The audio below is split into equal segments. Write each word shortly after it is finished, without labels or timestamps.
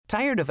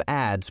Tired of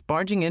ads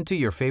barging into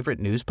your favorite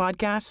news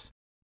podcasts?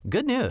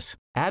 Good news.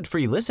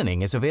 Ad-free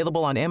listening is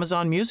available on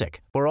Amazon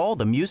Music for all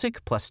the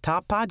music plus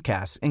top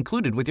podcasts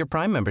included with your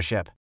Prime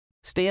membership.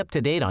 Stay up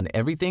to date on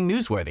everything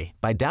newsworthy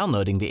by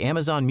downloading the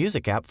Amazon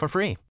Music app for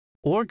free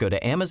or go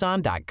to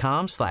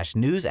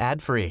amazon.com/news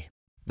ad free.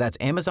 That's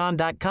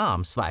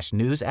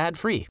amazon.com/news ad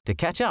free to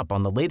catch up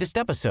on the latest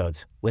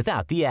episodes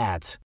without the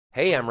ads.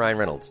 Hey, I'm Ryan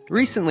Reynolds.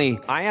 Recently,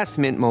 I asked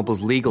Mint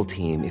Mobile's legal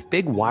team if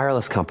big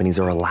wireless companies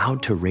are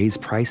allowed to raise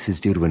prices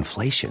due to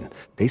inflation.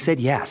 They said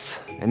yes.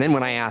 And then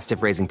when I asked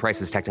if raising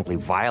prices technically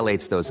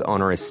violates those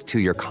onerous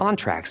two-year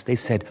contracts, they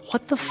said,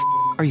 "What the f***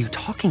 are you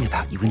talking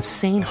about, you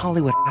insane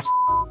Hollywood ass?"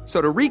 So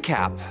to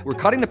recap, we're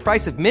cutting the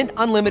price of Mint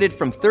Unlimited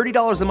from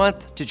 $30 a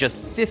month to just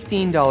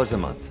 $15 a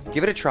month.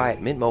 Give it a try at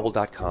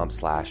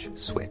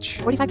mintmobile.com/switch.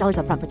 $45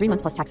 up front for 3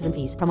 months plus taxes and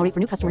fees. Promo rate for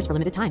new customers for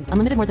limited time.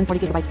 Unlimited more than 40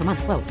 gigabytes per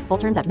month. Slows full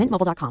terms at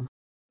mintmobile.com.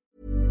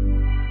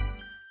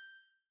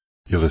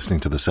 You're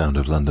listening to The Sound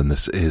of London.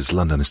 This is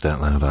Londonist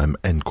Out Loud. I'm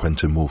N.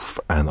 Quentin Woolf,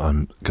 and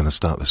I'm going to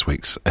start this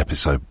week's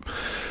episode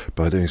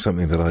by doing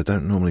something that I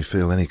don't normally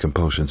feel any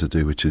compulsion to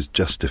do, which is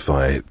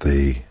justify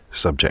the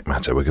subject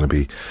matter. We're going to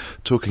be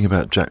talking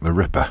about Jack the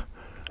Ripper,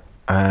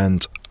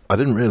 and I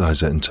didn't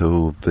realise it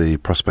until the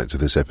prospect of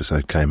this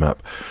episode came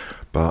up,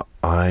 but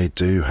I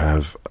do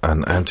have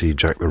an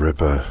anti-Jack the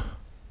Ripper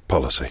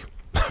policy,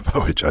 by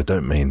which I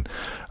don't mean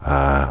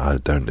I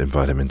don't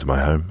invite him into my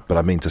home, but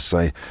I mean to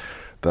say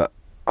that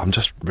I'm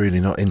just really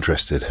not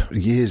interested.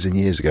 Years and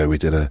years ago we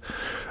did a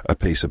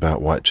piece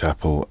about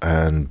Whitechapel,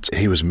 and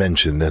he was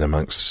mentioned in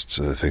amongst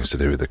things to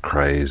do with the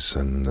Krays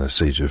and the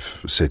siege of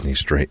Sydney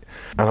Street,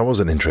 and I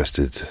wasn't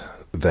interested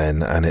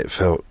then, and it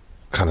felt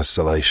kind of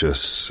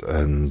salacious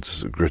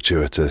and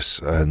gratuitous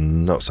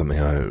and not something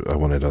I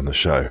wanted on the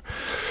show.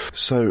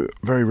 So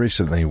very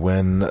recently,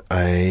 when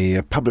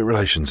a public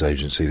relations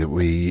agency that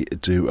we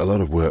do a lot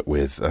of work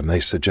with, and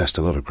they suggest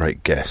a lot of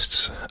great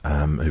guests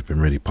who've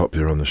been really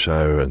popular on the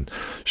show and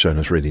shown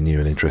us really new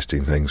and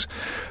interesting things,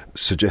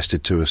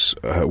 suggested to us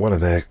one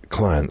of their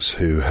clients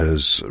who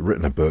has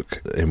written a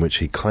book in which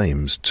he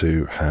claims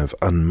to have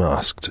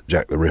unmasked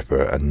Jack the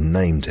Ripper and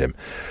named him.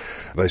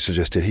 They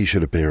suggested he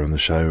should appear on the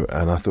show,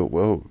 and I thought,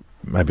 well,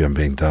 maybe I'm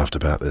being daft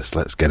about this,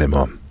 let's get him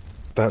on.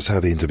 That's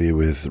how the interview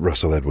with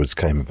Russell Edwards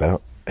came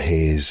about.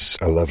 He's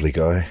a lovely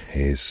guy,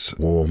 he's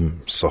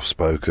warm,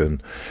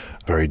 soft-spoken,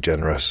 very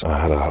generous.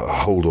 I had a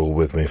hold-all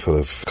with me full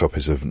of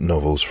copies of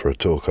novels for a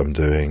talk I'm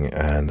doing,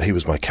 and he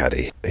was my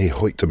caddie. He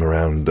hoiked them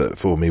around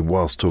for me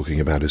whilst talking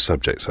about his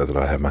subject so that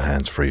I had my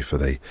hands free for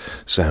the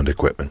sound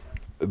equipment.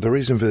 The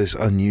reason for this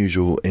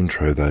unusual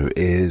intro, though,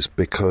 is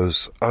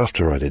because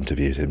after I'd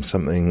interviewed him,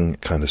 something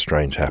kind of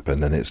strange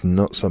happened, and it's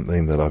not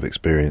something that I've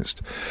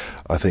experienced,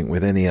 I think,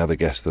 with any other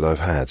guest that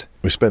I've had.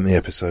 We spent the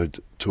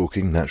episode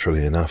talking,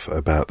 naturally enough,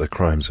 about the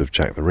crimes of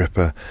Jack the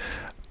Ripper,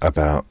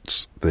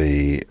 about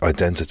the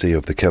identity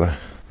of the killer.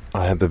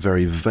 I had the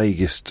very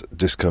vaguest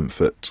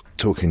discomfort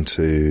talking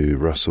to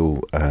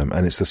Russell,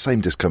 and it's the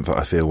same discomfort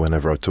I feel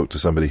whenever I talk to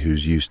somebody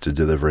who's used to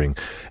delivering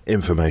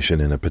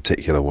information in a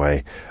particular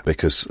way,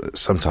 because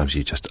sometimes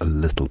you just a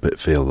little bit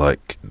feel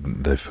like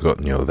they've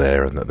forgotten you're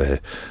there and that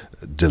they're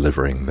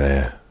delivering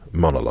their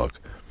monologue.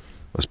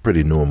 It's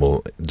pretty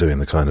normal doing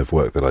the kind of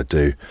work that I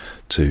do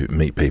to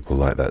meet people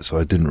like that, so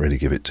I didn't really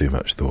give it too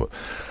much thought.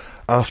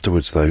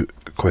 Afterwards, though,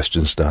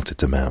 questions started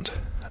to mount,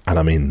 and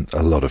I mean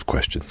a lot of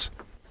questions.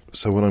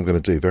 So what I'm going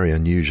to do, very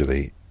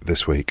unusually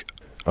this week,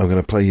 I'm going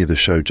to play you the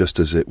show just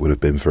as it would have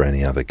been for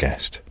any other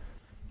guest.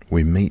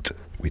 We meet,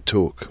 we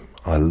talk,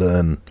 I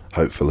learn,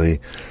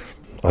 hopefully.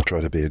 I try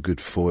to be a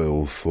good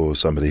foil for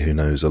somebody who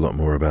knows a lot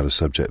more about a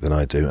subject than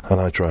I do, and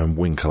I try and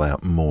winkle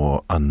out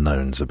more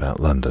unknowns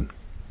about London.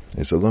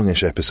 It's a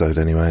longish episode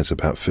anyway, it's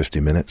about 50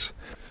 minutes.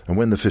 And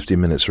when the 50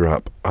 minutes are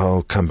up,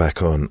 I'll come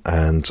back on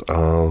and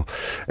I'll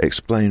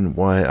explain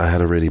why I had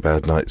a really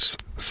bad night's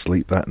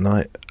sleep that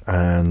night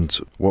and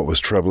what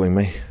was troubling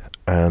me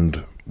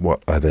and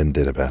what I then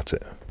did about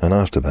it. And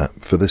after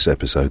that, for this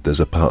episode, there's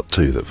a part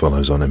 2 that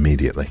follows on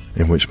immediately,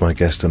 in which my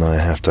guest and I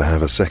have to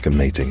have a second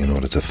meeting in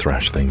order to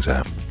thrash things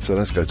out. So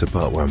let's go to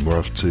part 1. We're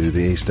off to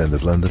the East End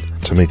of London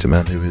to meet a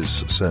man who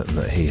is certain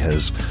that he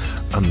has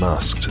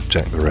unmasked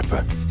Jack the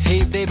Ripper.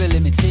 Hey baby,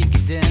 let me take you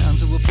down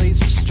to a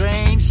place of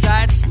strange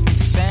sights and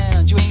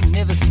sounds you ain't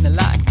never seen the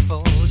like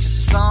before.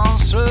 Just a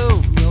stone's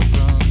throw from your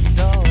front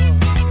door.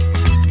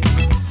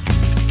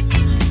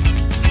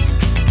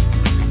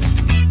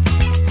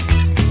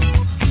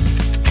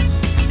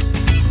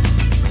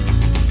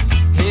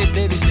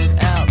 Baby, stood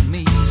out to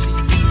me. See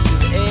a piece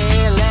of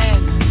air,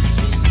 land in the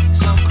sea.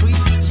 Some creep,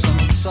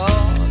 some saw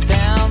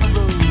down the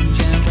road,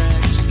 jam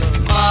brag store.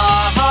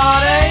 My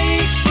heart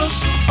aches for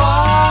some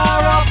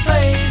far off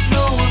place.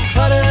 No one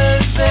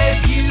clutters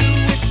their view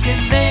with your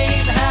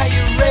name, how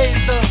you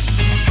raised us.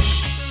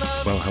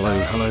 Well,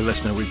 hello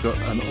listener, we've got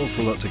an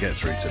awful lot to get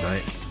through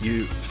today.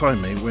 You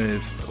find me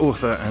with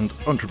author and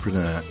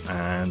entrepreneur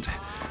and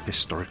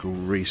historical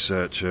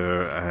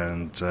researcher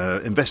and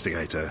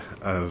investigator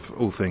of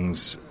all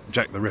things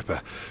Jack the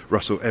Ripper,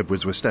 Russell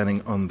Edwards. We're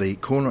standing on the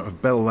corner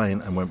of Bell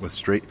Lane and Wentworth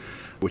Street,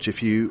 which,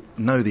 if you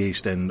know the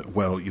East End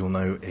well, you'll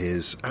know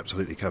is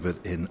absolutely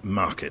covered in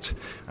market.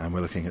 And we're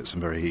looking at some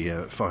very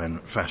fine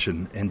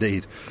fashion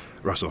indeed.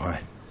 Russell,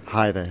 hi.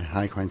 Hi there.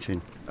 Hi,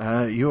 Quentin.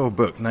 Your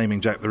book,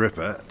 Naming Jack the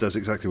Ripper, does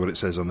exactly what it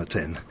says on the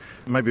tin.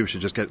 Maybe we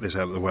should just get this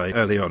out of the way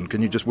early on.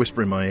 Can you just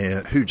whisper in my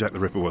ear who Jack the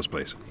Ripper was,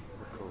 please?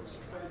 Of course.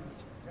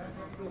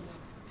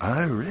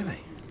 Oh, really?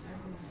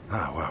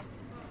 Oh, wow.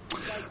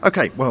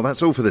 OK, well,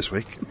 that's all for this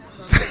week.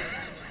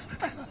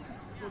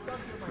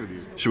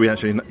 Should we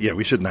actually... Yeah,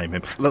 we should name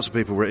him. Lots of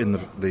people were in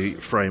the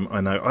frame, I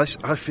know.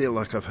 I feel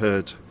like I've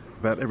heard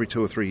about every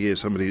 2 or 3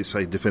 years somebody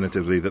say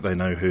definitively that they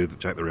know who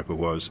Jack the Ripper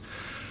was.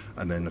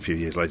 And then a few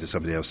years later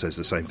somebody else says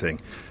the same thing.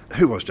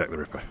 Who was Jack the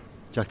Ripper?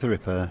 Jack the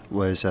Ripper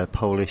was a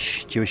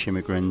Polish Jewish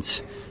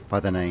immigrant by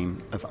the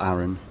name of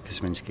Aaron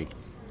Kosminski.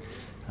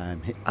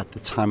 At the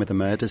time of the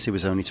murders, he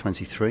was only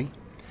 23.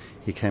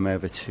 He came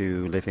over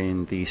to live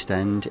in the East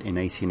End in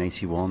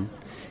 1881.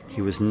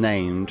 He was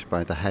named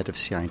by the head of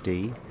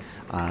CID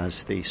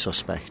as the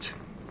suspect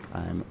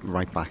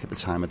right back at the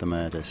time of the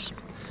murders.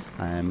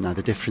 Now,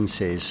 the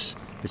difference is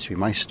between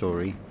my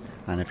story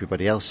and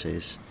everybody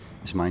else's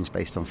is mine's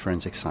based on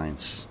forensic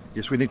science.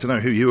 Yes, we need to know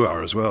who you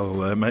are as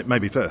well,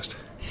 maybe first.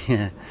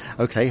 Yeah.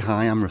 OK,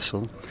 hi, I'm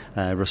Russell.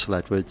 Russell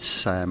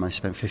Edwards. I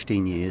spent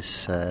 15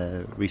 years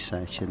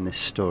researching this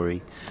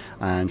story,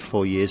 and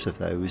 4 years of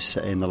those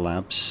in the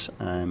labs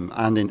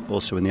and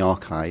also in the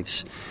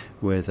archives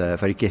with a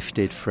very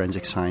gifted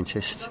forensic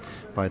scientist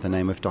by the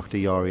name of Dr.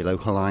 Jari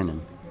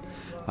Louhelainen.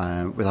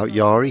 Without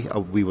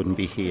Jari, we wouldn't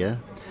be here.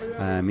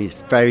 He's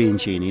very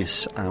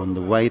ingenious, and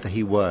the way that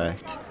he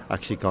worked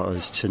actually got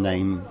us to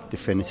name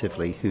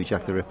definitively who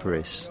Jack the Ripper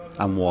is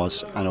and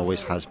was and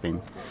always has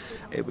been.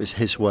 It was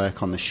his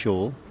work on the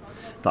shawl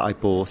that I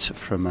bought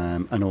from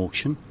an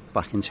auction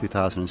back in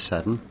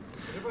 2007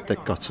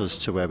 that got us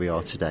to where we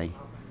are today.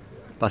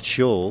 That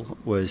shawl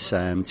was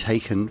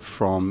taken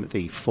from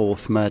the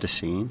fourth murder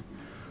scene,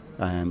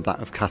 that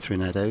of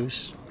Catherine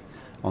Eddowes,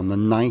 on the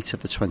night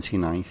of the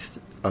 29th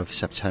of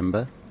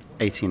September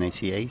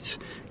 1888,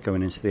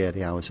 going into the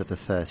early hours of the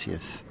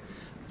 30th.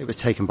 It was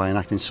taken by an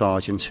acting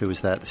sergeant who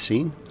was there at the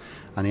scene,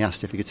 and he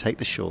asked if he could take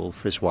the shawl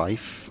for his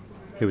wife,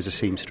 who was a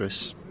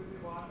seamstress.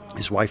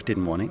 His wife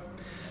didn't want it,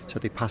 so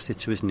they passed it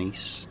to his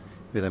niece,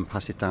 who then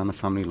passed it down the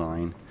family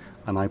line,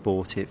 and I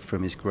bought it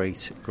from his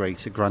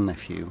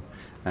great-grandnephew,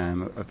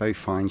 a very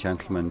fine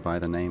gentleman by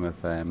the name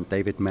of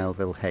David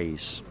Melville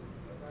Hayes.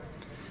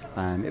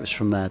 It was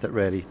from there that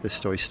really the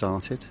story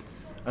started.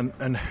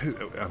 And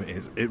who? I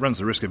mean, it runs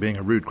the risk of being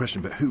a rude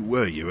question, but who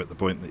were you at the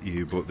point that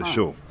you bought the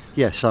shawl?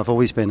 Yes, I've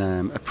always been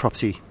a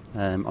property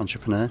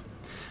entrepreneur.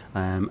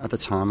 At the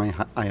time,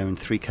 I owned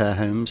 3 care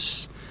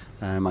homes.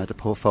 I had a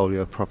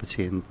portfolio of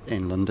property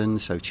in London,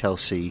 so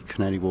Chelsea,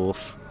 Canary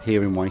Wharf,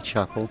 here in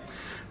Whitechapel.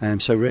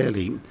 So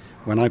really,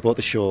 when I bought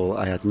the shawl,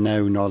 I had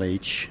no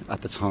knowledge at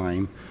the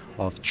time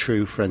of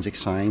true forensic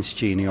science,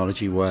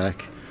 genealogy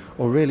work,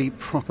 or really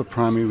proper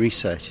primary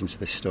research into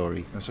this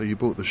story. And so you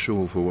bought the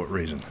shawl for what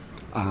reason?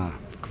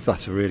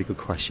 That's a really good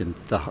question.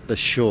 The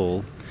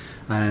shawl,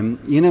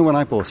 when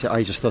I bought it,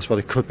 I just thought, well,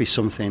 it could be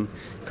something,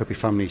 it could be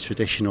family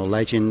tradition or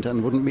legend,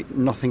 and wouldn't be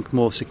nothing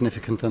more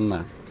significant than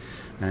that.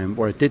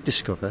 What I did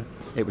discover,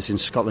 it was in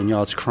Scotland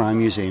Yard's Crime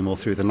Museum all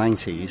through the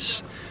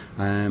 90s,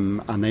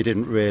 and they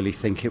didn't really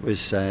think it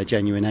was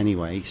genuine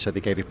anyway, so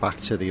they gave it back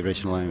to the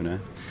original owner.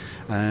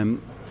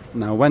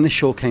 Now, when the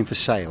shawl came for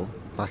sale,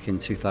 back in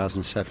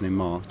 2007 in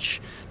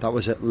March, that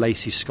was at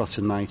Lacey Scott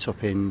and Knight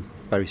up in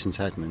Bury St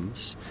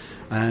Edmunds.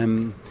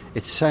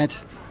 It said,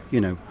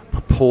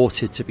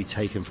 purported to be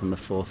taken from the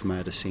fourth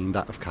murder scene,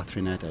 that of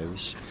Catherine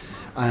Eddowes.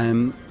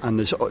 And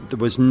there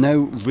was no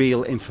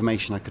real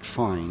information I could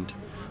find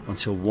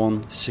until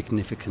one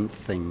significant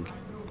thing.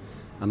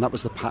 And that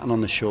was the pattern on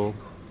the shawl,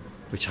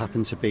 which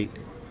happened to be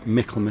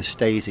Michaelmas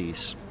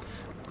daisies.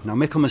 Now,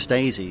 Michaelmas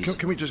daisies...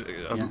 Can we just...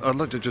 I'd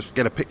like to just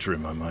get a picture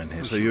in my mind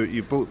here. So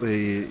you bought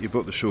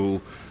the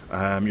shawl,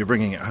 you're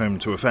bringing it home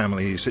to a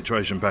family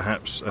situation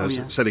perhaps,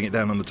 setting it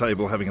down on the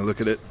table, having a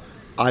look at it.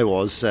 I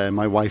was.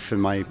 My wife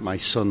and my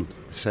son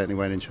certainly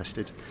weren't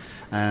interested.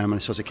 And I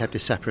sort of kept it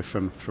separate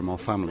from our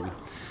family.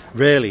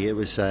 Really, it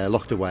was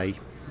locked away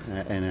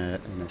in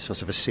a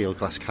sort of a sealed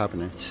glass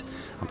cabinet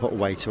and put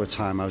away to a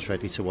time I was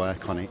ready to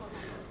work on it,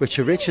 which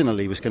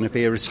originally was going to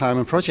be a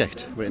retirement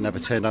project, but it never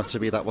turned out to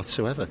be that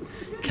whatsoever.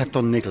 Kept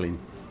on niggling.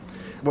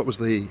 What was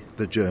the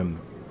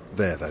germ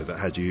there, though, that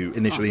had you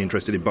initially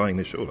interested in buying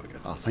this shawl, I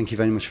guess? Thank you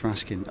very much for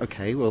asking.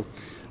 OK, well,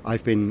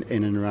 I've been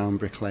in and around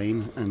Brick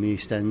Lane and the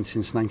East End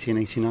since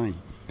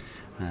 1989.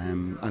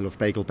 I love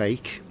Bagel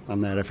Bake.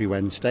 I'm there every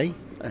Wednesday,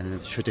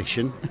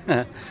 tradition.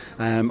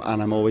 And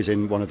I'm always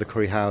in one of the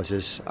curry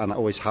houses, and I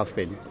always have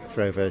been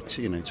for over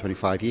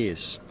 25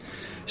 years.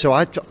 So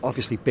I'd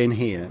obviously been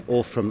here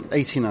all from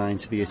 89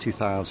 to the year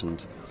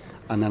 2000,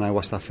 and then I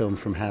watched that film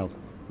From Hell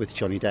with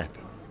Johnny Depp.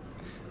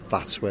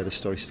 That's where the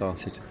story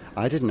started.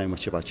 I didn't know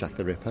much about Jack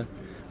the Ripper.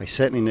 I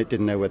certainly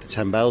didn't know where the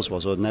 10 Bells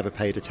was or never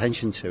paid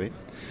attention to it.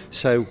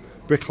 So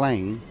Brick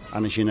Lane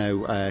and, as you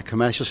know,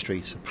 Commercial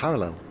Street are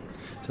parallel.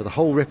 So the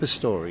whole Ripper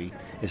story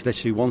is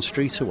literally one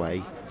street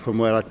away from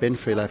where I'd been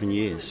for 11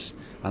 years.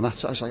 And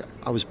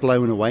I was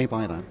blown away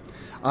by that.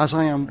 As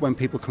I am when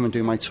people come and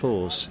do my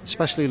tours,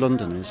 especially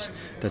Londoners,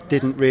 that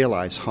didn't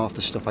realise half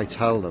the stuff I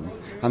tell them.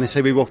 And they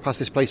say, we walk past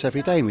this place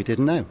every day, and we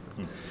didn't know.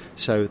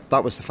 So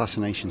that was the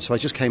fascination. So I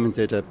just came and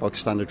did a bog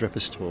standard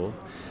Rippers tour,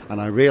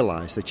 and I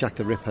realised that Jack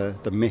the Ripper,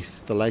 the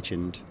myth, the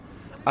legend,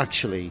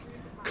 actually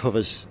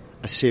covers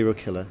a serial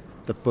killer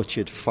that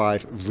butchered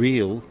 5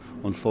 real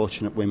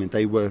unfortunate women.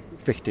 They were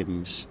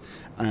victims.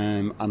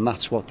 And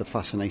that's what the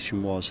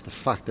fascination was, the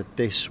fact that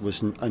this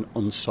was an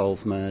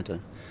unsolved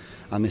murder.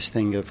 And this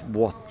thing of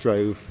what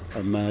drove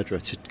a murderer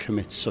to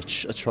commit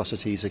such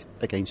atrocities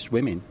against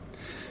women.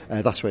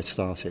 That's where it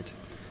started.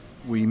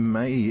 We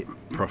may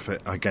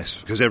profit, I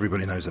guess, because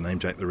everybody knows the name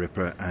Jack the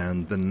Ripper,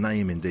 and the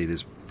name indeed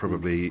is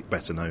probably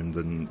better known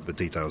than the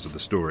details of the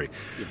story.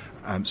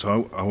 Yeah.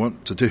 So I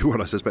want to do what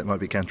I suspect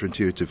might be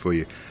counterintuitive for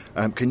you.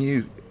 Can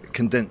you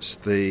condense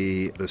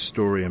the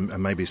story and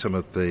maybe some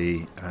of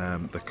the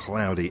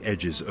cloudy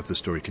edges of the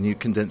story? Can you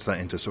condense that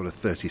into sort of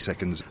 30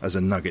 seconds as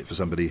a nugget for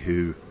somebody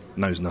who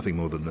knows nothing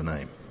more than the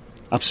name?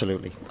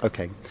 Absolutely.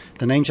 Okay.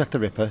 The name Jack the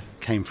Ripper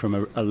came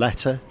from a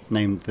letter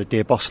named the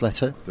Dear Boss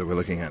letter. That we're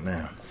looking at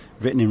now.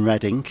 Written in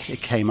red ink.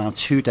 It came out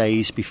 2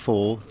 days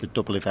before the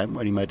double event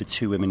where he murdered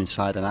 2 women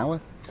inside an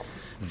hour.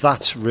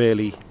 That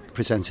really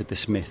presented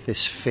this myth,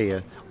 this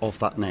fear of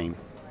that name.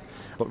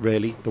 But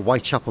really, the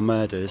Whitechapel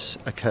murders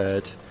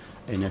occurred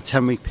in a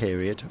 10-week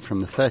period from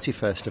the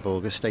 31st of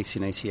August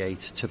 1888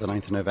 to the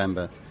 9th of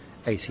November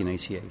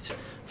 1888.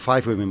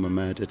 5 women were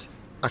murdered,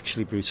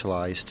 actually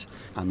brutalised,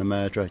 and the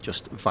murderer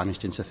just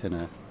vanished into thin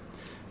air.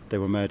 They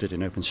were murdered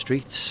in open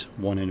streets,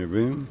 one in a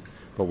room,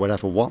 but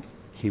whatever what,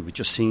 he would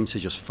just seem to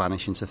just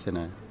vanish into thin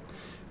air.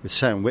 With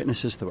certain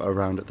witnesses that were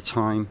around at the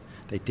time,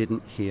 they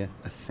didn't hear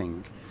a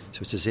thing.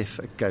 So it's as if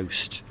a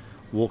ghost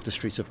walked the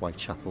streets of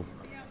Whitechapel,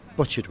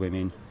 butchered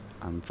women,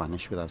 and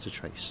vanished without a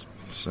trace.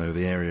 So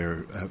the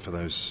area for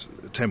those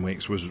 10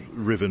 weeks was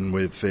riven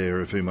with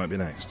fear of who might be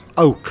next?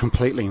 Oh,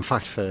 completely. In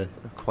fact, for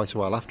quite a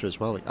while after as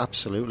well.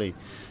 Absolutely.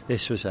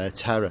 This was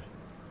terror,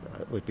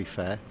 would be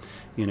fair.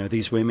 You know,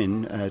 these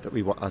women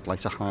that I'd like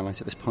to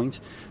highlight at this point,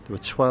 there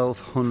were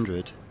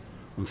 1,200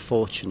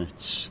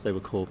 unfortunates, they were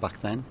called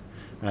back then,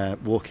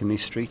 walking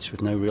these streets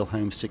with no real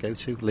homes to go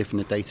to, living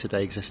a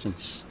day-to-day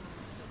existence.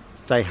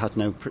 They had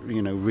no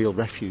real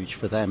refuge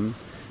for them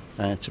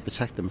to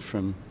protect them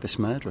from this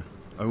murderer.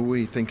 Are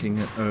we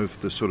thinking of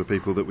the sort of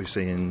people that we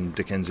see in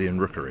Dickensian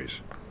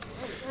rookeries?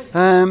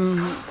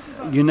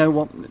 You know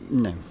what?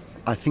 No.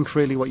 I think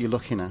really what you're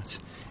looking at,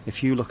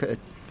 if you look at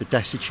the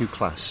destitute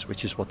class,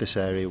 which is what this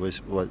area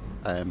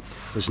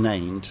was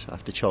named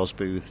after Charles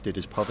Booth did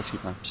his poverty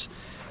maps,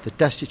 the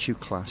destitute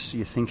class,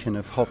 you're thinking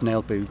of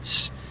hobnail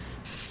boots,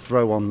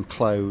 throw-on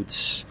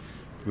clothes,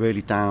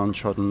 really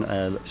downtrodden,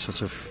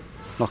 sort of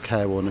not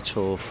careworn at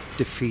all,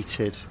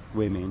 defeated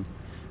women,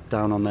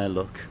 down on their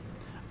luck.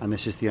 And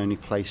this is the only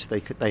place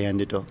they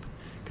ended up,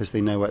 because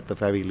they know at the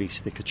very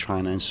least they could try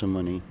and earn some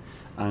money.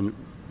 And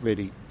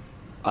really,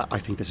 I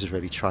think this is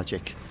really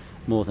tragic,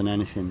 more than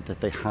anything,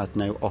 that they had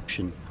no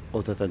option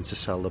other than to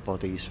sell the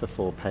bodies for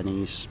 4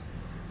 pennies.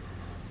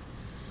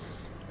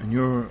 And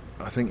you're,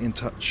 I think, in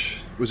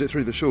touch, was it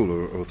through the Shul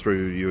or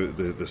through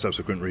the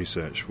subsequent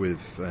research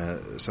with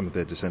some of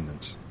their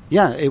descendants?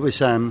 Yeah, it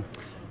was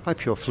by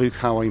pure fluke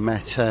how I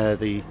met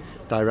the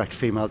direct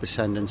female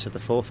descendants of the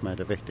 4th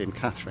murder victim,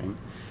 Catherine.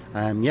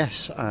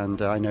 Yes,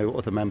 and I know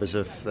other members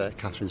of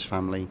Catherine's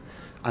family,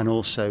 and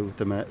also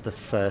the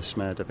first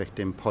murder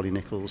victim, Polly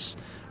Nichols.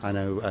 I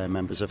know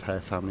members of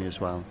her family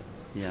as well.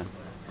 Yeah.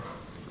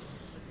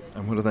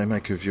 And what do they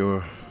make of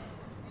your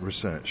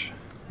research?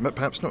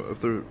 Perhaps not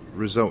of the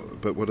result,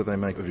 but what do they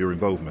make of your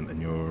involvement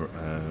in your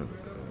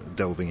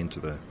delving into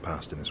the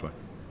past in this way?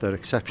 They're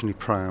exceptionally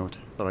proud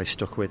that I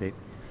stuck with it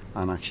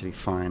and actually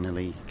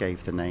finally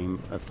gave the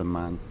name of the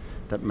man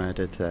that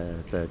murdered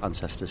their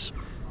ancestors.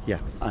 Yeah,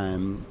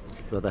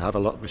 well, they have a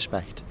lot of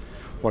respect.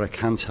 What I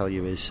can tell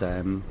you is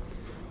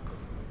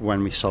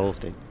when we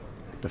solved it,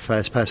 the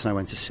first person I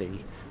went to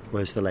see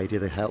was the lady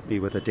that helped me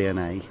with the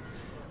DNA.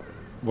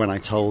 When I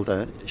told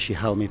her, she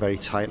held me very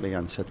tightly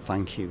and said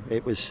thank you.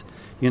 It was,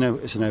 it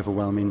was an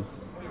overwhelming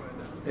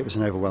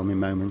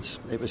moment.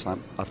 It was like,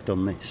 I've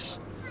done this,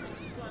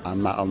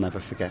 and that I'll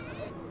never forget.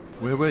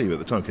 Where were you at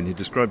the time? Can you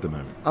describe the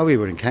moment? Oh, we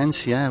were in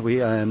Kent, yeah. We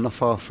not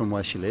far from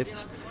where she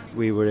lived.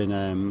 We were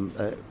in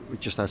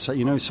just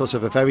outside, sort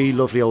of a very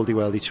lovely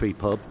oldie-worldy tree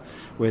pub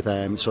with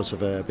sort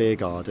of a beer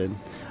garden.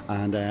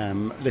 And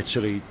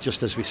literally,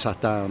 just as we sat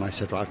down, I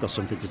said, right, I've got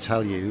something to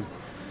tell you.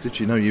 Did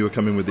she know you were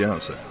coming with the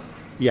answer?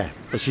 Yeah,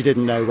 but she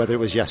didn't know whether it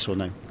was yes or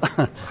no.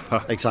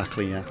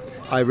 Exactly, yeah.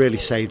 I really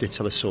saved it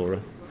till I saw her.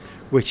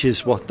 which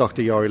is what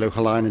Dr. Jari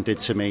Louhelainen did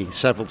to me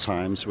several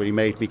times when he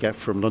made me get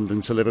from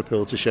London to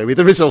Liverpool to show me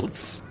the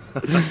results.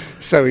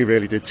 So he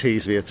really did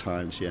tease me at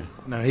times, yeah.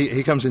 Now,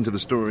 he comes into the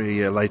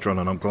story later on,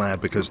 and I'm glad,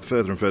 because the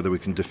further and further we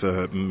can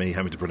defer me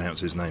having to pronounce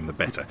his name, the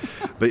better.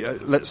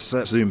 But let's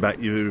zoom back.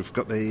 You've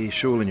got the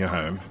shawl in your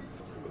home.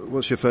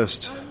 What's your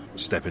first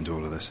step into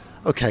all of this?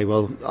 OK,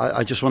 well,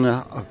 I just want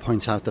to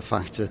point out the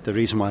fact that the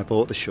reason why I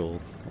bought the shawl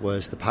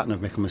was the pattern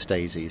of Michaelmas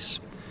daisies.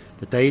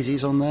 The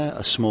daisies on there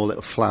are small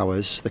little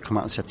flowers that come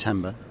out in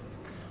September.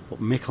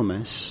 But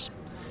Michaelmas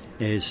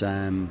is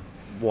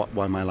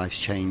why my life's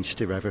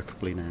changed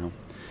irrevocably now.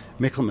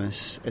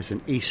 Michaelmas is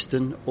an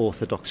Eastern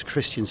Orthodox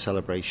Christian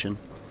celebration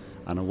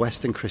and a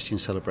Western Christian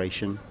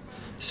celebration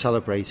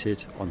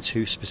celebrated on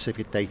two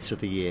specific dates of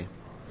the year,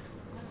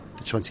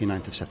 the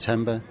 29th of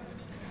September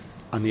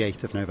and the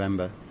 8th of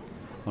November.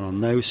 And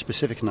on those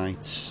specific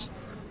nights,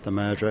 the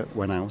murderer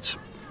went out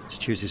to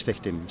choose his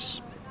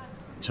victims,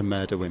 to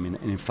murder women.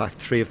 And in fact,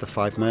 3 of the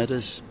 5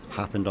 murders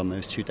happened on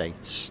those 2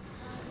 dates.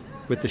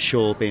 With the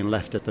shawl being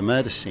left at the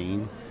murder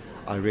scene,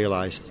 I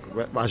realised,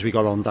 as we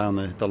got on down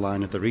the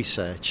line of the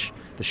research,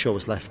 the shawl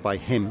was left by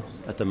him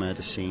at the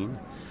murder scene.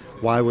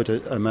 Why would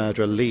a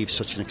murderer leave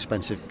such an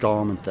expensive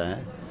garment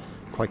there?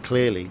 Quite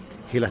clearly,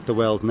 he let the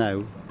world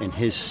know, in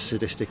his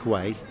sadistic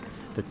way,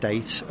 the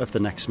date of the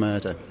next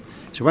murder.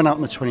 So he went out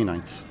on the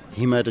 29th.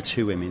 He murdered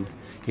 2 women.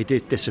 He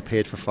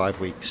disappeared for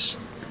 5 weeks.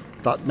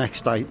 That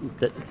next day,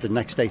 the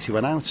next date he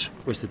went out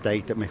was the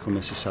date that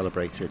Michaelmas is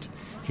celebrated.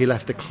 He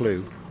left a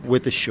clue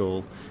with the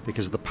shawl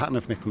because of the pattern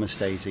of Michaelmas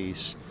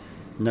daisies.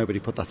 Nobody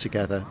put that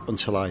together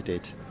until I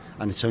did,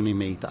 and it's only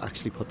me that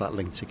actually put that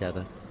link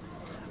together.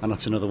 And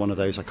that's another one of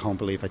those, I can't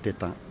believe I did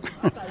that.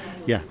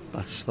 Yeah,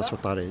 that's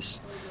what that is.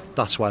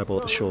 That's why I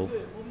bought the shawl.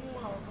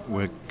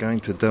 We're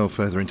going to delve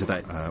further into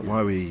that.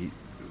 Why are we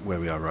where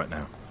we are right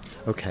now?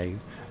 Okay,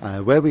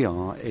 where we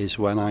are is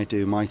when I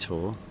do my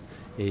tour,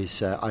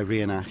 is I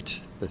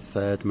reenact the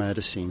 3rd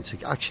murder scene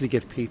to actually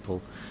give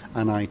people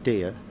an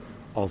idea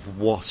of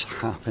what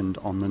happened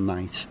on the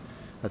night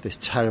of this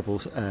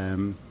terrible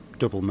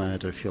double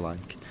murder, if you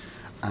like.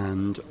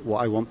 And what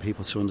I want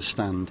people to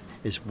understand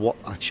is what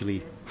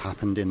actually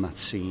happened in that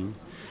scene.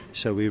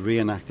 So we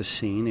reenact the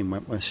scene in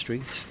Wentworth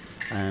Street.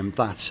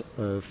 That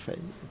of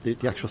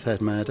the actual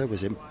 3rd murder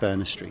was in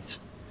Berners Street.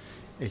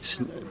 It's,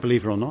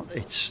 believe it or not,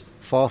 it's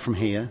far from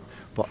here,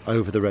 but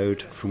over the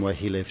road from where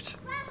he lived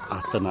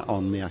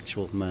on the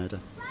actual murder.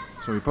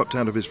 So he popped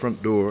out of his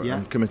front door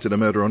and committed a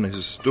murder on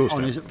his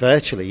doorstep?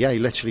 Virtually, yeah. He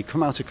literally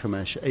come out of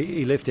Commercial.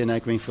 He lived in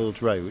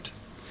Greenfield Road,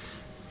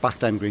 back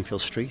down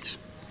Greenfield Street.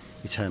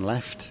 He turned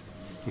left,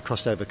 he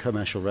crossed over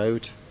Commercial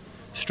Road,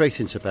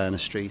 straight into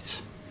Berners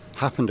Street,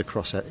 happened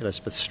across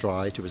Elizabeth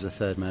Stride, who was the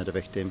 3rd murder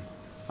victim,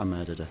 and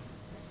murdered her.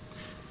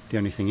 The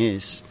only thing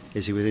is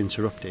he was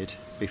interrupted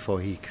before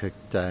he could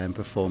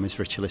perform his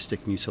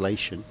ritualistic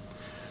mutilation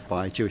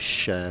by a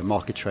Jewish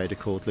market trader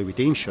called Louis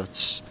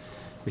Diemschutz,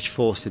 which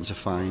forced him to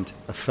find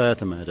a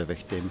further murder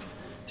victim.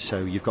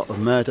 So you've got the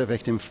murder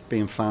victim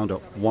being found at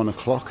 1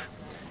 o'clock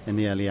in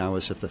the early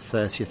hours of the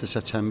 30th of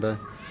September,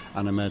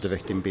 and a murder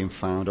victim being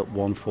found at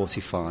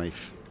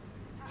 1:45,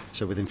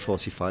 so within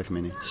 45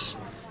 minutes.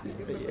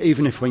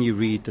 Even if when you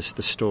read the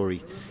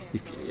story,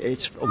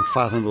 it's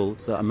unfathomable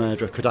that a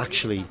murderer could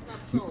actually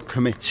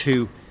commit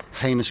 2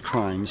 heinous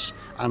crimes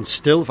and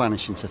still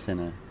vanish into thin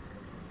air.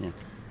 Yeah.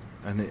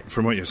 And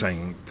from what you're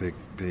saying,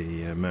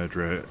 the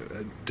murderer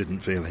didn't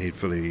feel he'd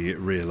fully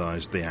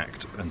realised the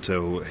act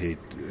until he'd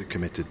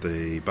committed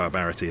the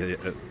barbarity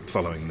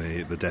following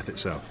the death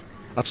itself.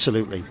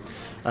 Absolutely.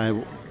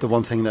 The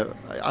one thing that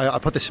I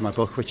put this in my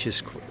book, which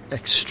is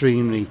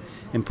extremely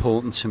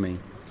important to me,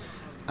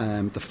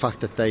 the fact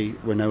that they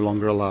were no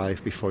longer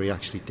alive before he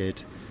actually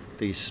did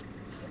these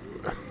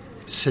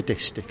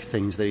sadistic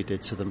things that he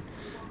did to them.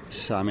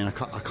 So I mean, I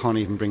can't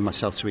even bring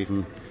myself to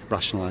even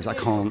rationalise.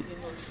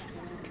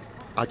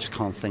 I just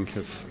can't think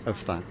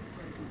of that.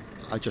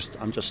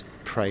 I'm just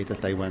pray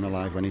that they weren't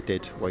alive when he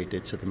did what he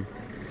did to them.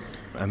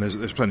 And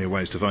there's plenty of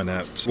ways to find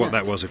out what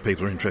that was if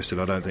people are interested.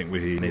 I don't think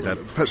we need that.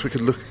 Perhaps we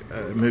could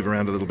move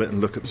around a little bit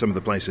and look at some of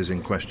the places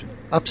in question.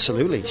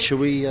 Absolutely. Shall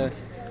we? I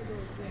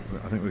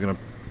think we're going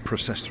to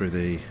process through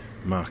the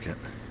market.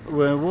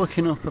 We're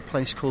walking up a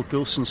place called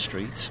Gulson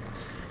Street.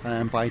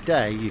 By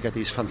day, you get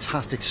these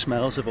fantastic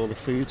smells of all the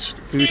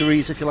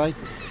fooderies, if you like,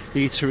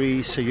 the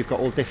eateries. So you've got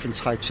all different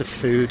types of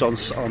food on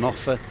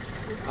offer,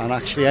 and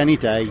actually any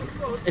day,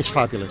 it's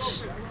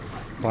fabulous.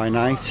 By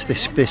night,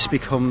 this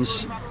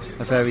becomes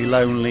a very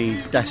lonely,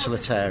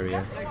 desolate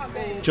area,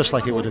 just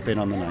like it would have been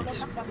on the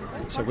night.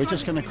 So we're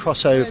just going to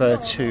cross over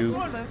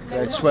to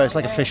it's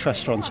like a fish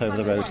restaurant over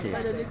the road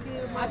here.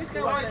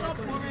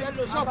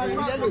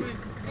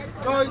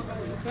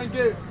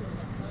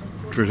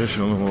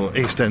 Traditional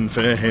East End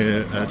fare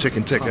here,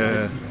 chicken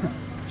tikka.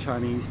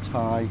 Chinese,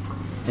 Thai,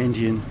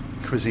 Indian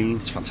cuisine,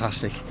 it's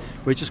fantastic.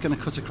 We're just going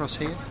to cut across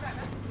here.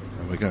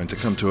 And we're going to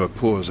come to a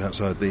pause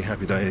outside the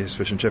Happy Days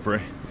Fish and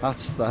Chippery.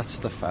 That's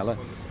the fella.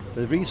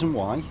 The reason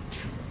why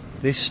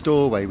this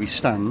doorway we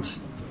stand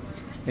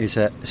is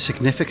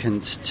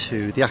significant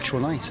to the actual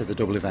night of the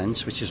double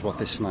event, which is what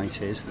this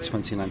night is, the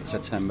 29th of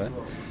September,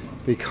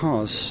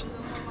 because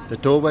the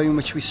doorway in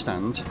which we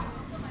stand,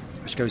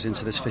 which goes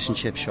into this fish and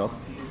chip shop,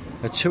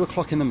 at 2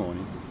 o'clock in the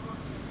morning,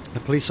 a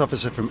police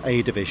officer from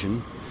A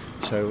Division,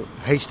 so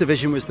H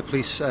Division was the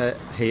police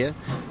here,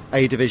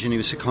 A Division he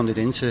was seconded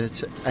in to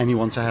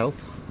anyone to help,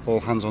 all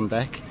hands on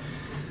deck.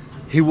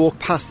 He walked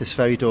past this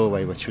very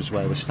doorway, which was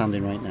where we're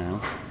standing right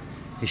now.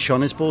 He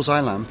shone his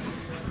bullseye lamp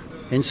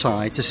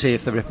inside to see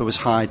if the Ripper was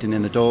hiding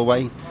in the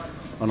doorway,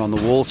 and on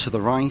the wall to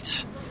the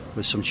right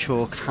was some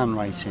chalk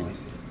handwriting.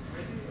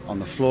 On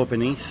the floor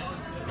beneath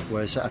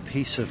was a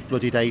piece of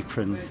bloodied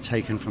apron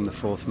taken from the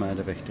fourth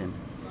murder victim.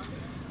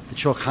 The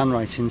chalk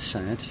handwriting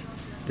said,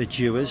 "The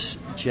Jewers,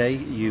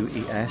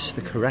 J-U-E-S,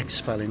 the correct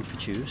spelling for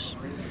Jews,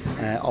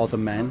 are the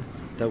men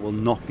that will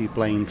not be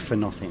blamed for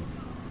nothing."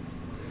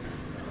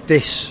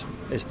 This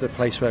is the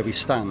place where we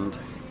stand,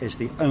 is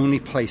the only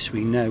place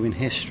we know in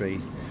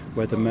history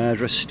where the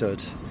murderer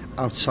stood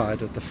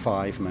outside of the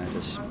 5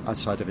 murders,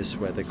 outside of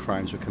where the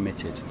crimes were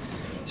committed.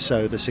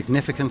 So the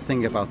significant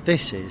thing about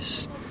this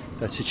is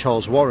that Sir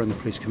Charles Warren, the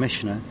police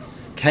commissioner,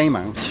 came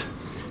out.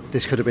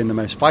 This could have been the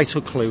most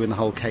vital clue in the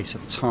whole case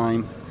at the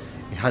time.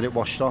 He had it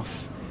washed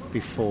off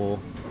before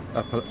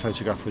a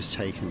photograph was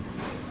taken.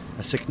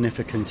 A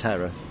significant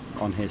error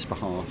on his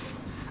behalf.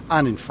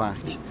 And in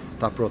fact,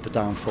 that brought the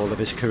downfall of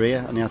his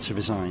career, and he had to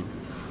resign.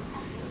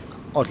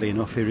 Oddly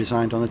enough, he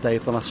resigned on the day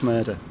of the last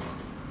murder.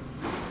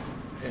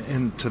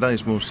 In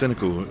today's more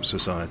cynical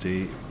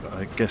society,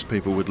 I guess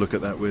people would look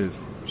at that with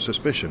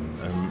suspicion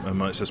and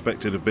might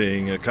suspect it of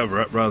being a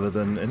cover-up rather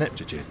than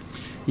ineptitude.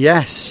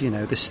 Yes,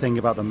 this thing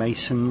about the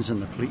Masons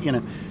and the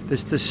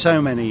police, there's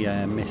so many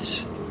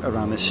myths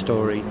around this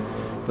story,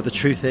 but the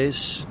truth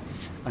is,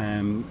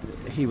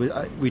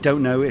 we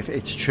don't know if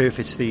it's true, if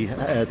it's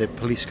the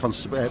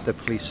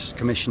police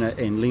commissioner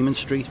in Leman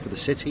Street for the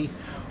city,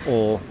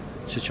 or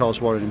Sir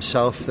Charles Warren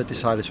himself that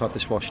decided to have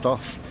this washed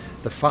off.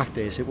 The fact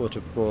is, it would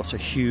have brought a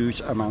huge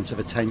amount of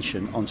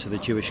attention onto the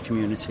Jewish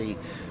community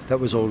that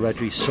was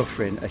already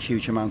suffering a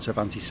huge amount of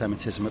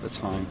anti-Semitism at the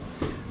time.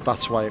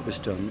 That's why it was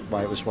done,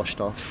 why it was washed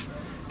off.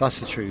 That's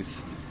the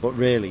truth. But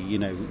really,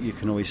 you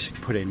can always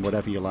put in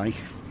whatever you like,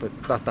 but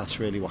that's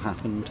really what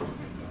happened.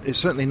 It's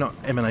certainly not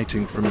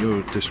emanating from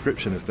your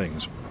description of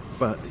things,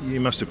 but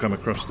you must have come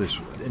across this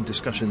in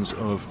discussions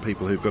of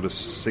people who've got a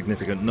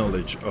significant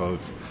knowledge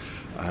of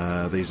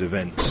these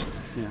events.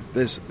 Yeah.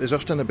 There's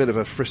often a bit of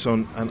a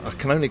frisson, and I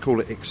can only call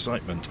it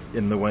excitement,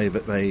 in the way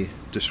that they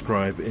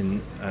describe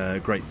in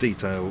great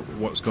detail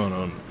what's gone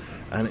on,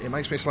 and it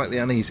makes me slightly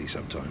uneasy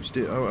sometimes.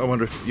 I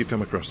wonder if you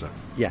come across that.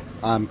 Yeah,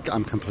 I'm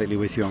completely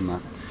with you on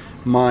that.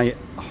 My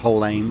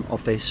whole aim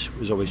of this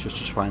was always just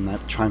to try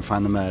and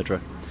find the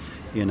murderer.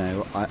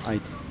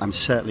 I'm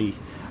certainly,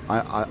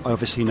 I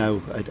obviously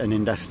know an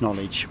in-depth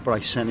knowledge, but I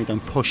certainly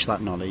don't push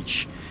that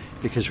knowledge,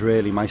 because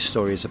really my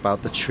story is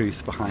about the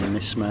truth behind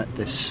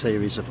this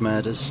series of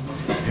murders,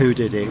 who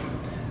did it,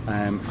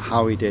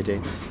 how he did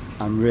it,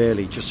 and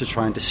really just to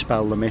try and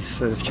dispel the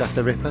myth of Jack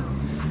the Ripper,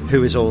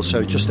 who is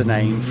also just a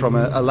name from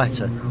a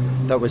letter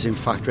that was in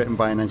fact written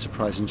by an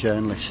enterprising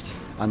journalist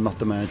and not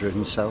the murderer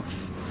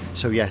himself.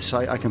 So yes,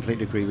 I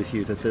completely agree with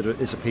you that there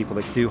is a people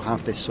that do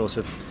have this sort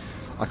of,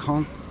 I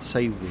can't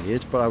say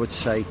weird, but I would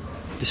say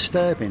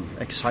disturbing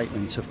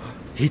excitement of,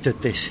 he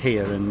did this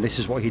here and this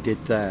is what he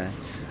did there.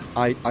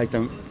 I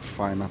don't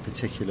find that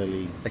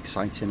particularly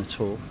exciting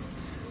at all.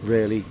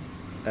 Really,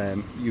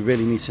 you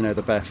really need to know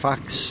the bare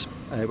facts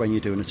when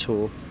you're doing a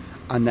tour,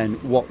 and then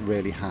what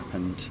really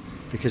happened,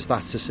 because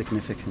that's the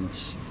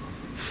significance.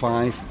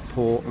 5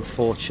 poor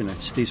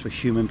unfortunates, these were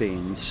human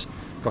beings,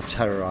 got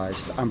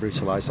terrorised and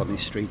brutalised on these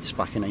streets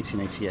back in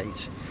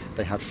 1888.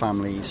 They had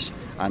families,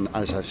 and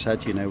as I've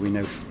said, we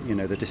know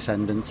the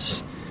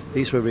descendants.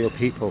 These were real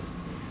people.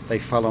 They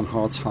fell on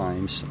hard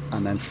times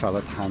and then fell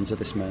at the hands of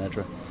this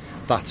murderer.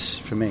 That's,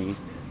 for me,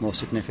 more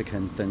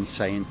significant than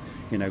saying,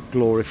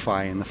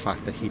 glorifying the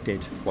fact that he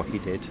did what he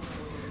did.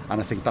 And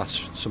I think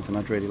that's something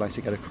I'd really like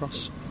to get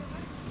across.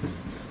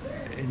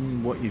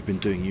 In what you've been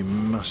doing, you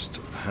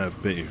must have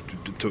you've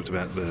talked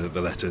about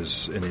the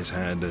letters in his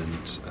hand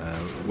and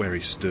where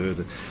he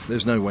stood.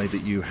 There's no way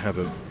that you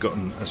haven't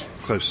gotten as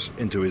close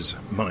into his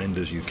mind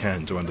as you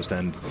can to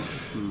understand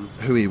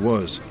who he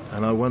was.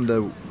 And I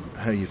wonder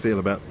how you feel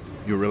about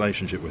your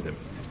relationship with him.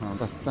 Well,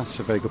 that's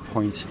a very good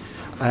point.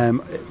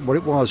 What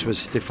it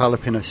was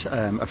developing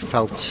a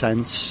felt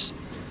sense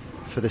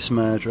for this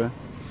murderer.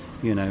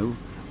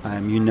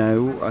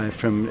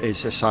 From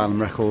his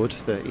asylum record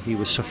that he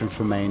was suffering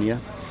from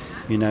mania.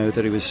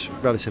 That he was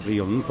relatively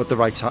young, but the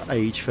right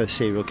age for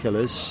serial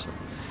killers.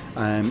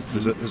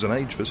 There's an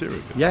age for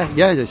serial killers?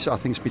 Yeah. I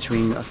think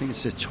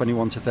it's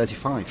 21 to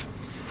 35.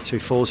 So he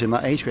falls in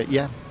that age group.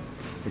 Yeah,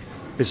 it's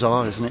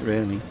bizarre, isn't it?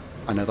 Really.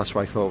 I know that's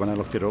what I thought when I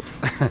looked it up.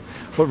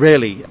 But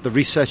really, the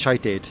research I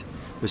did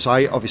was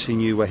I obviously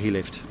knew where he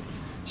lived.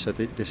 So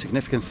the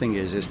significant thing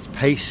is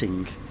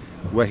pacing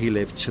where he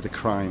lived to the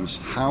crimes.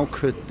 How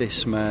could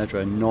this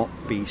murderer not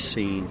be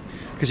seen?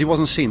 Because he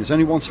wasn't seen. There's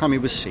only one time he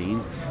was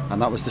seen,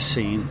 and that was the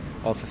scene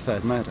of the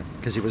third murder.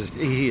 Because it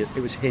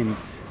was him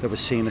that was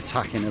seen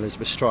attacking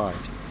Elizabeth Stride,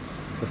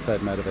 the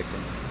third murder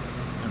victim.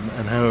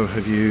 And how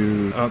have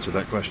you answered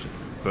that question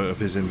of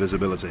his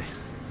invisibility?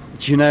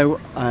 Do you know,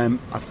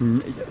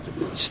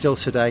 still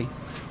today,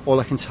 all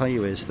I can tell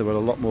you is there were a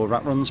lot more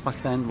rat runs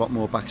back then, a lot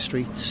more back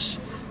streets.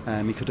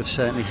 He could have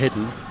certainly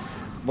hidden.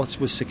 What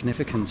was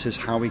significant is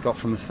how he got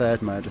from the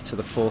third murder to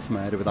the fourth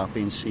murder without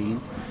being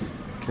seen.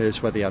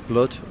 Because whether he had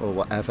blood or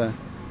whatever,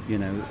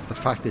 the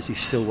fact is he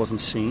still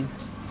wasn't seen.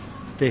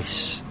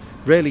 This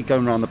really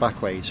going around the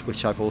back ways,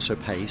 which I've also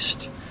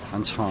paced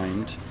and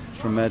timed,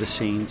 from murder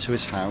scene to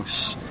his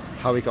house,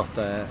 how he got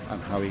there and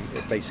how he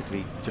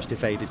basically just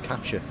evaded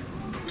capture.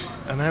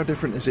 And how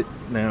different is it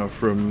now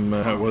from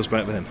how it was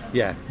back then?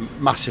 Yeah,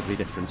 massively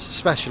different,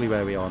 especially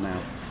where we are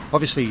now.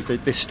 Obviously,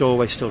 this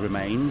doorway still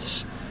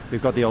remains.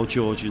 We've got the old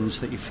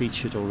Georgians that you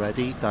featured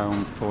already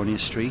down Fournier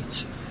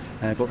Street.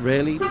 But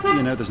really,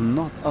 there's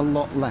not a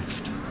lot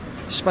left,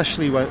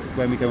 especially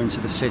when we go into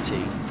the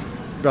city,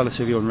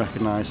 relatively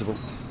unrecognisable.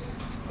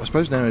 I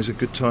suppose now is a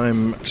good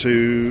time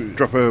to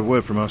drop a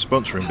word from our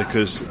sponsoring,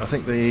 because I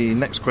think the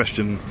next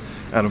question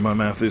out of my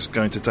mouth is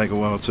going to take a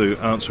while to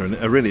answer, and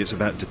really it's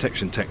about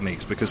detection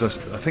techniques, because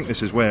I think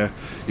this is where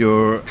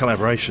your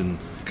collaboration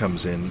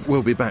comes in.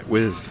 We'll be back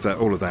with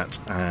all of that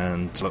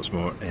and lots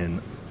more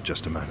in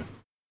just a moment.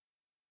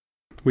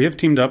 We have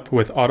teamed up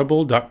with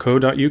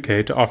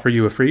audible.co.uk to offer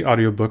you a free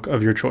audiobook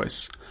of your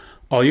choice.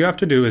 All you have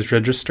to do is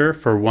register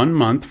for 1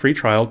 month free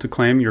trial to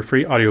claim your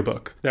free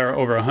audiobook. There are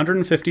over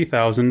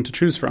 150,000 to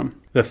choose from.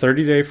 The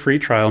 30-day free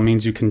trial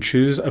means you can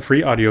choose a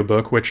free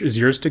audiobook which is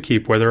yours to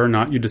keep whether or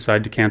not you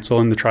decide to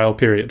cancel in the trial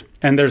period.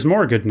 And there's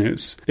more good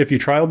news. If you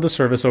trialed the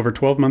service over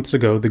 12 months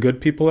ago, the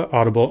good people at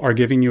Audible are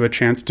giving you a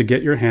chance to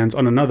get your hands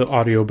on another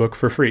audiobook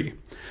for free.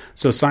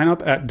 So sign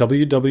up at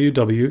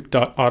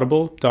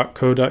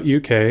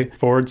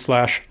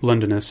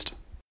www.audible.co.uk/Londonist.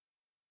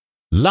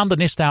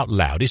 Londonist Out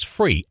Loud is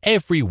free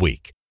every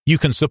week. You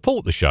can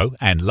support the show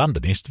and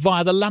Londonist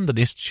via the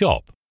Londonist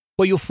shop,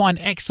 where you'll find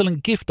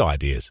excellent gift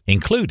ideas,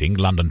 including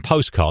London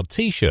postcard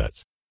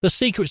T-shirts, The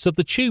Secrets of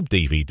the Tube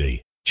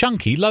DVD,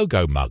 chunky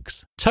logo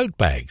mugs, tote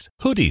bags,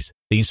 hoodies,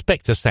 the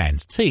Inspector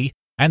Sands tea,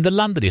 and the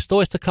Londonist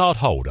Oyster card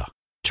holder.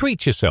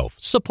 Treat yourself,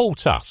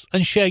 support us,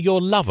 and share your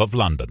love of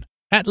London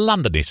at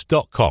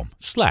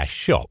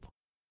londonist.com/shop.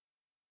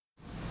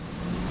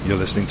 You're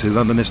listening to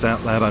Londonist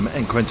Out Loud. I'm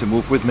N. Quentin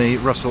Woolf, with me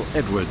Russell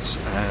Edwards,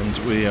 and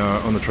we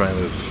are on the trail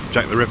of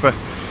Jack the Ripper.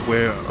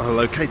 We're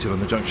located on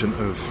the junction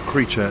of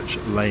Creechurch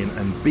Lane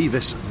and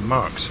Bevis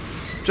Marks.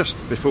 Just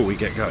before we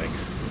get going,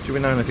 do we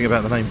know anything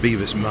about the name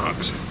Bevis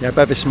Marks? Yeah,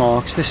 Bevis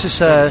Marks. This is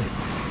where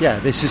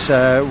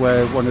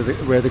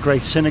the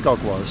Great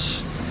Synagogue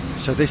was.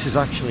 So this is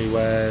actually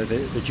where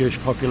the Jewish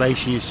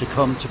population used to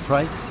come to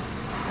pray.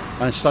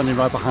 And it's standing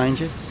right behind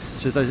you.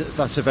 So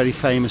that's a very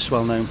famous,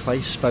 well-known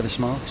place, Bevis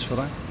Marks, for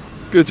that.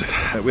 Good.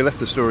 We left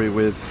the story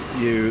with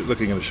you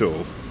looking at a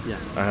shawl,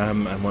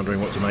 and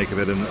wondering what to make of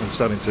it, and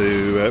starting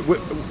to...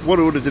 what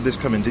order did this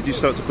come in? Did you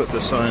start to put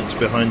the science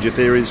behind your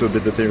theories, or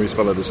did the theories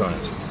follow the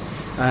science?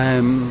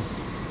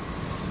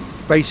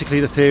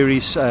 Basically, the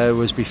theories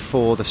was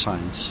before the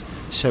science.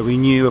 So we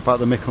knew about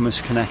the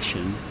Michaelmas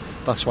connection.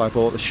 That's why I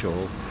bought the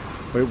shawl.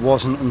 But it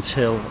wasn't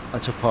until I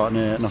took part in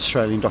an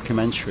Australian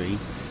documentary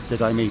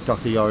that I meet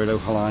Dr. Yori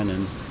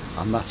Lohalainen,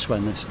 and that's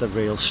when the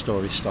real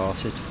story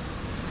started.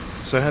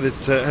 So how did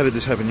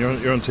this happen? You're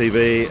on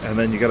TV, and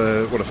then you got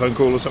a phone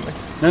call or something?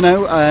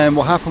 No.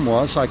 What happened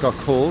was I got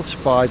called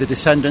by the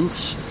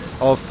descendants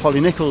of Polly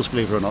Nichols,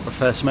 believe it or not, the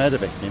first murder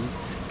victim,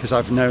 because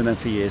I've known them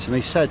for years, and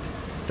they said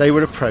they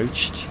were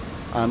approached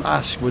and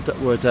asked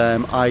would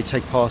I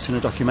take part in a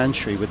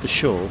documentary with the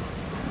shawl.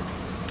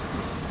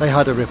 They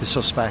had a Ripper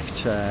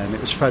suspect. It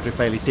was Frederick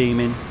Bailey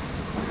Deming.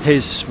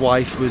 His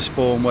wife was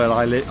born where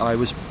I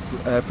was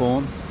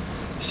born.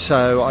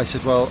 So I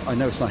said, well, I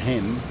know it's not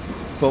him,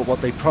 but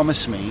what they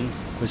promised me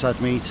was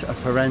I'd meet a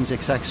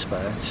forensics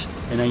expert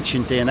in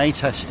ancient DNA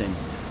testing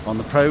on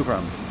the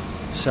programme.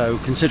 So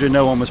considering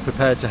no one was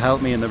prepared to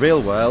help me in the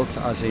real world,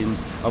 as in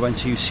I went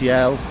to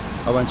UCL,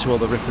 I went to all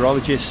the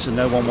Ripperologists, and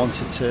no one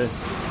wanted to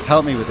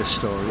help me with this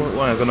story.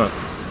 Why have they not?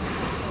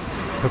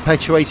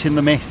 Perpetuating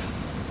the myth.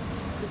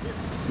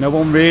 No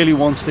one really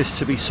wants this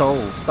to be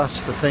solved.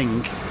 That's the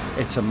thing.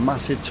 It's a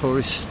massive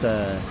tourist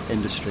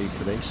industry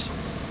for this,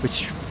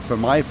 which, from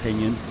my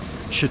opinion,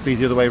 should be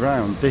the other way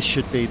around. This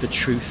should be the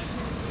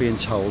truth being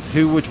told.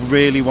 Who would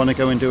really want to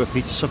go and do a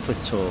Peter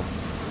Sutcliffe tour?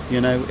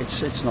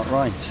 It's not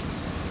right.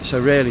 So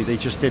really, they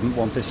just didn't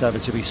want this ever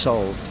to be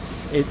solved.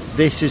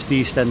 This is the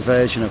East End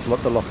version of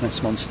the Loch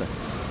Ness Monster,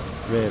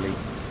 really,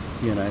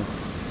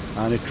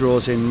 and it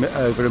draws in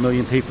over 1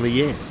 million people a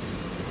year.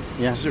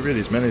 Yeah. Is it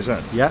really as many as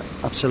that? Yeah,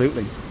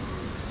 absolutely.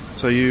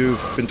 So you've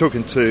been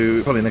talking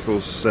to Polly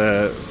Nichols'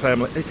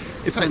 family.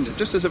 In fact,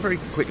 just as a very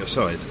quick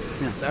aside,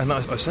 and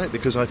I say it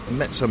because I've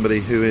met somebody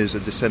who is a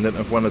descendant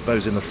of one of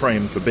those in the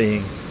frame for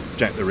being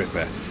Jack the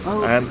Ripper.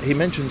 Oh. And he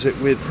mentions it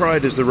with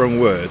pride is the wrong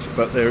word,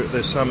 but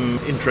there's some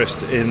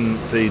interest in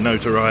the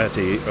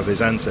notoriety of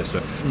his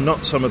ancestor,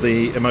 not some of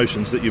the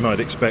emotions that you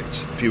might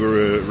expect if you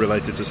were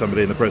related to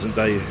somebody in the present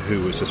day who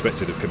was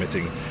suspected of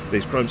committing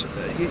these crimes.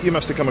 You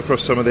must have come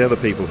across some of the other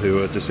people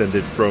who are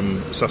descended from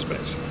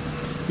suspects.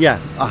 Yeah,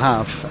 I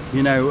have.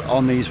 You know,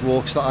 on these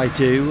walks that I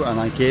do and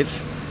I give,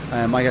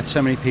 I get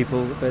so many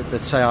people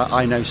that say,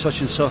 I know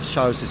such and such,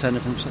 I was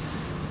descended from such.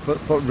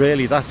 But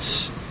really,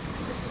 that's,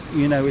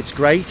 you know, it's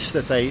great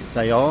that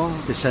they are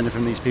descended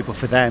from these people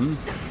for them,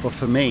 but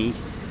for me,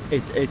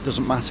 it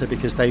doesn't matter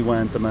because they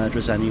weren't the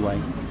murderers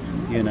anyway,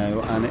 you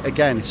know. And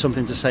again, it's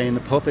something to say in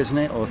the pub, isn't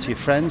it, or to your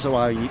friends,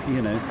 or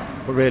you know,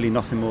 but really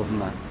nothing more than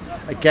that.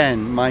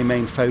 Again, my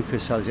main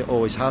focus, as it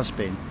always has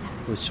been,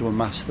 was to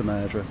unmask the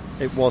murderer.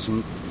 It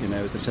wasn't, you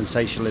know, the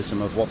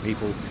sensationalism of what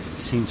people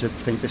seem to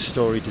think this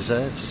story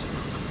deserves.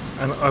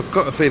 And I've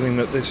got a feeling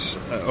that this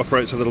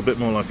operates a little bit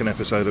more like an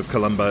episode of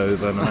Columbo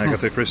than an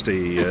Agatha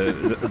Christie,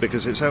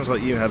 because it sounds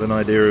like you had an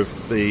idea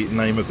of the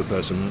name of the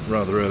person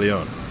rather early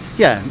on.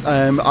 Yeah,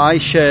 I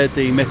shared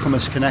the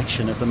Michaelmas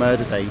connection of the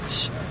murder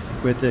dates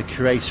with the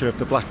curator of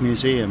the Black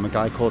Museum, a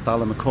guy called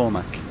Alan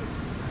McCormack.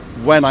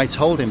 When I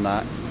told him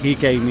that, he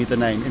gave me the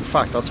name. In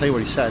fact, I'll tell you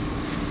what he said.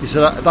 He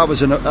said, that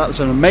was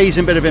an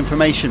amazing bit of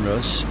information,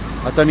 Russ.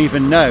 I don't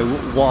even know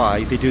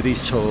why they do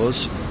these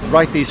tours,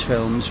 write these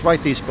films,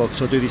 write these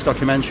books, or do these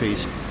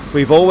documentaries.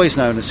 We've always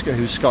known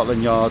who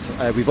Scotland Yard,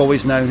 we've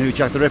always known who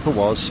Jack the Ripper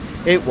was.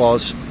 It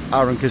was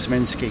Aaron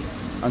Kosminski.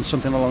 And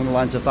something along the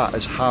lines of that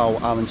is how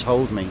Alan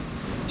told me.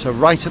 So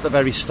right at the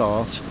very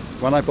start,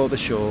 when I bought the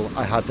shawl,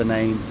 I had the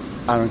name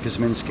Aaron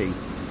Kosminski.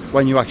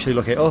 When you actually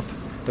look it up,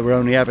 there were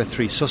only ever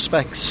 3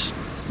 suspects: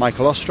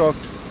 Michael Ostrog,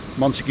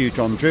 Montague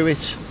John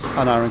Druitt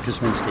and Aaron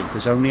Kosminski.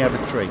 There's only ever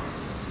 3.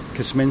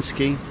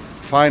 Kosminski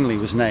finally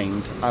was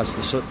named as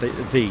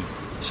the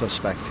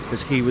suspect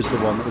because he was the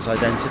one that was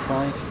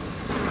identified.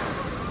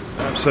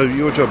 So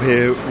your job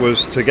here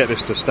was to get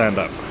this to stand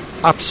up?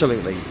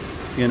 Absolutely.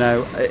 You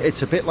know,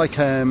 it's a bit like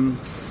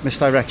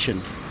misdirection.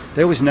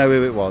 They always know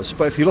who it was,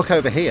 but if you look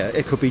over here,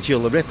 it could be Jill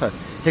the Ripper,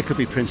 it could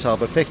be Prince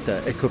Albert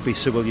Victor, it could be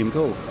Sir William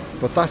Gull,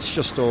 but that's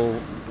just all,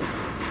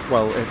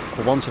 well,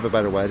 for want of a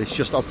better word, it's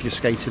just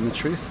obfuscating the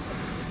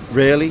truth.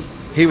 Really,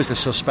 he was the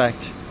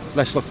suspect.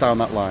 Let's look down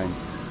that line.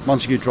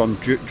 Montague John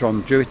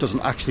Druitt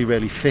doesn't actually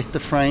really fit the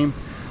frame,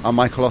 and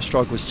Michael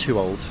Ostrog was too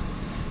old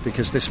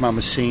because this man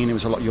was seen, he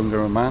was a lot younger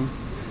a man,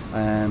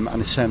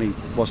 and it certainly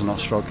wasn't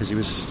Ostrog because he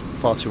was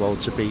far too old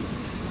to beat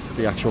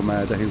the actual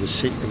murder who was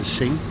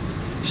seen.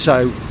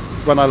 So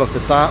when I looked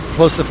at that,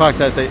 plus the fact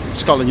that the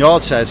Scotland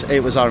Yard says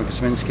it was Aaron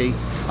Kosminski,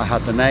 I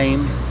had the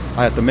name,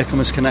 I had the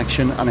Michaelmas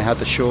connection, and I had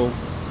the shawl.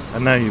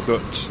 And now you've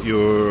got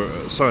your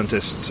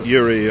scientist,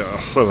 Yuri...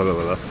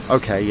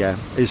 Okay, yeah.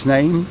 His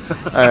name,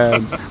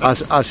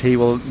 as he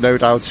will no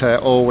doubt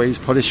always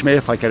punish me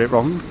if I get it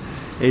wrong,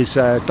 is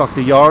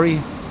Dr. Jari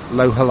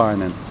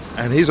Lohalainen.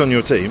 And he's on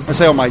your team? I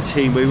say on my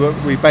team.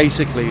 We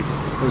basically,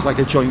 it was like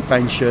a joint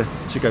venture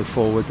to go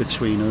forward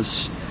between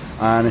us.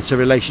 And it's a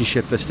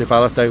relationship that's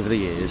developed over the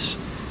years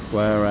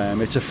where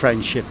it's a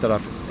friendship a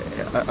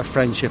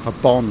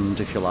bond,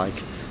 if you like,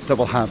 that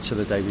we'll have to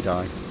the day we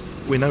die.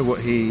 We know what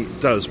he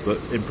does, but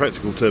in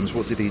practical terms,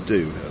 what did he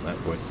do at that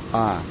point?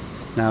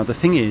 Now the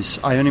thing is,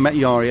 I only met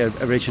Jari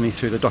originally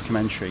through the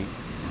documentary.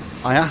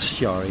 I asked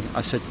Jari,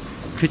 I said,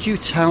 could you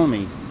tell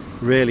me,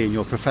 really, in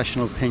your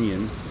professional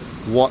opinion,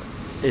 what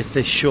if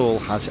this shawl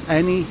has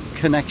any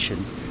connection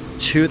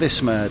to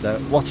this murder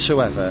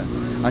whatsoever,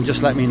 and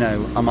just let me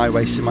know, am I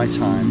wasting my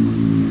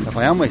time? If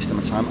I am wasting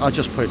my time, I'll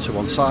just put it to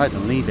one side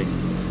and leave it.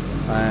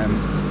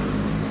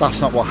 That's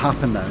not what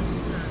happened, though.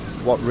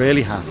 What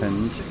really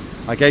happened,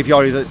 I gave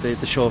Jari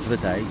the shawl for the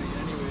day.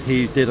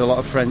 He did a lot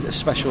of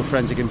special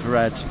forensic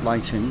infrared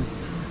lighting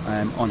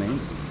on it,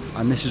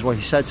 and this is what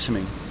he said to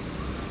me.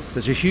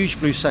 There's a huge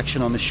blue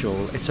section on the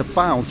shawl. It's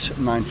about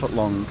 9 foot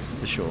long,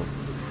 the shawl,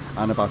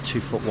 and about 2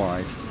 foot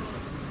wide.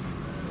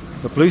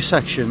 The blue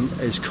section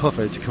is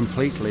covered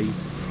completely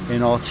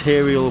in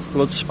arterial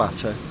blood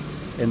spatter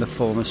in the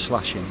form of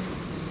slashing.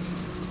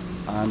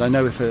 And I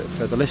know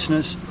for the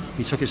listeners,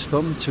 he took his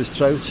thumb to his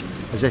throat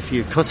as if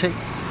you cut it,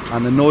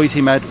 and the noise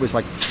he made was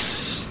like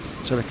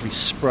so literally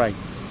spray.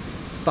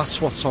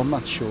 That's what's on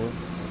that shawl.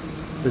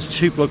 There's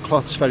 2 blood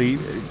clots very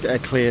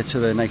clear to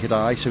the naked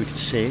eye, so we could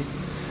see it.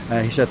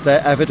 He said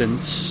they're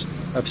evidence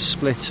of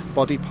split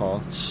body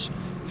parts.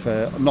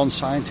 For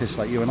non-scientists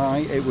like you and I,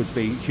 it would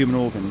be human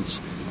organs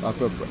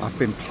have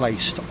been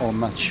placed on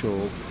that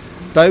shawl.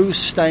 Those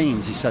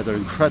stains, he said, are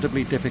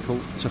incredibly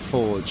difficult to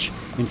forge.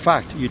 In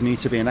fact, you'd need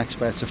to be an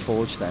expert to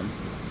forge them.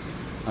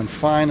 And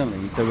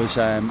finally, there was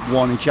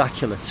one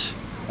ejaculate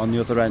on the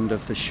other end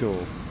of the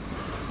shawl.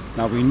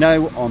 Now, we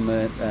know on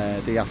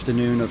the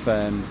afternoon of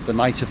the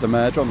night of the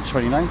murder, on the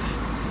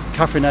 29th,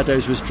 Catherine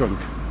Eddowes was drunk.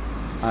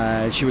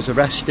 She was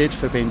arrested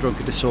for being drunk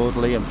and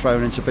disorderly and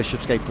thrown into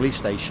Bishopsgate Police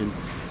Station.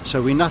 So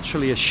we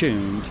naturally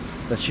assumed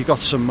that she got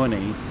some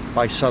money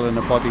by selling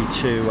a body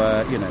to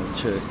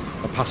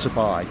a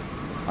passerby.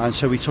 And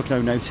so we took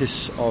no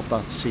notice of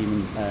that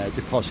semen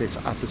deposit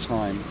at the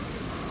time.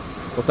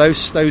 But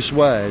those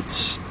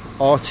words,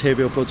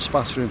 arterial blood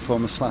spatter in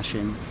form of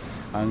slashing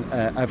and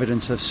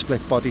evidence of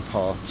split body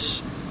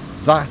parts,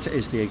 that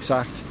is the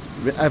exact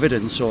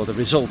evidence or the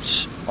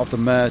results of the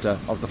murder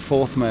of the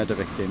fourth murder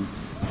victim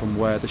from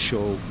where the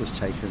shawl was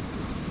taken.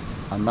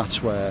 And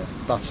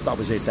that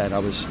was it then. I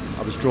was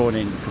drawn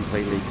in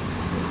completely.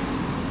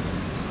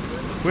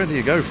 Where do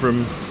you go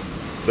from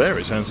there?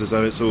 It sounds as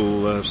though it's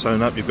all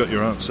sewn up. You've got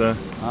your answer.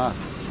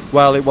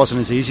 Well, it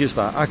wasn't as easy as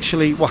that.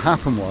 Actually, what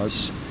happened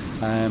was,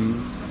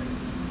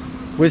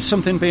 with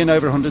something being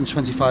over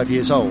 125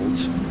 years old,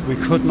 we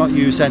could not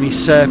use any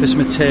surface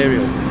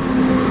material.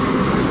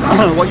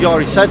 What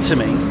Yari said to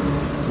me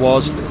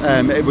was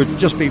it would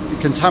just be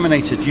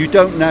contaminated. You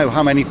don't know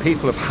how many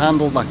people have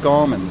handled that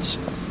garment.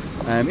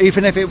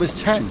 Even if it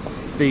was 10,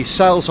 the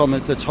cells on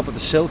the top of the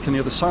silk and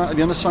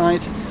the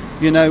underside,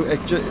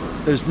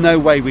 there's no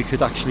way we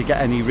could actually get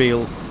any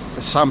real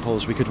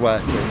samples we could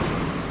work with.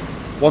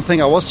 One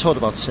thing I was told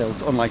about silk,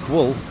 unlike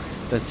wool,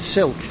 that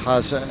silk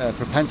has a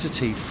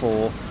propensity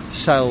for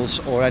cells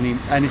or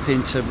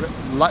anything to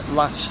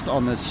last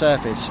on the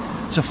surface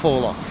to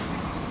fall off.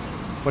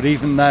 But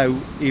when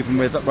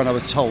I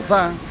was told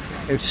that,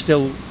 it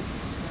still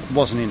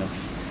wasn't enough.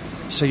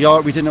 So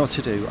we didn't know what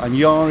to do. And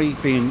Yari,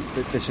 being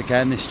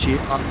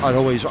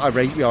I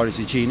rate Yari as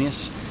a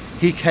genius.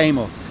 He came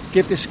up,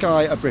 give this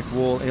guy a brick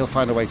wall, he'll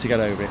find a way to get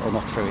over it or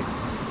knock through it.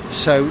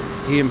 So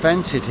he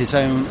invented his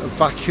own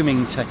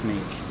vacuuming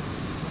technique.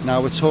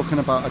 Now we're talking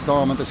about a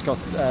garment that's got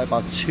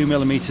about 2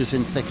 millimetres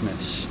in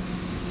thickness.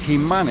 He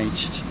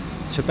managed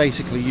to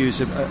basically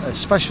use a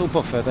special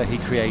buffer that he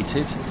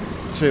created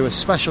through a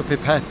special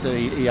pipette that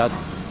he had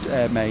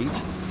made,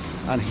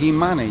 and he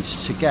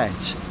managed to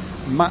get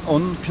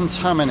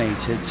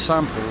uncontaminated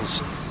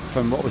samples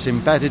from what was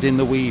embedded in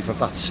the weave of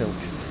that silk.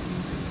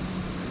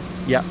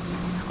 Yeah,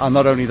 and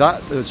not only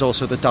that, there's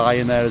also the dye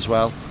in there as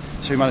well.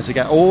 So he managed to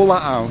get all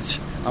that out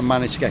and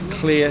managed to get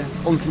clear,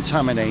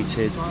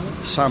 uncontaminated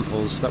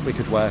samples that we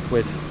could work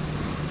with.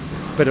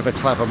 Bit of a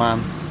clever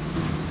man.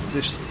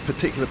 This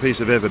particular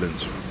piece of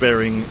evidence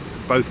bearing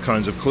both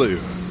kinds of clue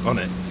on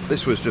it,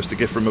 this was just a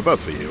gift from above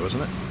for you,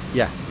 wasn't it?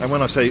 Yeah. And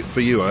when I say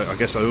for you, I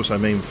guess I also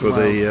mean for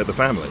the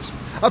families.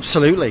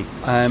 Absolutely.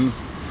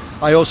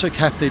 I also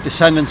kept the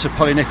descendants of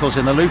Polly Nichols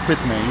in the loop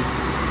with me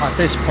at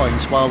this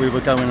point while we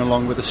were going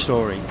along with the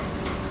story.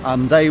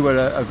 And they were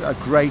a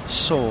great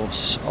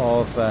source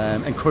of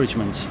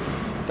encouragement.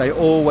 They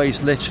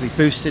always literally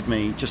boosted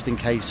me just in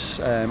case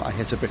I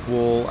hit a brick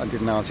wall and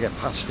didn't know how to get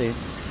past it.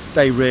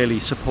 They really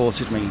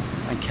supported me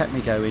and kept me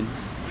going.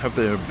 Have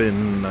there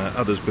been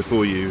others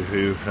before you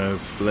who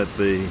have led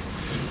the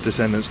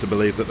descendants to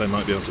believe that they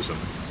might be onto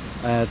something?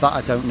 That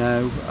I don't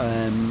know.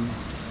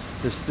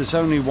 There's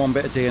only one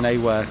bit of DNA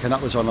work, and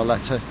that was on a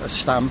letter, a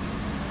stamp,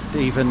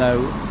 even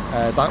though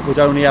that would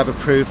only ever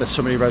prove that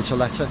somebody wrote a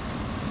letter.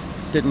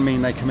 Didn't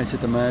mean they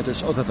committed the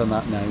murders. Other than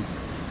that, no.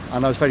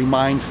 And I was very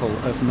mindful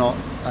of not,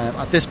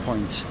 at this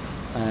point,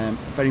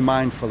 very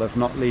mindful of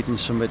not leading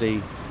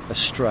somebody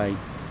astray,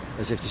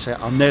 as if to say,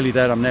 I'm nearly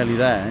there.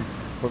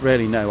 But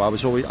really, no, I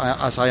was always,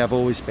 as I have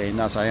always been,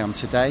 as I am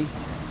today,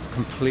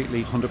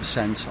 completely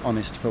 100%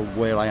 honest for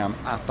where I am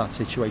at that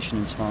situation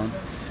in time.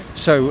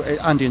 So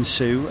Andy and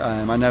Sue,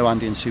 I know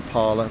Andy and Sue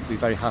Parler would be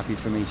very happy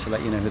for me to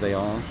let you know who they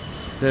are.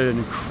 They're an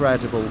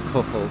incredible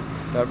couple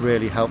that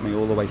really helped me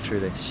all the way through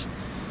this.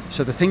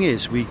 So the thing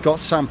is, we got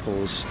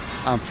samples,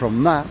 and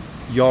from that,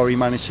 Yari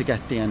managed to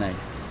get DNA.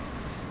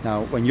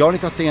 Now, when Yari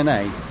got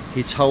DNA,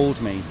 he told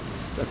me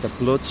that the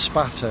blood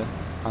spatter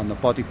and the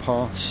body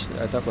parts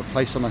that were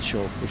placed on that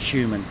shawl were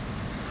human,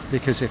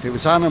 because if it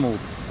was animal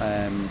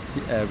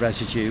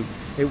residue,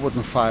 it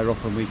wouldn't fire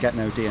up and we'd get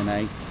no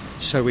DNA.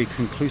 So we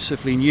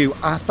conclusively knew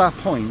at that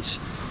point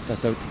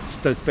that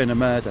there'd been a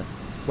murder.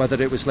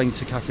 Whether it was linked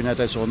to Catherine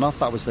Eddowes or not,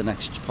 that was the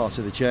next part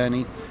of the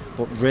journey.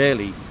 But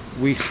really,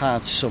 we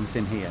had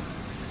something here.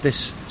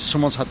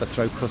 Someone's had the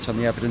throat cut, and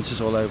the evidence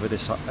is all over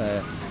this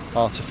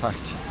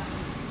artefact.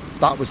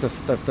 That was the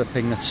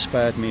thing that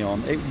spurred me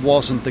on. It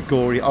wasn't the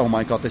gory, oh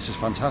my God, this is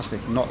fantastic.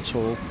 Not at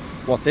all.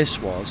 What this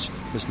was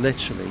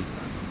literally,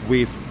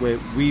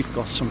 we've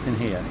got something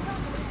here.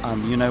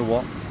 And you know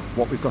what?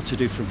 What we've got to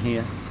do from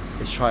here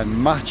is try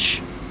and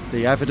match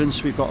the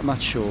evidence we've got on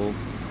that shawl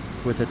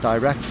with a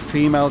direct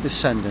female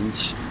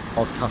descendant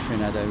of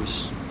Catherine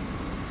Eddowes.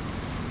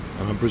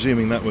 And I'm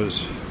presuming that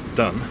was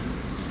done?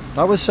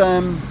 That was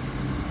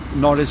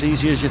not as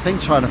easy as you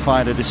think, trying to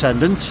find a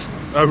descendant.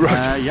 Oh,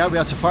 right. Yeah, we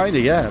had to find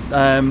her, yeah.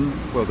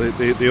 Well,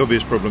 the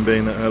obvious problem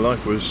being that her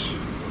life was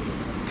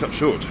cut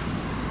short.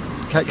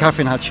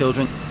 Catherine had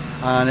children,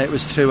 and it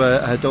was through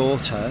her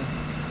daughter.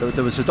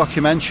 There was a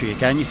documentary,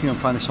 again, you can go and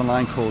find this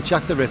online, called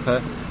Jack the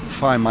Ripper,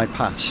 Find My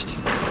Past.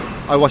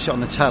 I watched it on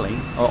the telly,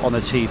 or on the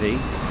TV,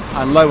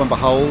 and lo and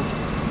behold,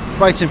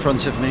 right in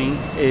front of me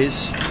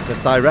is the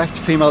direct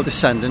female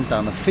descendant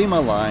down the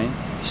female line.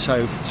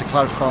 So, to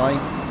clarify,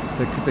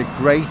 the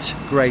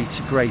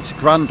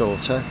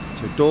great-great-great-granddaughter,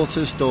 so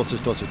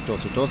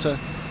daughter,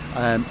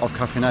 of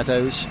Catherine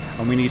Eddowes,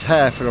 and we need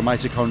her for a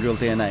mitochondrial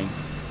DNA.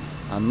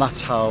 And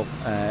that's how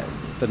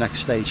the next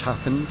stage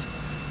happened.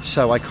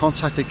 So I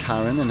contacted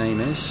Karen, her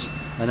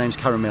name's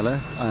Karen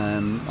Miller,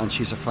 and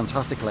she's a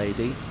fantastic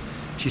lady.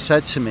 She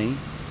said to me,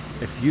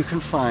 if you can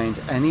find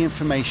any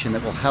information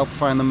that will help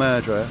find the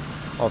murderer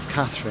of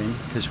Catherine,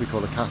 because we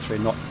call her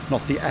Catherine,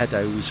 not the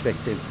Eddowes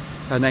victim.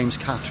 Her name's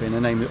Catherine. Her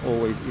name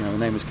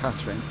was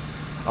Catherine.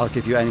 I'll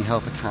give you any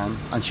help I can.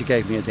 And she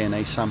gave me a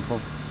DNA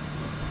sample.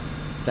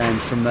 Then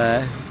from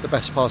there, the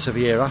best part of a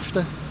year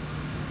after,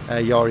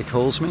 Yori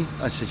calls me.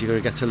 I said, you've got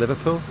to get to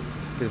Liverpool,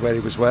 where he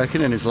was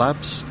working in his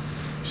labs.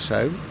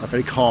 So I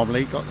very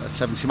calmly got at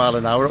 70 mile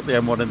an hour up the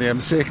M1 and the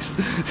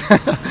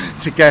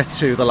M6 to get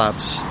to the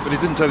labs. But he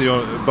didn't tell you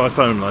by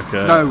phone like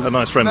a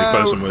nice friendly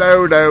person would?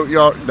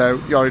 No,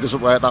 Yori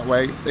doesn't work that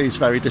way. He's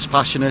very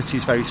dispassionate,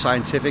 he's very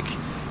scientific.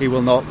 He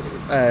will not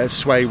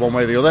sway one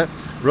way or the other.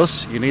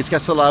 Russ, you need to get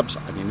to the labs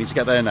and you need to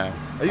get there now.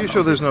 Are you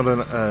sure there's not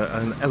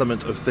an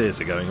element of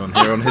theatre going on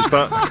here on his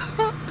part?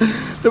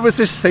 There was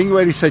this thing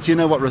where he said, you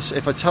know what, Russ,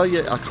 if I tell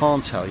you I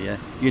can't tell you,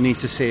 you need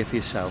to see it for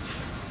yourself.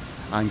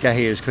 And get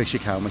here as quick as you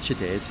can, which you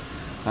did.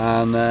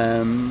 And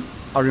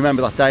I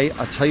remember that day,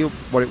 I'll tell you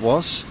what it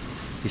was.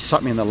 He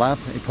sat me in the lab,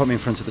 he put me in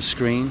front of the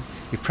screen,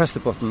 he pressed the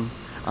button,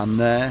 and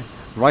there,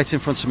 right in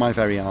front of my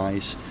very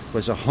eyes,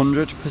 was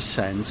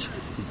 100%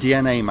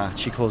 DNA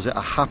match. He calls it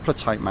a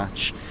haplotype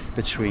match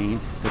between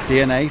the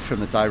DNA from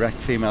the direct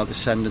female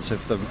descendant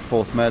of the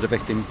fourth murder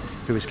victim,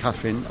 who is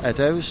Catherine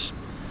Eddowes,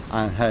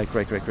 and her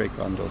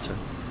great-great-great-granddaughter.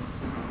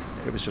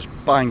 It was just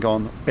bang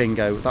on,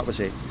 bingo, that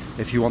was it.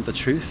 If you want the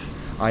truth,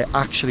 I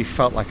actually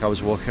felt like I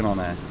was walking on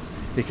air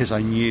because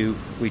I knew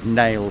we'd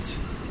nailed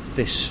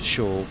this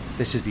shawl.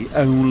 This is the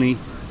only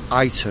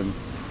item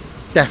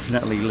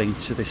definitely linked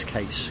to this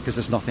case because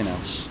there's nothing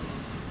else.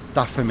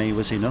 That for me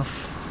was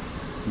enough.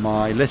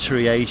 My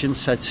literary agent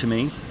said to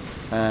me,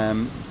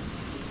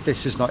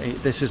 this is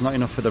not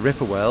enough for the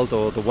Ripper world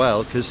or the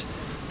world because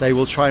they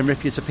will try and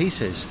rip you to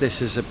pieces.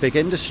 This is a big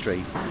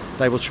industry.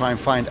 They will try and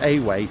find a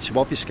way to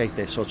obfuscate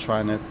this or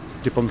try and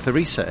debunk the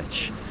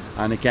research.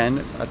 And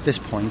again, at this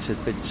point,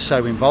 I'd been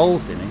so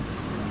involved in it,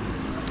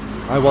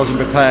 I wasn't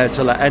prepared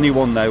to let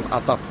anyone know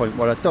at that point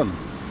what I'd done.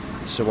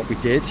 So what we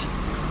did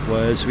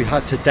was we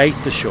had to date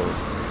the shawl.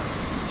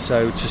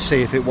 So to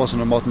see if it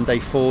wasn't a modern day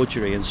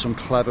forgery and some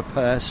clever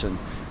person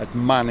had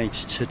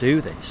managed to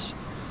do this.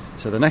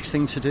 So the next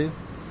thing to do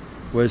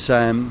was,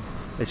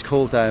 it's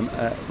called,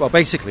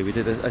 basically we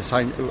did a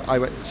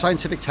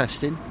scientific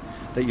testing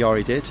that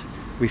Yori did.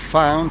 We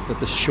found that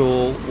the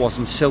shawl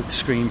wasn't silk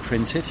screen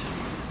printed.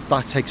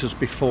 That takes us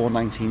before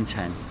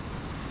 1910.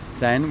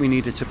 Then we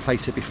needed to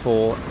place it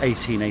before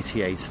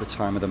 1888, the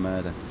time of the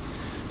murder.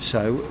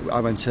 So I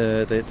went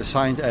to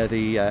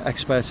the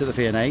experts at the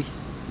V&A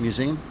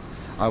Museum.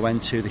 I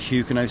went to the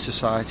Huguenot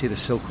Society, the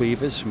silk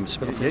weavers from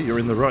Spitalfields. Yeah, you're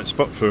in the right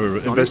spot for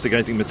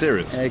investigating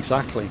materials.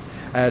 Exactly.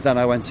 Then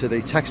I went to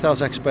the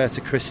textiles expert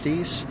at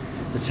Christie's,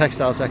 the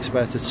textiles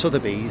expert at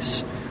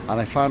Sotheby's, and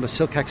I found a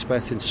silk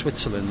expert in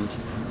Switzerland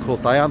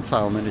called Diane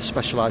Thalman who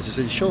specialises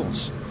in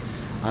shawls.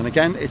 And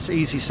again, it's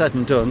easy said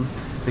and done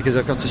because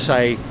I've got to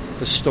say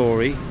the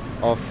story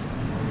of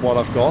what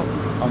I've got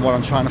and what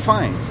I'm trying to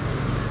find.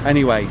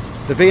 Anyway,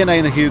 the V&A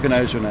and the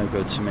Huguenots were no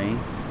good to me,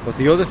 but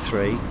the other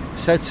three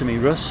said to me,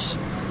 Russ,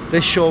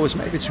 this shawl was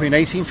made between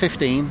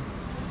 1815 and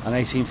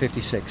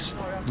 1856.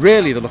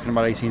 Really, they're looking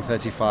about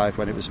 1835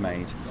 when it was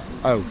made.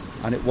 Oh,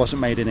 and it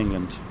wasn't made in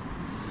England.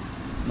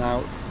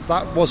 Now,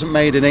 that wasn't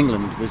made in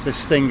England was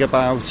this thing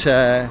about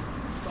the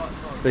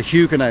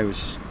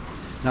Huguenots.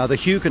 Now, the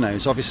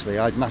Huguenots, obviously,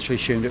 I'd naturally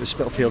assumed it was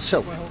Spitalfield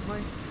silk.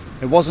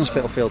 It wasn't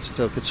Spitalfield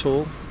silk at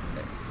all.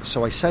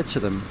 So I said to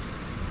them,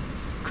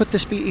 could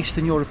this be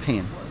Eastern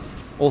European?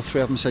 All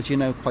three of them said,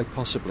 quite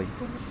possibly.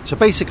 So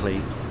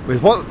basically,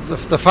 with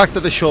the fact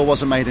that the shawl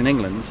wasn't made in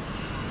England,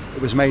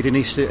 it was made in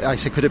Eastern... I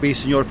said, could it be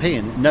Eastern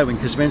European? No, and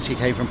Kosminski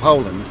came from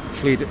Poland,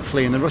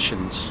 fleeing the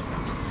Russians.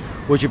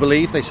 Would you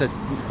believe? They said,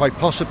 quite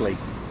possibly.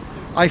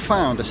 I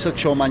found a silk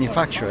shawl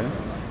manufacturer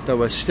that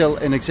was still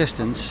in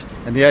existence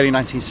in the early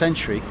 19th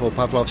century called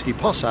Pavlovsky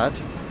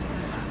Posad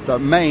that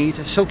made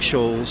silk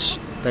shawls.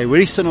 They were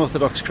Eastern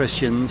Orthodox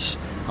Christians,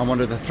 and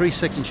one of the three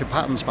signature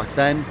patterns back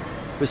then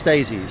was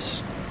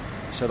daisies.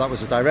 So that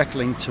was a direct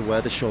link to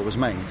where the shawl was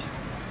made.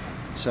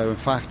 So in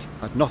fact,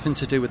 it had nothing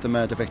to do with the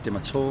murder victim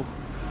at all.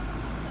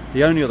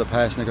 The only other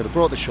person that could have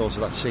brought the shawl to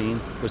that scene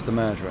was the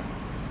murderer.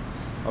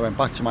 I went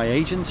back to my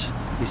agent.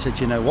 He said,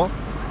 you know what?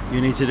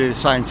 You need to do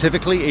this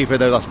scientifically, even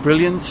though that's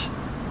brilliant,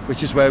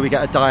 which is where we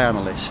get a dye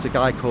analyst, a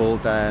guy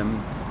called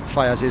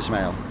Fayaz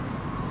Ismail.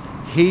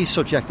 He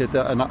subjected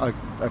a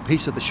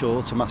piece of the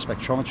shawl to mass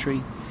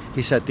spectrometry.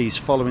 He said these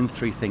following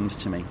three things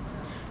to me.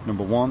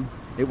 Number one,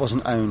 it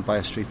wasn't owned by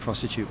a street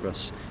prostitute,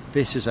 Russ.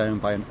 This is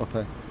owned by an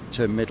upper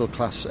to middle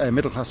class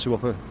to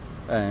upper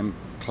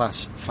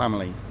class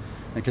family.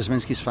 And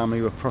Kosminski's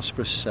family were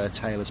prosperous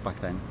tailors back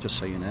then, just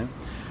so you know.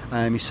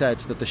 He said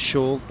that the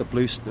shawl, the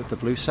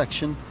blue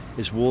section,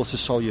 is water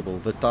soluble.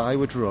 The dye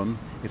would run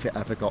if it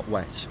ever got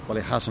wet. Well,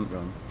 it hasn't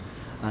run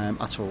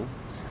at all.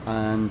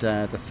 And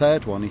the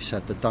third one, he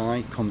said, the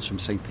dye comes from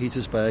St.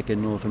 Petersburg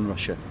in northern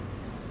Russia.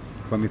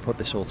 When we put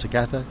this all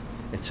together,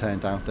 it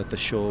turned out that the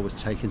shawl was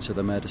taken to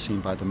the murder scene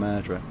by the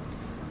murderer,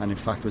 and in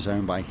fact was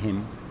owned by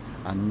him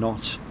and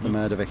not the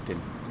murder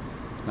victim.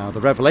 Now,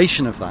 the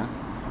revelation of that,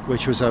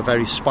 which was a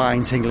very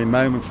spine-tingling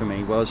moment for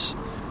me, was,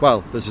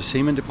 well, there's a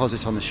semen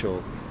deposit on the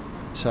shawl.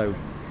 So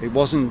it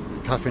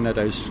wasn't Catherine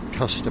Eddowes'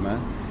 customer.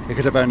 It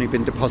could have only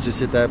been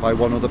deposited there by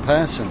one other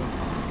person,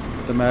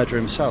 the murderer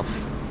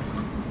himself.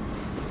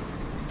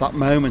 That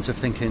moment of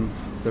thinking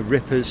the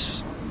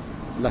Rippers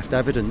left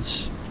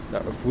evidence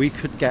that if we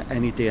could get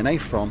any DNA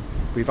from,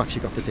 we've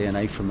actually got the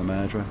DNA from the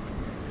murderer.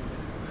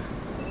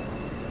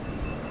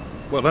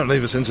 Well, don't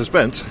leave us in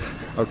suspense.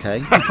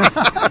 Okay.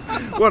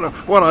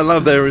 What I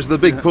love there is the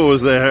big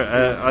pause there.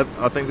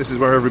 I think this is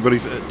where everybody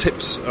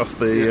tips off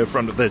the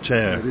front of their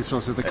chair. This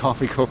sort of the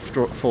coffee cup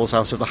falls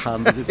out of the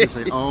hand as if to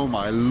say, oh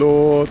my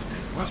lord.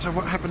 Well, so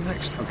what happened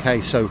next? Okay,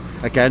 so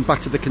again,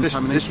 back to the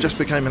contamination. This just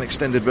became an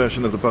extended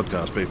version of the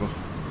podcast, people.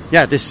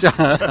 Yeah, this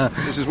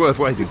this is worth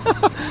waiting.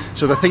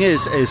 So the thing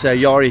is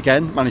Yari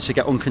again managed to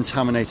get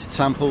uncontaminated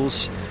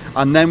samples,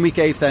 and then we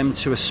gave them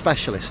to a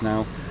specialist.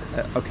 Now,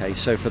 okay,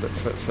 so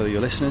for your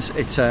listeners,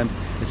 it's a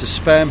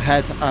sperm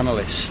head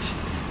analyst.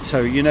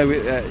 So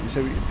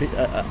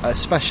a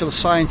special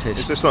scientist.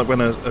 Is this like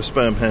when a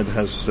sperm head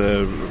has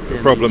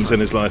problems in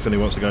his life and he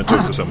wants to go and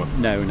talk to someone?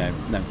 No.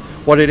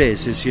 What it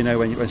is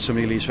when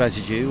somebody leaves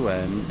residue,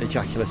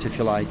 ejaculate if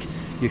you like,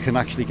 you can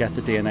actually get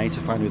the DNA to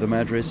find who the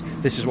murderer is.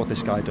 This is what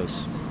this guy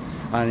does.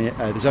 And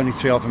there's only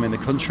 3 of them in the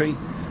country,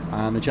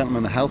 and the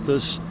gentleman that helped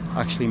us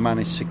actually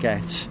managed to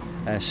get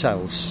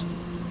cells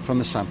from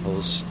the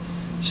samples.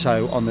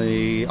 So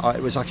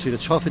it was actually the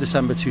 12th of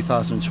December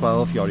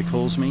 2012, Yori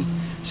calls me,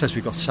 says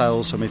we've got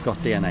cells and we've got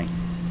DNA.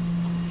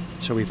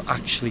 So we've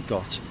actually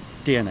got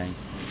DNA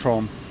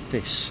from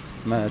this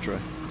murderer.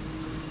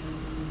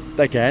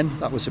 Again,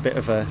 that was a bit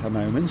of a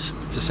moment,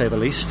 to say the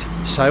least.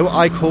 So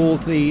I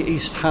called the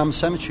East Ham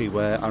Cemetery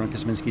where Aaron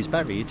Kosminski is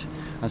buried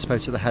and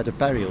spoke to the head of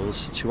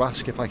burials to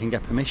ask if I can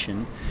get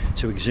permission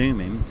to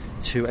exhume him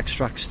to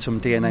extract some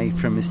DNA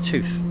from his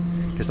tooth,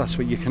 because that's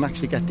what you can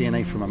actually get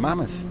DNA from a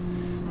mammoth,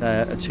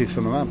 a tooth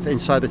from a mammoth.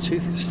 Inside the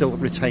tooth it still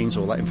retains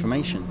all that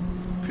information.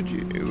 Could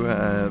you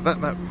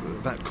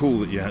that call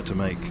that you had to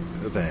make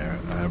there,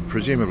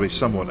 presumably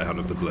somewhat out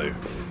of the blue,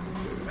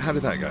 how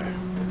did that go?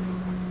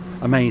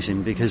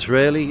 Amazing, because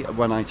really,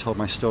 when I told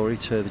my story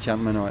to the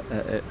gentleman,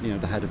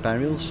 the head of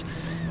burials,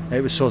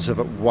 it was sort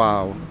of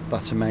wow,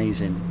 that's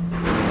amazing.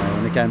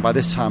 And again, by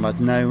this time,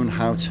 I'd known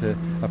how to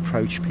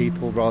approach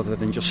people rather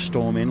than just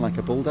storm in like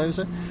a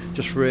bulldozer.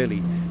 Just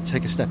really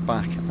take a step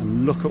back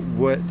and look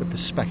at the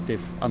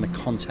perspective and the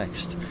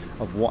context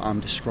of what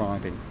I'm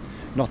describing.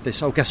 Not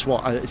this, guess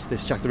what? It's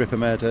this Jack the Ripper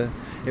murder.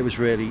 It was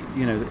really,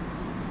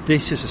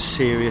 this is a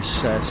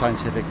serious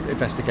scientific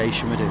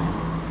investigation we're doing.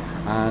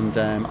 And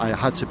I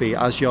had to be,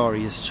 as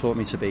Yari has taught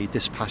me to be,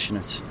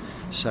 dispassionate.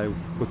 So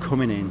we're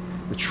coming in,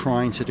 we're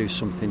trying to do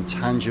something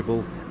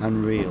tangible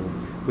and real,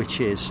 which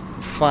is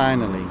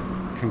finally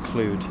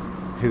conclude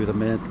who the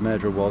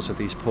murderer was of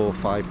these poor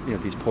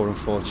these poor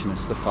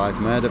unfortunates, the 5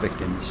 murder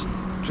victims.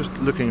 Just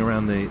looking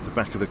around the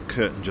back of the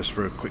curtain just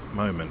for a quick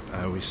moment,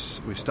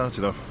 we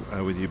started off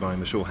with you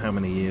buying the shawl how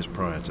many years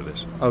prior to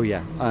this? Oh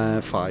yeah,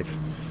 5.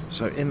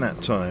 So in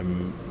that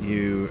time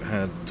you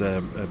had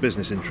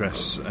business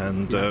interests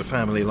and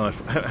family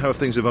life. How have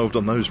things evolved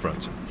on those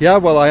fronts? Yeah,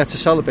 well, I had to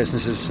sell the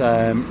businesses.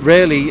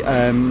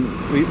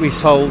 We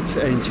sold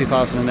in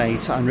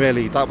 2008, and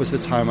really that was the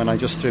time when I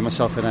just threw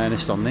myself in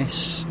earnest on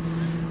this.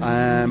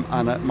 And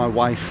my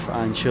wife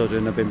and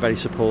children have been very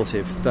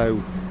supportive,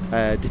 though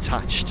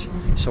detached,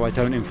 so I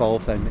don't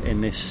involve them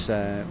in this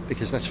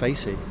because, let's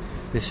face it,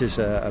 this is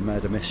a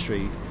murder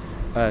mystery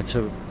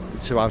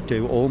to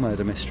outdo all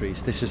murder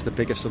mysteries. This is the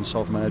biggest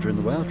unsolved murder in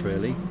the world,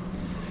 really.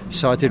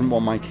 So I didn't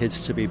want my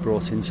kids to be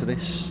brought into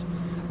this.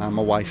 And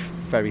my wife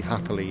very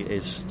happily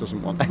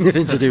doesn't want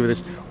anything to do with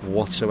this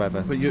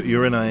whatsoever. But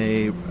you're in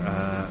a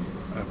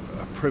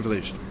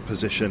privileged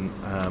position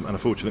and a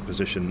fortunate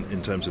position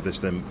in terms of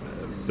this, then,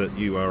 that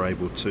you are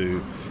able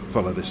to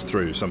follow this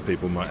through. Some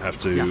people might have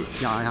to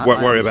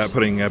worry about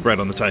putting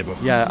bread on the table.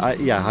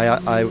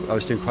 I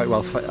was doing quite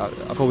well.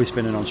 I've always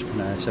been an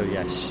entrepreneur, so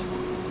yes.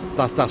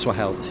 That's what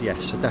helped,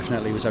 yes. It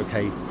definitely was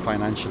okay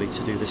financially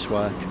to do this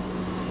work.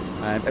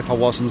 If I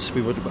wasn't,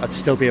 I'd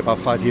still be about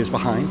 5 years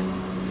behind.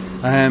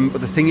 But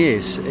the thing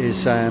is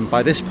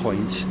by this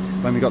point,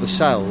 when we got the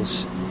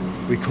cells,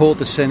 we called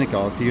the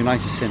synagogue, the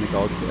United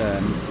Synagogue,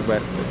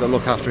 that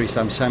look after East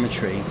Ham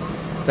Cemetery.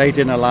 They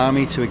didn't allow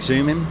me to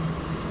exhume him.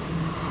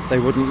 They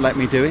wouldn't let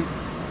me do it.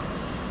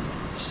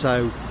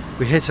 So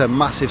we hit a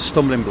massive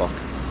stumbling block.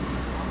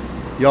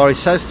 Yori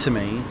says to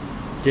me,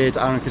 did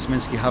Aaron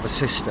Kosminski have a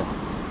sister?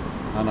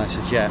 And I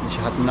said, yeah, and she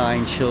had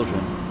 9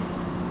 children.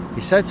 He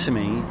said to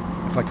me,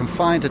 if I can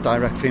find a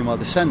direct female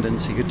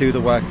descendant, he could do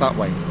the work that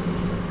way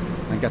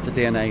and get the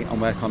DNA and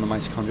work on the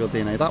mitochondrial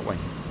DNA that way.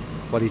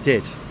 Well, he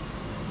did.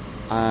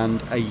 And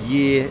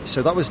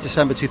so that was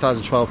December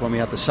 2012 when we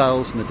had the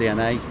cells and the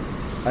DNA.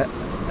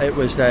 it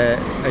was a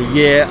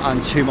year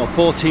and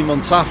 14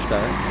 months after,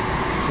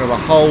 through a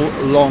whole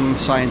long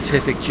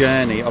scientific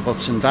journey of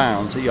ups and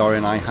downs that Yori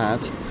and I had,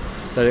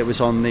 that it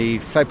was on the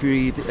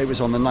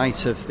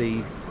night of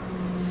the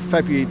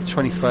February the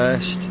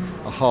 21st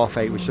at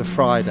 8:30, which was a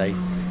Friday,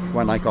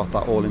 when I got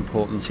that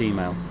all-important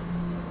email.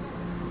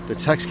 The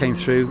text came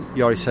through.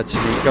 Yori said to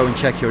me, "Go and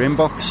check your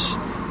inbox."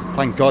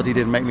 Thank God he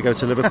didn't make me go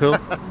to Liverpool.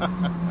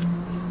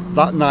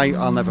 That night,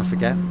 I'll never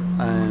forget.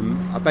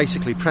 I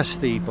basically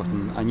pressed the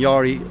button, and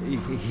Yori,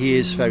 he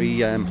is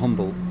very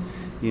humble,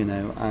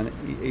 and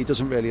he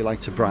doesn't really like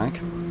to brag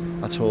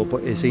at all,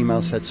 but his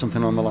email said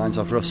something on the lines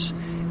of, "Russ,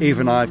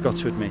 even I've got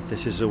to admit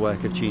this is a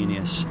work of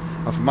genius.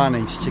 I've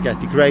managed to get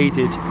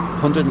degraded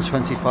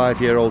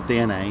 125-year-old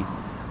DNA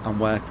and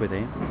work with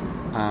it,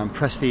 and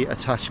press the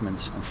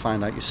attachment and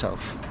find out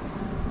yourself."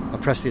 I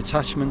pressed the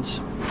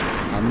attachment,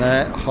 and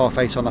there,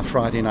 8:30 on a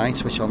Friday night,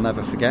 which I'll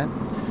never forget,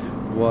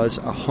 was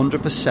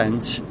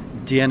 100%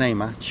 DNA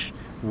match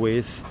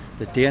with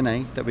the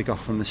DNA that we got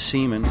from the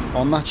semen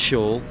on that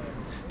shawl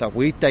that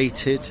we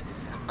dated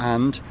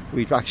and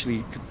we'd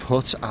actually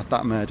put at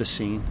that murder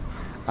scene,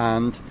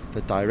 and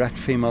the direct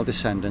female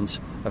descendant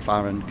of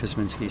Aaron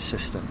Kosminski's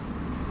sister.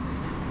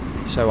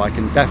 So I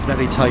can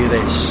definitely tell you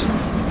this.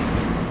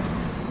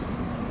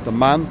 The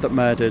man that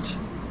murdered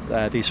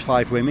these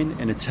 5 women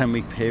in a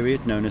 10-week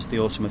period known as the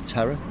Autumn of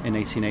Terror in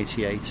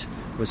 1888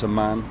 was a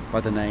man by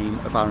the name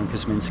of Aaron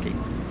Kosminski.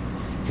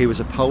 He was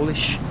a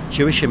Polish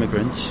Jewish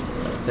immigrant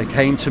that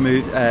came to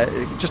move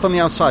just on the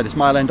outside, it's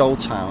Mile End Old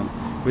Town,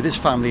 with his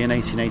family in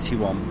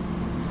 1881.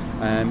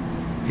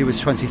 He was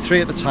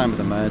 23 at the time of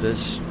the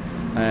murders.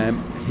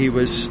 He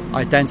was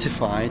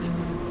identified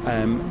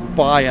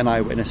by an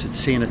eyewitness had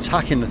seen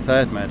attacking the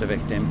 3rd murder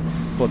victim,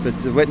 but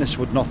the witness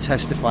would not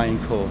testify in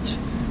court.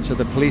 So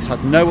the police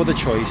had no other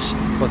choice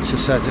but to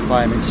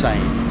certify him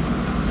insane.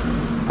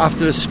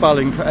 After a spell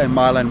in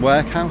Mile End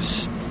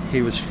Workhouse,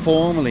 he was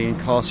formally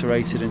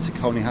incarcerated into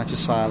Coney Hatch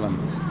Asylum,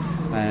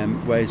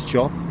 where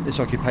his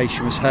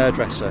occupation was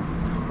hairdresser,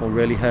 or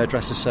really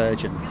hairdresser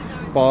surgeon.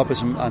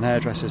 Barbers and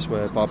hairdressers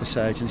were barber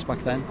surgeons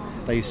back then.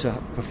 They used to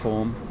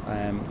perform,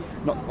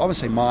 not I would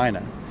say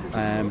minor,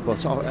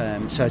 but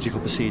surgical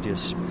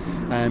procedures.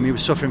 He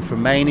was suffering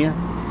from mania.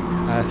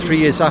 3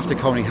 years after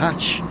Coney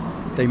Hatch,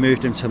 they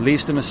moved him to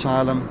Leavesden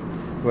Asylum,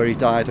 where he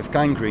died of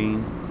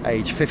gangrene,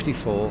 age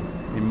 54,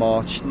 in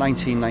March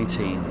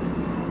 1919.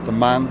 The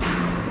man,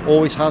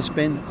 always has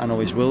been and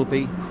always will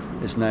be,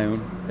 is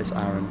known as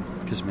Aaron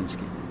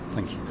Kosminski.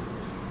 Thank you.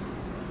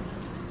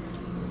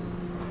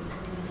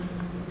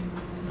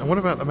 And what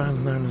about the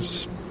man known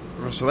as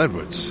Russell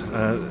Edwards?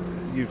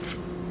 You've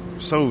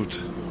solved...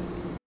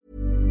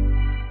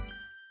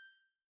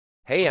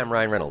 Hey, I'm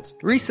Ryan Reynolds.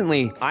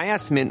 Recently, I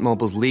asked Mint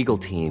Mobile's legal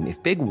team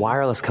if big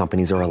wireless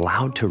companies are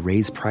allowed to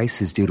raise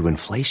prices due to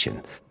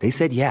inflation. They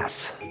said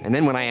yes. And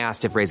then when I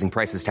asked if raising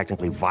prices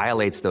technically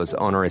violates those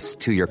onerous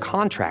 2-year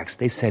contracts,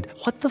 they said,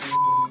 "What the f***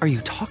 are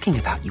you talking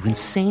about, you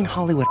insane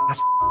Hollywood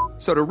ass?"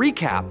 So to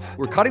recap,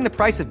 we're cutting the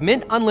price of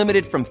Mint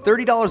Unlimited from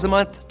 $30 a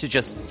month to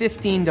just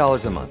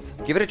 $15 a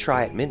month. Give it a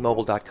try at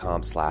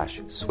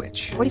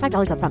mintmobile.com/switch.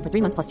 $45 up front for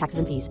 3 months plus taxes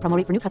and fees. Promo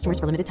rate for new customers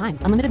for limited time.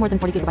 Unlimited more than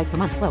 40 gigabytes per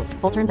month. Slows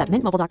full terms at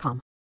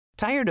mintmobile.com.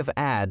 Tired of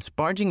ads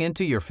barging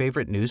into your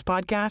favorite news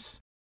podcasts?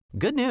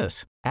 Good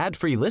news.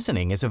 Ad-free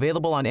listening is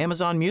available on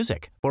Amazon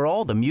Music for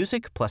all the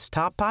music plus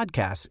top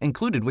podcasts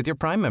included with your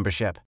Prime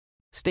membership.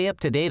 Stay up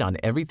to date on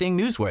everything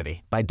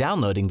newsworthy by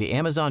downloading the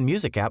Amazon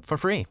Music app for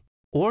free.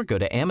 Or go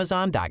to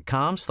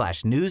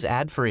amazon.com/news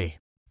ad free.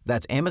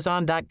 That's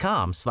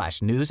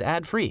amazon.com/news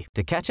ad free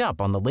to catch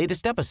up on the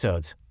latest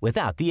episodes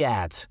without the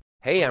ads.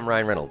 Hey, I'm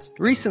Ryan Reynolds.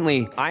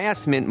 Recently, I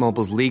asked Mint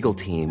Mobile's legal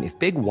team if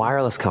big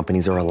wireless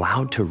companies are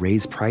allowed to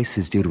raise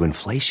prices due to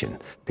inflation.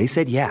 They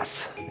said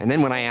yes. And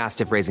then when I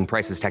asked if raising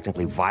prices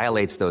technically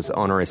violates those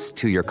onerous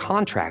 2-year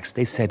contracts,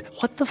 they said,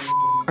 "What the f***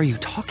 are you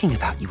talking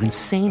about, you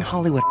insane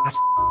Hollywood ass?"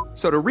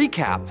 So to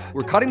recap,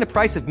 we're cutting the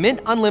price of Mint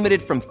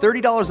Unlimited from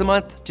 $30 a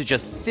month to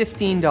just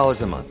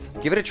 $15 a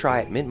month. Give it a try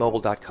at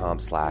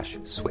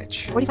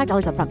mintmobile.com/switch.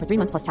 $45 up front for 3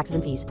 months plus taxes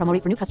and fees. Promo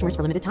rate for new customers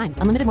for limited time.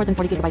 Unlimited more than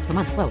 40 gigabytes per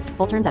month. Slows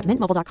full terms at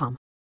mintmobile.com.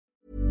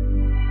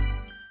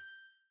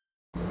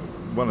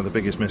 One of the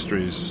biggest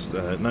mysteries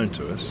known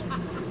to us.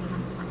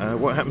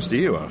 What happens to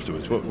you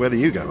afterwards? Where do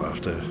you go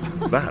after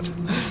that?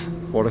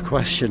 What a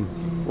question.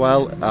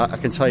 Well, I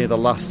can tell you the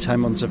last 10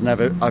 months I've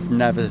never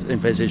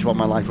envisaged what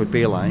my life would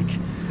be like.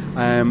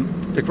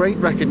 The great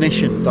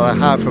recognition that I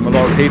have from a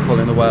lot of people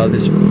in the world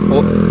is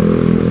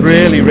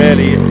really,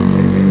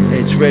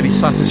 it's really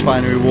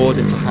satisfying and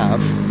rewarding to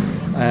have.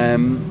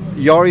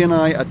 Yori and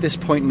I, at this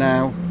point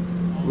now,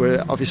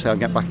 I'll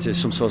get back to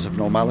some sort of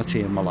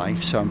normality in my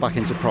life, so I'm back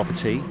into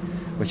property,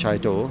 which I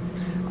adore.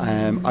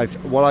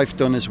 What I've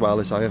done as well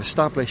is I've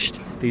established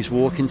these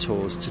walking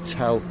tours to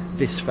tell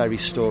this very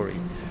story,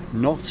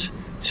 not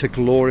to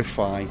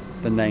glorify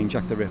the name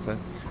Jack the Ripper,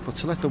 but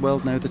to let the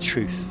world know the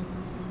truth.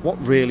 What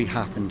really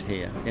happened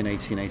here in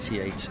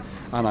 1888,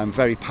 and I'm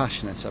very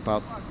passionate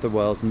about the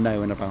world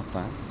knowing about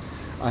that.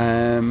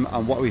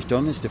 And what we've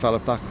done is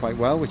developed that quite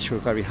well, which we're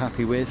very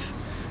happy with.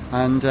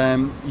 And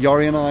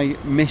Yori and I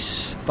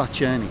miss that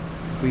journey.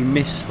 We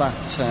miss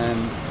that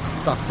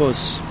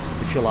buzz,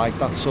 if you like,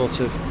 that sort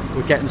of,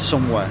 we're getting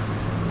somewhere,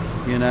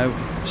 you know.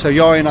 So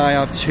Yori and I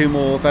have 2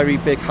 more very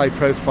big,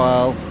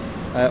 high-profile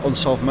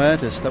unsolved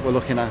murders that we're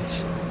looking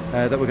at,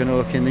 that we're going to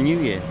look in the new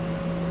year.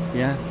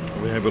 Yeah.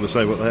 Are we able to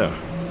say what they are?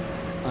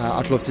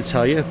 I'd love to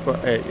tell you,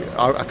 but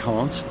I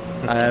can't.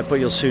 But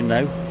you'll soon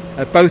know.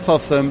 Both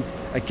of them,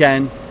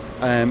 again,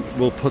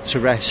 will put to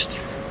rest,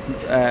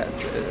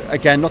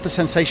 again, not the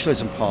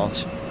sensationalism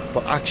part,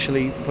 but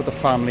actually put the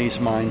family's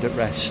mind at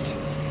rest.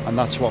 And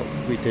that's what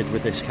we did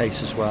with this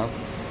case as well.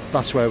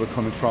 That's where we're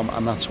coming from,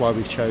 and that's why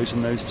we've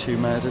chosen those 2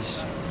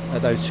 murders,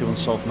 those 2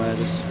 unsolved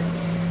murders.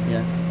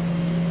 Yeah.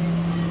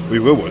 We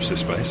will watch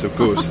this space, of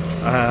course.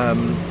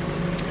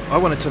 I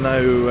wanted to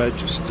know,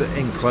 just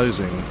in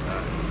closing,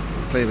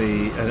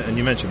 clearly, and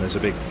you mentioned there's a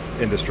big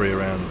industry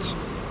around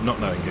not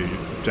knowing who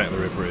Jack the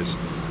Ripper is.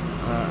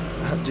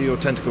 Do your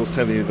tentacles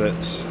tell you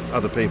that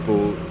other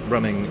people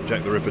running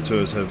Jack the Ripper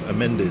tours have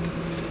amended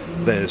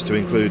theirs to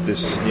include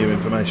this new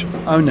information?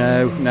 Oh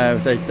no,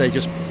 they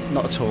just,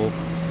 not at all.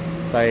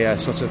 They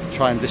sort of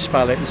try and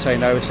dispel it and say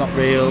no, it's not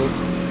real,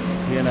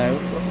 you know.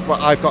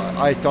 Well,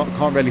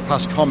 can't really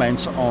pass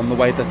comment on the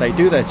way that they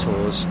do their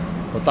tours,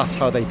 but that's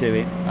how they do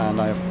it,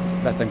 and I've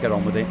let them get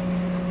on with it.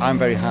 I'm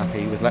very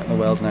happy with letting the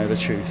world know the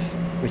truth,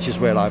 which is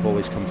where I've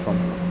always come from.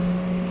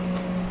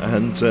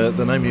 And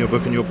the name of your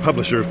book and your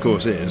publisher, of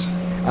course, is?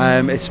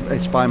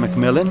 It's by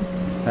Macmillan.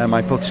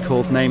 My book's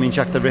called Naming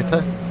Jack the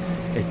Ripper.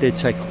 It did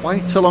take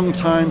quite a long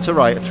time to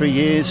write, 3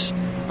 years,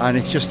 and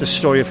it's just a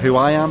story of who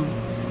I am.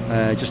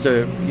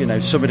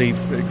 Somebody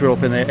who grew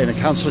up in a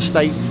council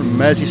estate from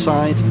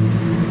Merseyside,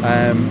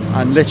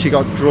 and literally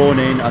got drawn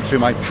in, and through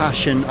my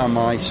passion and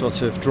my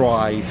sort of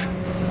drive,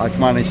 I've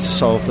managed to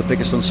solve the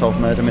biggest unsolved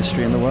murder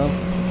mystery in the world.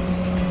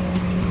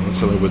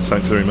 Russell Edwards,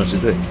 thanks very much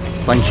indeed.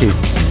 Thank you.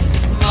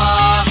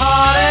 My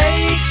heart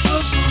aches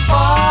for some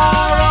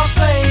far-off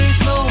place.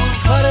 No one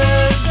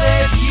clutters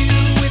their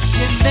view with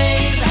your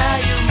name, how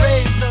you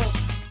raised us.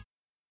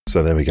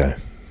 So there we go.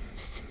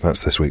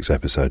 That's this week's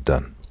episode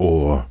done.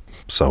 Or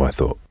so I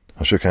thought.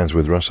 I shook hands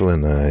with Russell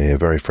in a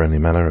very friendly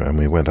manner, and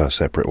we went our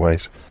separate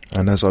ways.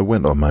 And as I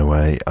went on my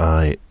way,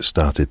 I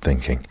started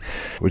thinking,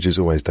 which is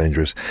always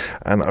dangerous.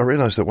 And I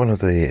realised that one of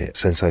the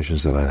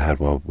sensations that I'd had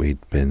while we'd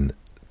been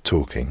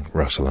talking,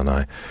 Russell and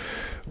I,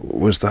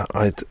 was that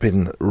I'd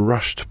been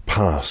rushed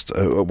past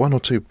 1 or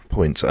 2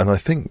 points, and I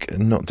think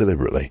not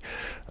deliberately,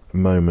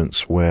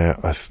 moments where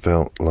I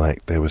felt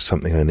like there was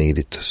something I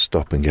needed to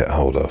stop and get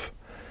hold of.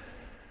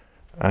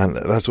 And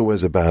that's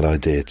always a bad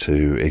idea,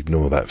 to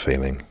ignore that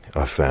feeling,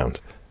 I've found.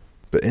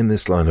 But in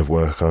this line of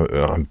work,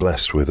 I'm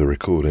blessed with a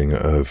recording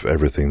of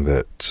everything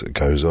that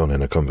goes on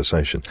in a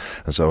conversation.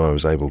 And so I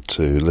was able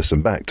to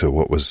listen back to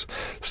what was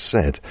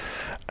said.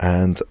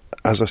 And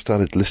as I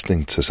started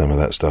listening to some of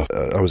that stuff,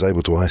 I was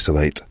able to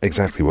isolate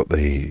exactly what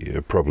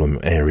the problem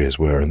areas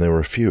were, and there were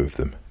a few of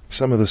them.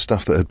 Some of the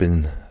stuff that had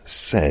been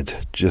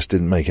said just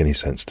didn't make any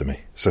sense to me.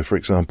 So, for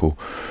example,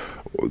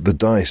 the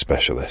dye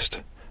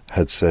specialist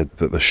had said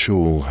that the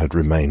shawl had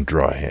remained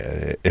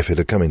dry. If it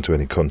had come into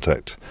any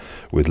contact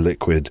with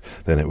liquid,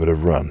 then it would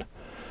have run.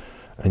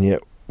 And yet,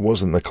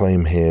 wasn't the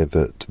claim here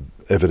that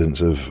evidence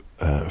of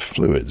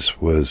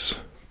fluids was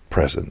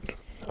present?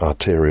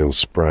 Arterial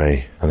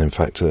spray, and in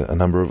fact a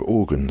number of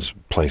organs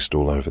placed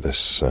all over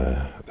this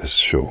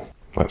shawl.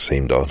 That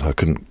seemed odd. I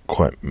couldn't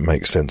quite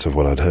make sense of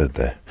what I'd heard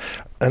there.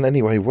 And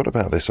anyway, what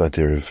about this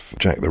idea of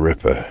Jack the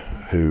Ripper,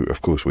 who,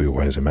 of course, we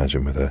always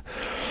imagine with a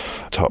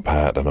top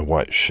hat and a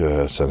white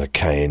shirt and a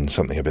cane,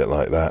 something a bit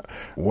like that?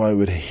 Why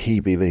would he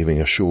be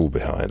leaving a shawl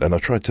behind? And I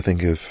tried to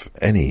think of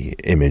any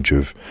image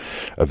of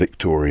a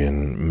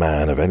Victorian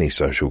man of any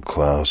social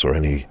class or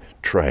any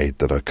trade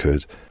that I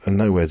could, and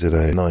nowhere did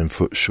a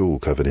 9-foot shawl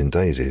covered in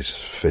daisies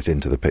fit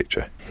into the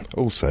picture.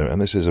 Also,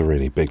 and this is a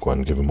really big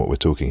one given what we're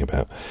talking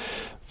about,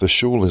 the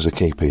shawl is a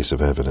key piece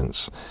of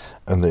evidence,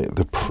 and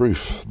the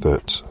proof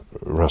that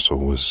Russell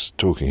was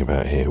talking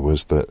about here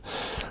was that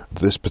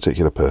this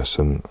particular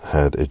person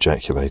had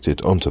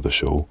ejaculated onto the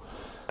shawl,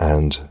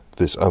 and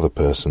this other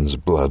person's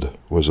blood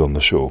was on the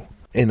shawl.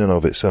 In and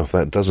of itself,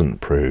 that doesn't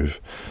prove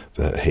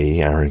that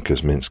he, Aaron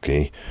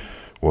Kosminski,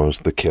 was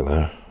the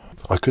killer.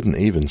 I couldn't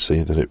even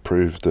see that it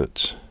proved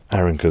that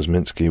Aaron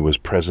Kosminski was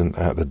present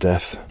at the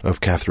death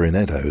of Catherine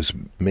Eddowes,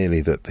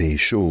 merely that the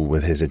shawl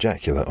with his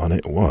ejaculate on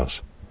it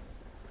was.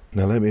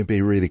 Now, let me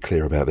be really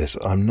clear about this.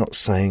 I'm not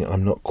saying,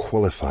 I'm not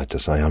qualified to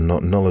say, I'm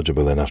not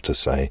knowledgeable enough to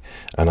say,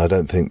 and I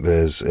don't think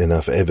there's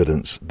enough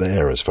evidence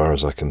there, as far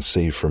as I can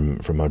see from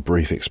my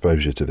brief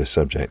exposure to this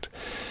subject,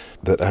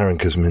 that Aaron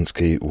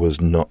Kosminski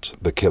was not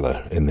the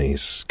killer in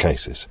these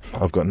cases.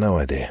 I've got no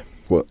idea.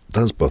 What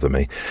does bother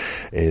me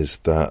is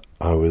that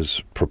I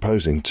was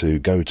proposing to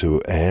go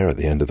to air at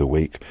the end of the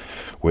week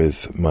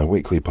with my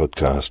weekly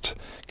podcast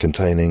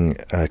containing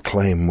a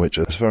claim which,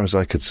 as far as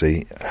I could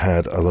see,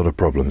 had a lot of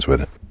problems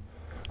with it.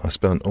 I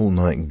spent all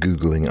night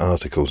Googling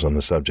articles on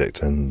the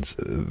subject, and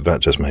that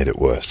just made it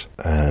worse.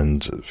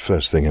 And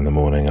first thing in the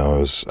morning, I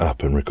was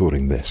up and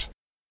recording this.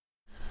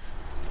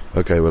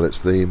 Okay, well, it's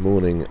the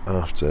morning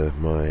after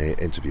my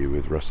interview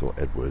with Russell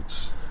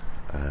Edwards,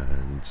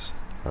 and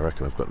I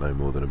reckon I've got no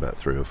more than about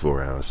 3 or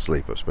 4 hours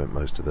sleep. I've spent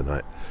most of the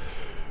night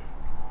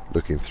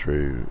looking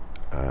through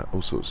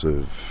all sorts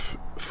of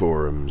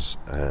forums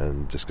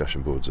and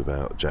discussion boards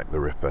about Jack the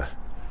Ripper.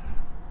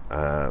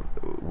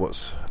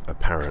 What's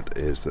apparent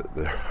is that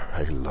there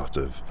are a lot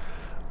of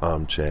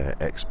armchair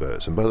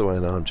experts, and by the way,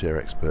 an armchair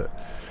expert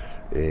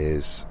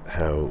is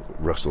how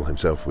Russell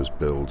himself was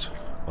billed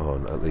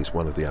on at least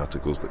one of the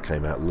articles that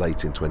came out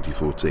late in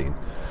 2014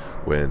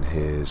 when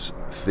his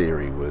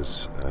theory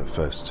was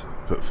first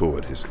put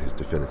forward, his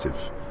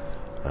definitive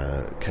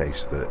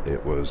case that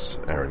it was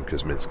Aaron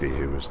Kosminski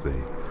who was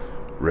the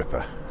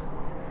Ripper.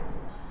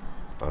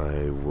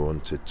 I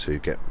wanted to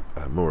get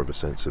more of a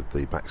sense of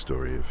the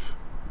backstory of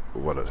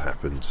what had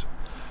happened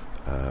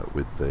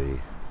with the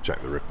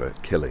Jack the Ripper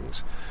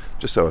killings,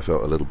 just so I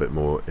felt a little bit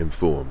more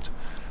informed.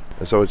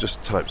 And so I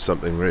just typed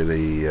something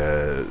really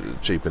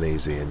cheap and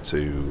easy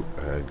into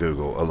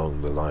Google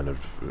along the line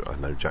of, I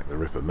know, Jack the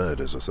Ripper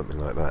murders or something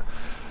like that.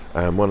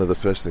 And one of the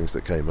first things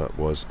that came up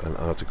was an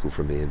article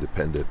from The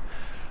Independent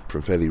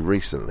from fairly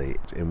recently,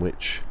 in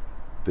which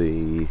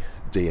the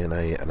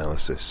DNA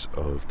analysis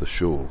of the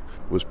shawl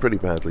was pretty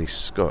badly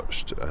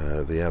scotched.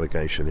 The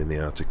allegation in the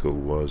article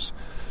was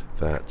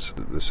that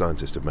the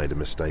scientist had made a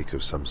mistake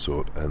of some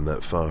sort, and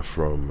that far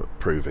from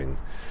proving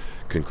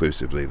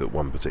conclusively that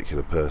one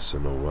particular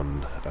person or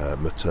one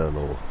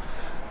maternal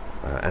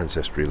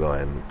ancestry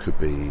line could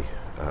be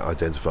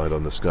identified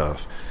on the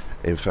scarf,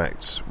 in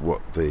fact,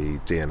 what the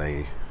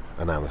DNA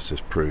analysis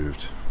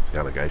proved, the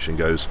allegation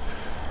goes,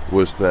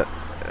 was that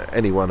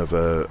any one of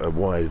a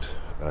wide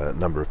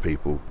number of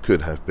people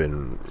could have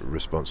been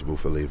responsible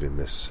for leaving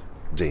this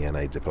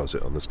DNA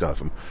deposit on the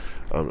scarf.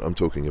 I'm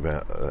talking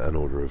about an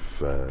order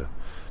of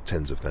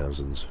tens of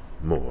thousands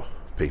more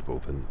people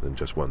than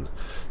just one.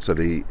 So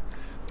the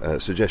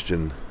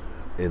suggestion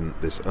in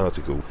this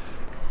article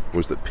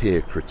was that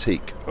peer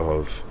critique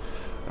of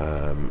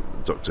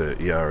Dr.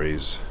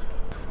 Yari's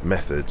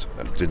method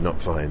did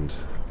not find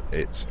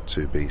it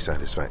to be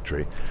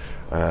satisfactory,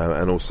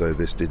 and also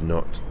this did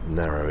not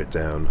narrow it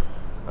down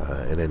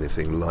in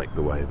anything like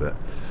the way that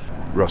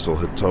Russell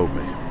had told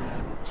me.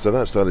 So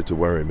that started to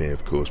worry me,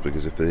 of course,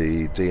 because if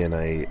the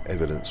DNA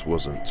evidence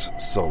wasn't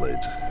solid,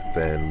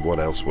 then what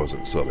else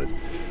wasn't solid?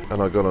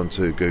 And I got on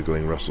to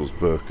Googling Russell's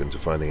book and to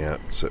finding out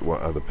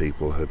what other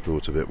people had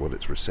thought of it, what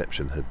its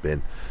reception had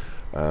been,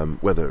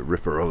 whether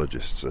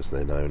Ripperologists, as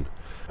they're known,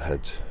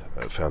 had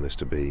found this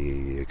to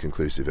be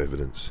conclusive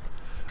evidence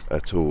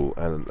at all.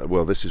 And,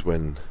 well, this is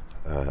when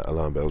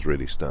alarm bells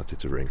really started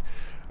to ring.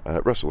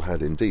 Russell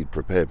had indeed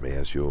prepared me,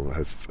 as you'll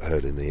have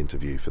heard in the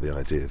interview, for the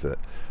idea that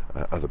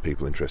other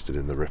people interested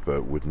in the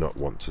Ripper would not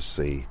want to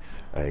see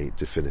a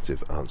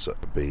definitive answer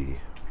be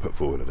put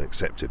forward and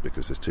accepted,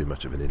 because there's too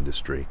much of an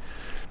industry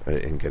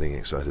in getting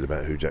excited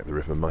about who Jack the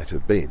Ripper might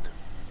have been.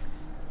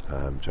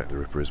 Jack the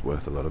Ripper is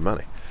worth a lot of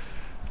money.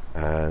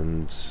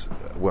 And,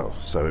 well,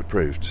 so it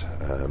proved.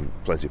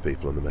 Plenty of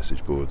people on the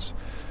message boards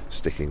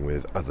sticking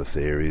with other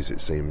theories.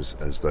 It seems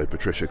as though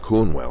Patricia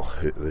Cornwell,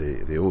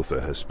 the author,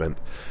 has spent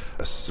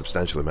a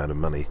substantial amount of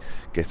money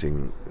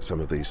getting some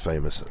of these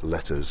famous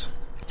letters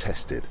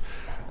tested.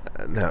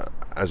 Now,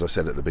 as I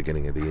said at the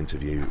beginning of the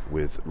interview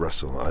with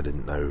Russell, I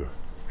didn't know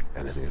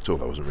anything at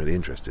all. I wasn't really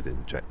interested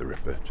in Jack the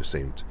Ripper. It just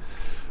seemed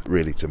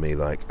really to me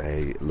like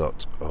a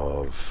lot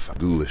of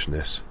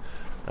ghoulishness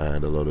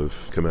and a lot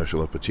of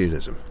commercial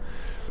opportunism.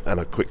 And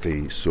I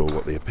quickly saw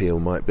what the appeal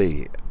might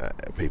be.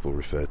 People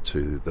referred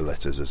to the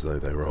letters as though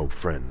they were old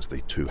friends, the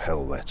To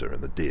Hell letter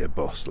and the Dear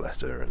Boss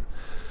letter and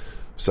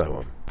so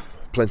on.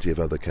 Plenty of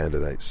other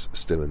candidates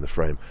still in the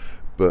frame,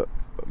 but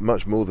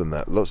much more than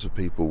that, lots of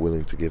people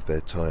willing to give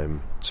their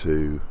time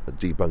to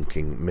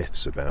debunking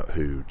myths about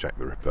who Jack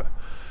the Ripper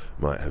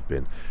might have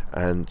been.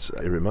 And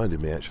it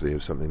reminded me actually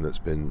of something that's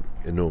been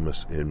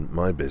enormous in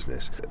my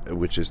business,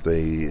 which is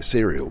the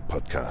Serial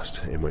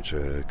podcast, in which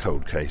a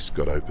cold case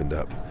got opened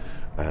up,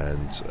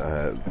 and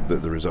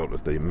the result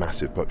of the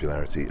massive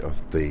popularity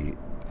of the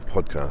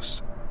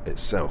podcast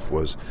itself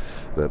was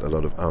that a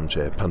lot of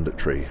armchair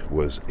punditry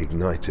was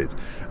ignited.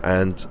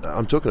 And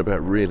I'm talking about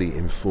really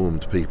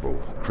informed people,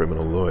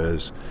 criminal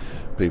lawyers,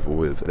 people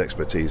with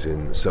expertise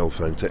in cell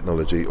phone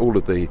technology, all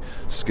of the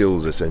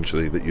skills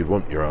essentially that you'd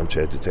want your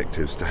armchair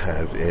detectives to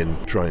have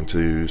in trying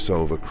to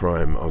solve a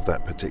crime of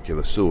that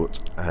particular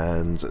sort.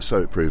 And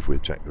so it proved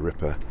with Jack the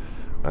Ripper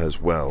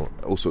as well.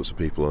 All sorts of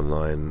people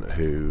online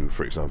who,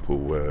 for example,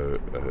 were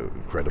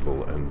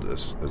credible and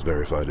as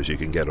verified as you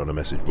can get on a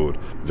message board,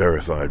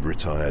 verified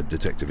retired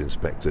detective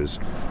inspectors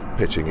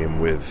pitching in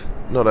with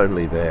not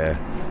only their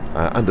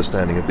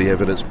understanding of the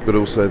evidence, but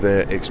also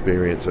their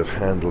experience of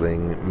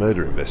handling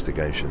murder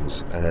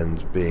investigations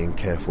and being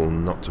careful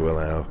not to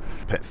allow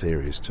pet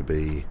theories to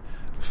be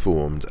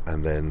formed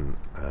and then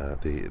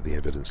the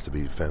evidence to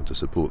be found to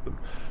support them.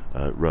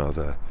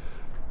 Rather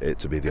it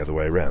to be the other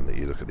way around, that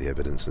you look at the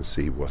evidence and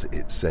see what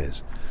it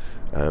says.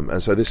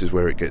 And so this is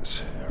where it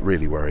gets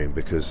really worrying,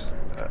 because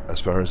as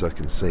far as I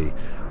can see,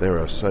 there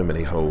are so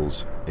many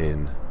holes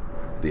in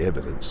the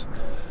evidence.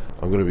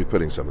 I'm going to be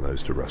putting some of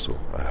those to Russell,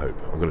 I hope.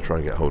 I'm going to try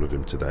and get hold of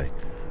him today.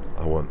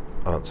 I want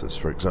answers.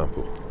 For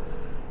example,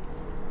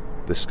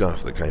 this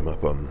scarf that came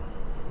up on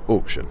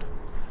auction,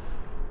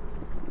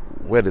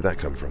 where did that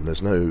come from?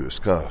 There's no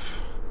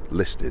scarf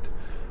listed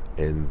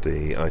in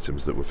the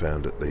items that were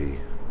found at the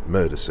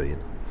murder scene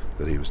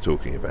that he was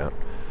talking about.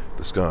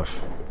 The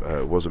scarf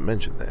wasn't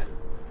mentioned there.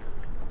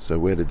 So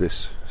where did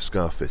this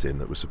scarf fit in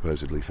that was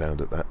supposedly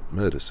found at that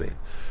murder scene?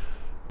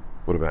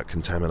 What about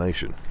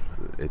contamination?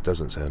 It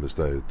doesn't sound as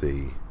though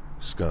the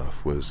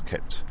scarf was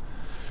kept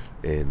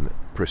in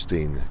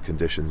pristine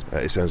conditions.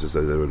 It sounds as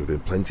though there would have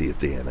been plenty of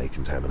DNA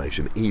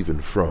contamination, even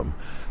from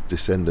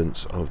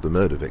descendants of the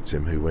murder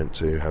victim who went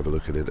to have a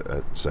look at it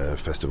at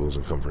festivals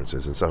and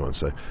conferences and so on.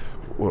 So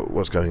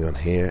what's going on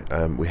here?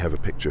 We have a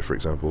picture, for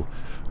example,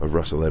 of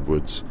Russell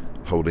Edwards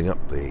holding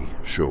up the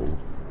shawl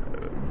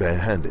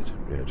barehanded,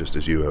 just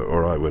as you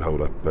or I would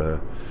hold up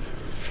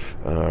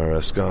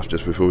our scarf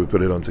just before we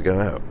put it on to go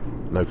out.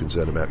 No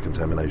concern about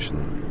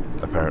contamination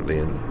apparently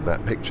in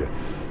that picture.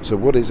 So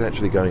what is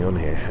actually going on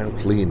here? How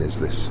clean is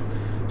this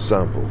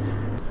sample?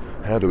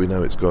 How do we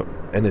know it's got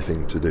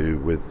anything to do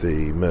with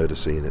the murder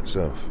scene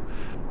itself?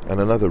 And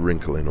another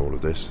wrinkle in all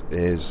of this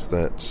is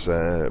that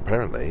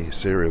apparently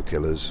serial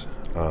killers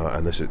are,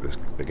 and this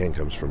again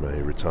comes from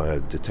a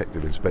retired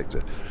detective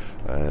inspector,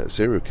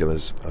 serial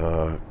killers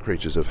are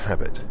creatures of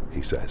habit,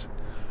 he says,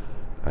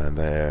 and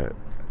their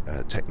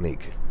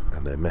technique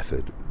and their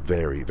method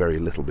vary very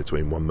little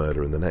between one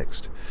murder and the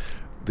next.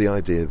 The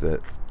idea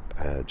that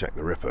Jack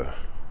the Ripper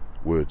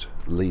would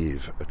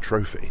leave a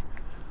trophy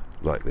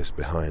like this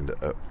behind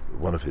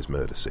one of his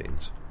murder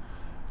scenes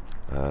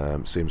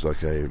seems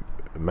like a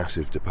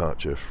massive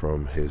departure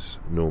from his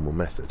normal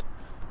method.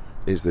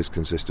 Is this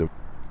consistent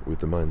with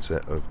the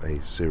mindset of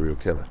a serial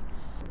killer?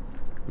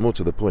 More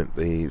to the point,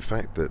 the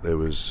fact that there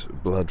was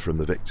blood from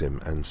the victim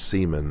and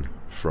semen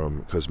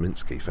from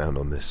Kosminski found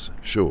on this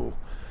shawl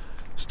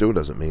still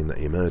doesn't mean that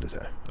he murdered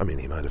her. I mean,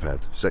 he might have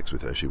had sex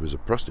with her. She was a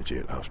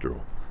prostitute, after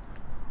all.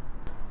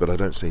 But I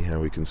don't see how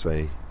we can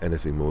say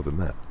anything more than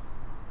that.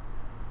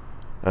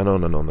 And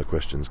on the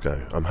questions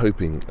go. I'm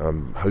hoping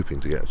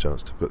to get a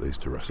chance to put these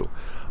to Russell.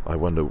 I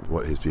wonder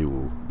what his view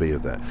will be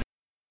of that.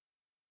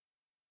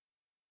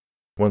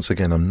 Once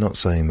again, I'm not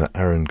saying that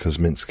Aaron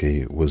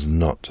Kosminski was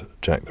not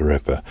Jack the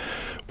Ripper,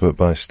 but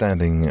by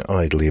standing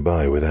idly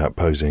by without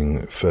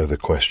posing further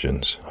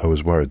questions, I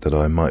was worried that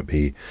I might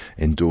be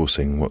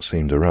endorsing what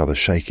seemed a rather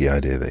shaky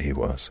idea that he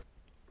was.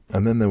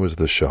 And then there was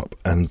the shop,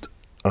 and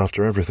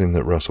after everything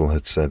that Russell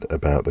had said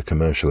about the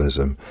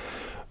commercialism,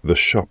 the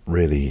shop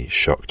really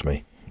shocked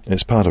me.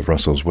 It's part of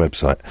Russell's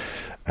website,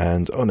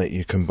 and on it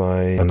you can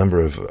buy a number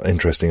of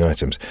interesting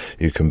items.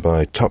 You can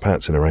buy top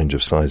hats in a range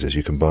of sizes.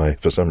 You can buy,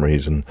 for some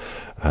reason,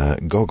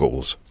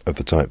 goggles of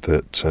the type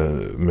that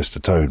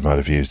Mr. Toad might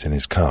have used in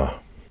his car.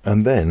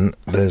 And then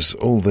there's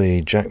all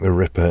the Jack the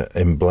Ripper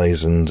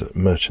emblazoned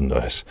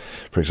merchandise.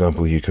 For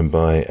example, you can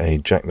buy a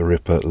Jack the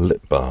Ripper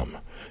lip balm.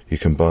 You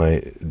can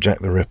buy Jack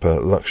the Ripper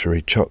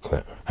luxury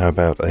chocolate. How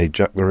about a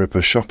Jack the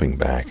Ripper shopping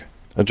bag?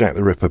 A Jack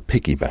the Ripper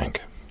piggy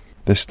bank?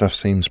 This stuff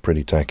seems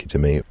pretty tacky to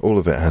me. All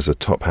of it has a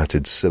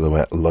top-hatted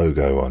silhouette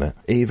logo on it,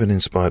 even in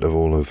spite of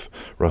all of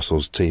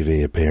Russell's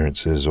TV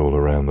appearances all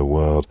around the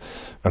world,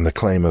 and the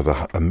claim of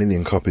a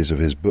million copies of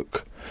his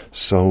book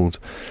sold.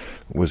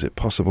 Was it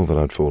possible that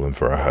I'd fallen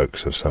for a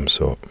hoax of some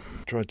sort?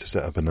 Tried to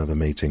set up another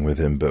meeting with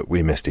him, but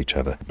we missed each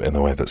other in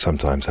the way that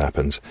sometimes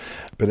happens.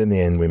 But in the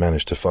end, we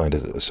managed to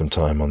find some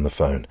time on the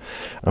phone.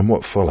 And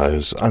what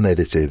follows,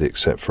 unedited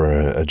except for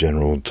a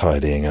general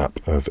tidying up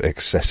of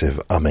excessive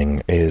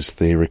umming, is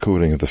the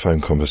recording of the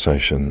phone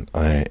conversation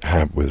I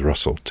had with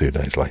Russell 2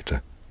 days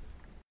later.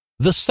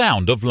 The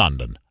Sound of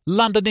London,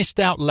 Londonist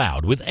Out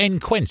Loud with N.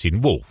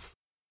 Quentin Woolf.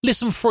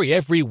 Listen free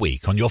every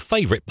week on your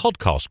favourite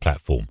podcast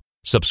platform.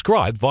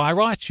 Subscribe via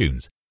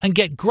iTunes and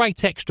get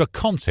great extra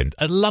content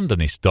at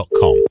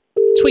Londonist.com.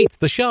 Tweet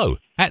the show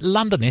at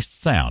Londonist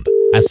Sound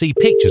and see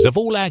pictures of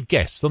all our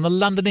guests on the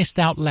Londonist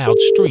Out Loud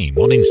stream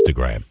on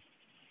Instagram.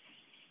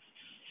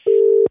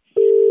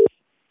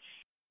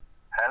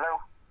 Hello.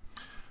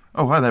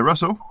 Oh, hi there,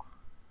 Russell.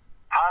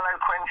 Hello,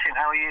 Quentin.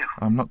 How are you?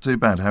 I'm not too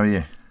bad. How are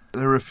you?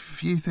 There are a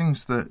few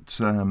things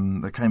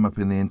that came up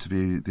in the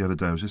interview the other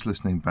day. I was just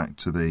listening back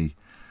to the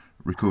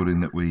recording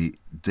that we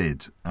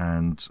did,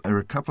 and there are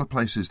a couple of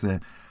places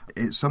there.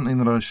 It's something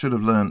that I should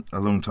have learnt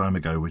a long time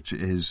ago, which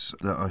is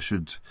that I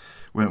should,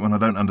 when I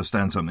don't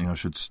understand something, I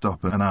should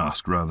stop and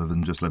ask rather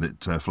than just let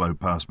it flow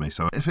past me.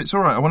 So if it's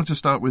all right, I wanted to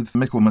start with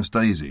Michaelmas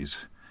daisies.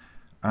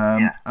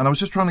 And I was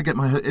just trying to get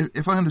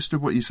if I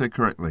understood what you said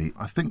correctly,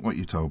 I think what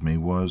you told me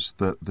was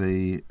that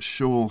the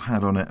shawl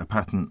had on it a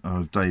pattern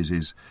of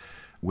daisies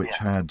which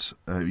had,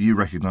 you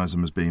recognise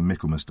them as being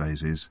Michaelmas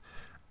daisies.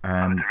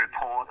 And the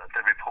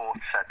report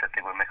said that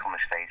they were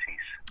Michaelmas daisies.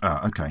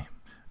 Ah, okay.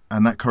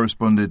 And that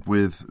corresponded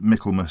with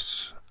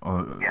Michaelmas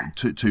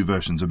two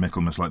versions of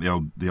Michaelmas, like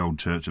the old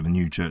church or the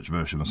new church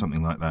version or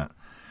something like that.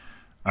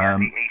 The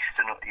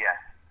Eastern,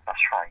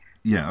 that's right.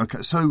 Yeah,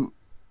 okay. So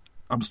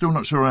I'm still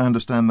not sure I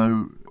understand,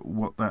 though,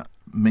 what that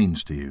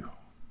means to you.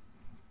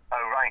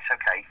 Oh, right,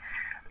 okay.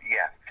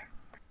 Yeah.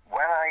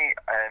 When I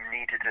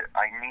needed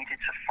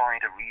to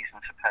find a reason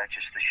to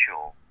purchase the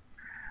shawl,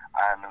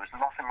 and there was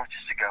nothing much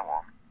to go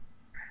on.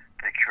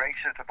 The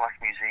curator of the Black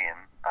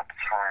Museum at the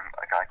time,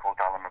 a guy called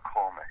Alan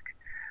McCormick,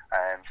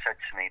 said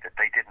to me that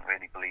they didn't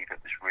really believe it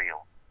was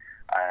real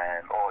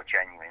or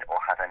genuine or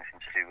had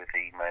anything to do with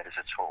the murders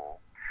at all.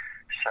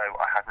 So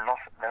I had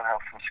no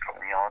help from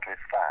Scotland Yard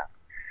with that.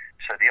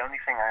 So the only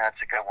thing I had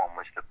to go on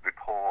was the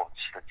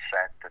reports that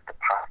said that the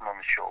pattern on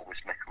the shawl was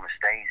Michaelmas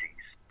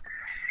daisies.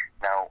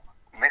 Now,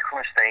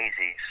 Michaelmas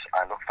daisies,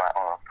 I looked that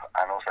up,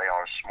 and all they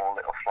are small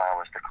little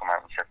flowers that come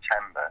out in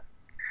September,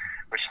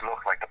 which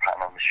look like the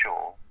pattern on the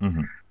shawl.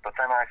 Mm-hmm. But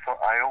then I thought,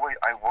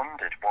 I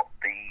wondered what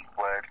the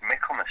word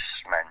Michaelmas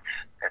meant,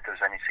 if there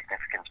was any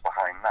significance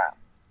behind that.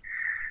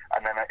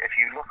 And then if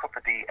you look up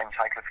at the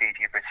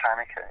Encyclopedia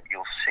Britannica,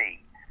 you'll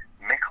see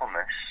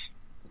Michaelmas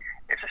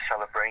is a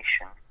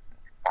celebration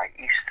by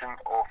Eastern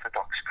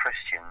Orthodox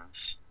Christians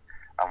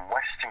and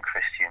Western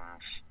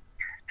Christians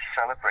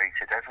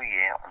celebrated every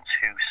year on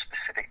two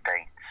specific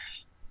dates.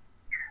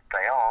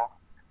 They are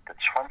the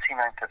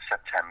 29th of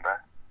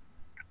September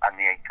and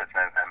the 8th of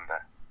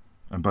November.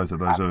 And both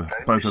of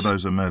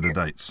those are murder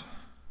dates.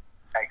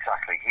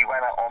 Exactly. He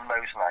went out on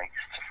those nights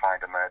to find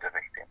a murder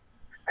victim.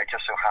 It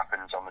just so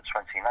happens on the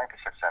 29th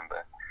of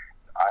September,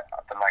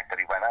 the night that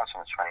he went out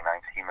on the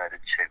 29th, he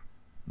murdered two.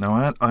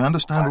 Now, I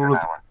understand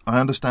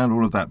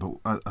all of that, but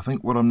I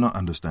think what I'm not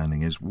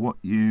understanding is what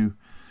you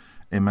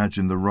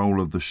imagine the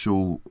role of the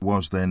shawl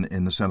was then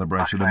in the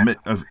celebration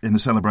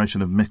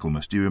of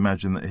Michaelmas. Do you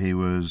imagine that he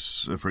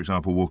was, for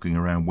example, walking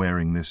around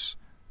wearing this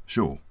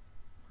shawl?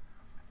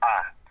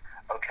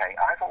 Okay.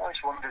 I've always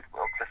wondered.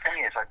 Well, the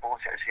thing is, I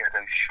bought it as Edo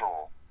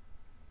shawl.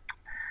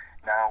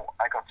 Now,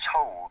 I got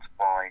told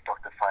by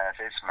Dr. Fayaz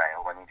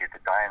Ismail when he did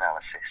the dye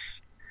analysis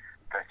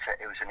that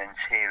it was an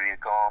interior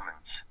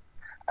garment.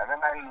 And then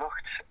I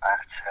looked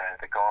at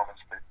the garments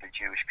that the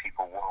Jewish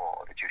people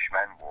wore, or the Jewish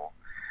men wore,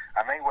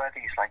 and they wear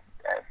these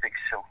big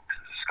silk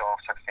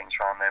scarf type things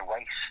around their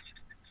waist.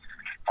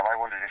 And I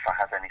wondered if I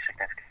had any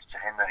significance to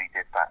him that he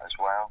did that as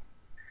well.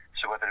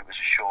 So whether it was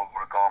a shawl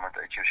or a garment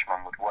that a Jewish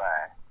man would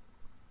wear.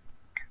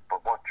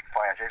 But what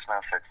Fayaz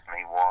Ismail said to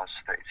me was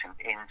that it's an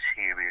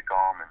interior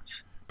garment.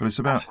 But it's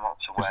about not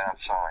to wear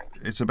outside.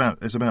 It's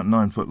about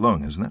 9 foot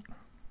long, isn't it?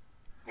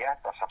 Yeah,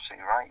 that's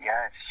absolutely right.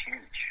 Yeah, it's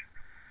huge.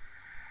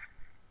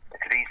 It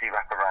could easily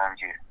wrap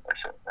around you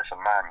as a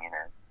man, you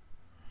know.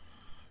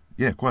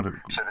 Yeah, quite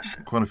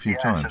a few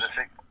times.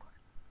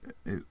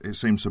 It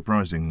seems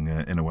surprising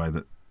in a way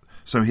that.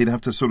 So he'd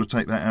have to sort of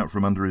take that out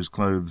from under his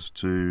clothes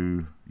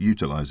to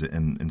utilise it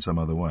in some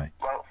other way.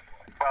 Well,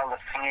 the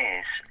thing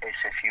is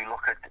if you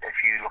look at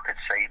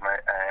say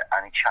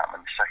Annie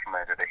Chapman, the second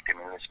murder victim,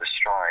 Elizabeth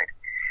Stride,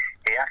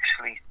 he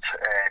actually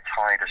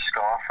tied a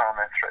scarf around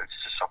their throats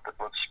to stop the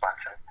blood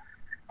spatter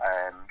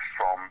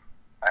from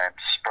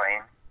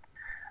spraying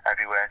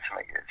everywhere to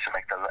make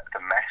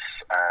the mess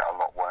a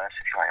lot worse.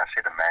 If you like, I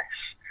say the mess,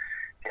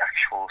 the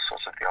actual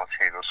sort of the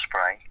arterial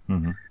spray.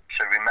 Mm-hmm.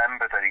 So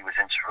remember that he was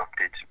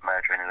interrupted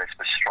murdering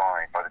Elizabeth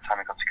Stride. By the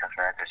time he got to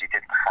Catherine Edwards, he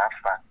didn't have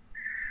that,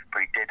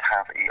 but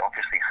he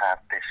obviously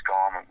had this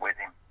garment with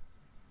him.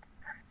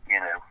 You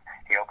know,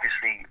 he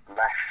obviously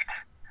left.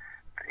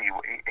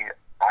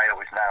 I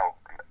always now,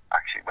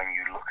 actually, when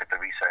you look at the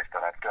research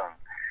that I've done,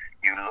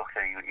 you look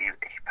at he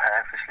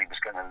purposely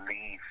was going to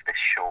leave this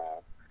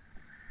shawl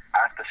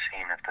at the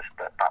scene of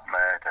that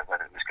murder,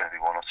 whether it was going to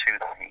be one or two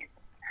that evening,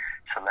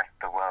 to let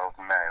the world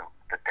know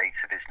the date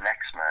of his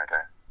next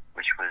murder,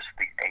 which was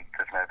the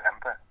 8th of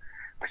November,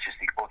 which is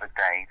the other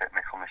day that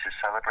Michaelmas is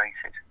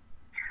celebrated.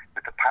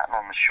 With the pattern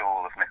on the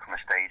shawl of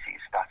Michaelmas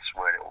daisies, that's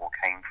where it all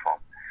came from,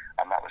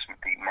 and that was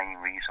the main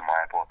reason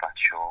why I bought that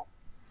shawl.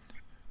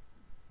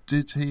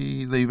 Did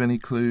he leave any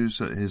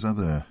clues at his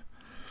other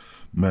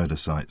murder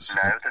sites?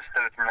 No,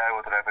 there was no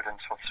other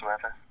evidence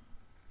whatsoever.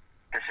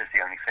 This is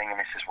the only thing, and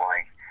this is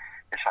why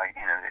this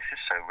is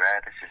so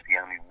rare. This is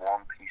the only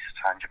one piece of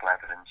tangible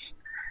evidence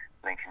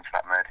linking to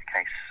that murder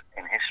case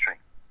in history.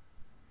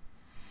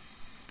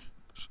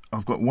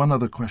 I've got one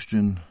other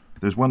question.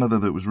 There's one other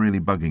that was really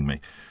bugging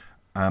me.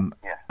 And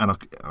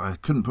I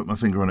couldn't put my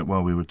finger on it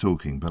while we were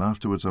talking, but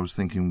afterwards I was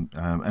thinking,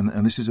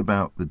 and this is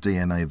about the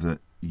DNA that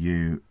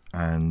you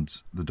and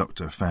the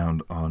doctor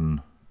found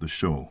on the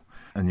shawl.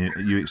 And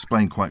you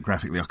explained quite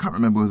graphically, I can't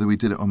remember whether we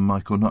did it on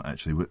mic or not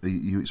actually, but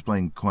you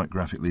explained quite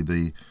graphically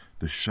the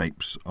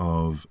shapes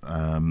of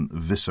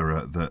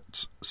viscera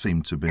that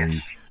seem to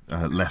be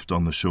left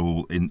on the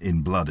shawl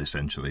in blood,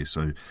 essentially.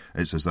 So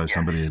it's as though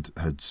somebody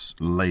had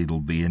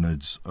ladled the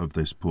innards of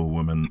this poor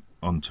woman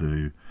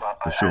onto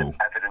the shawl.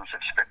 Evidence of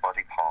split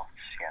body parts,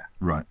 yeah.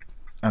 Right.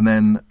 And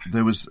then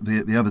there was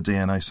the other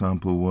DNA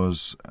sample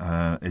was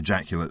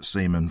ejaculate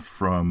semen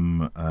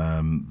from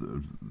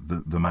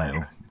the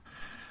male.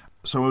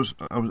 So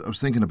I was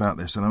thinking about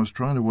this, and I was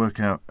trying to work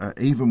out,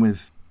 even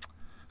with...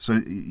 So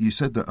you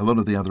said that a lot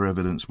of the other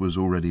evidence was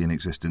already in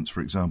existence.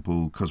 For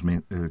example,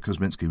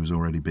 Kosminski was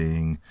already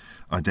being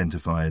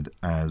identified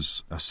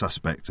as a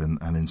suspect, and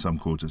in some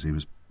quarters he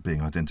was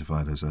being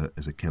identified as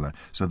a killer.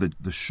 So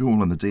the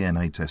shawl and the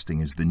DNA testing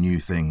is the new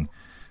thing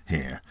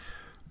here.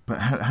 But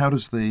how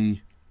does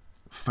the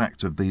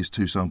fact of these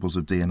two samples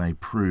of DNA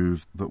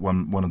prove that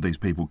one of these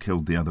people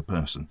killed the other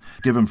person?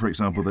 Given, for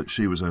example, that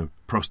she was a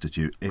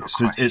prostitute, it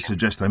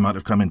suggests they might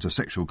have come into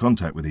sexual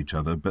contact with each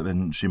other, but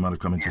then she might have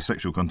come into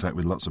sexual contact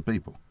with lots of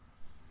people.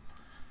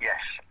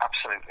 Yes,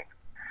 absolutely.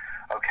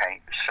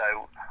 Okay,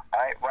 so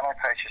when I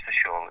purchased the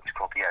shawl, it was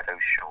called the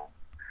Eddowes shawl,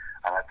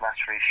 and I'd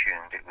naturally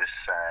assumed it was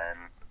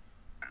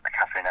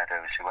Catherine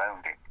Eddowes who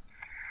owned it.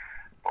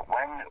 But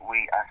when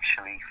we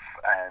actually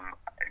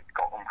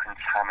got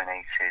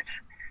uncontaminated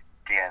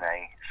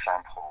DNA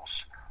samples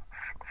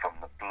from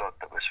the blood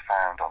that was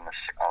found on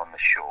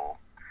the shawl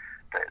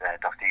that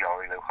Dr.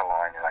 Yori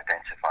Louhelainen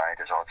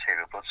identified as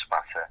arterial blood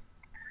spatter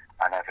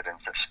and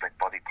evidence of split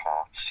body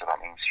parts, so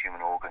that means human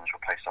organs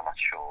were placed on that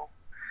shawl.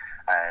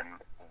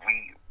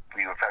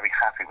 We were very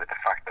happy with the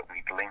fact that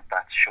we'd linked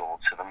that shawl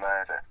to the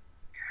murder.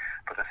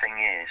 But the thing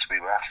is, we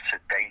were asked to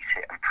date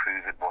it and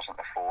prove it wasn't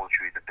a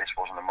forgery, that this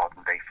wasn't a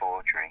modern-day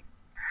forgery.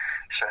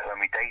 So when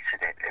we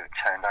dated it, it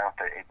turned out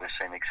that it was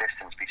in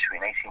existence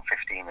between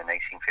 1815 and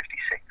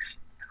 1856,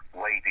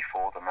 way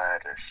before the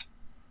murders.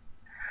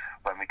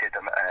 When we did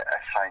a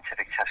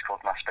scientific test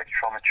called mass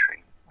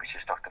spectrometry, which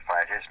is Dr.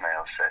 Fayez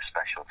Ismail's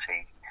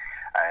specialty,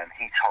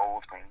 he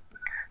told me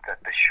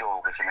that the shawl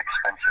was an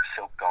expensive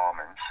silk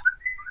garment,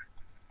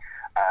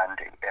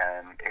 and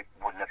it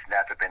wouldn't have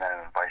never been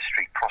owned by a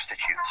street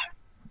prostitute.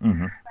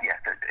 Mm-hmm. Yeah,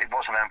 it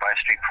wasn't owned by a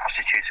street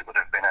prostitute, it would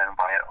have been owned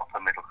by an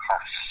upper middle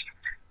class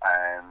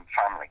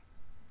family.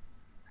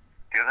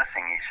 The other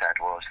thing he said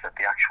was that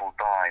the actual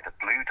dye, the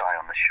blue dye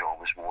on the shawl,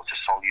 was water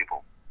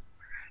soluble.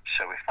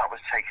 So if that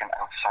was taken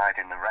outside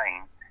in the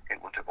rain,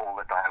 all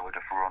the dye would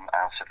have run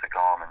out of the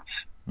garments.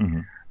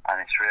 Mm-hmm. And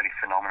it's really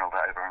phenomenal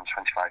that over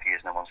 125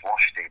 years no one's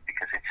washed it,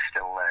 because it's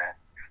still there,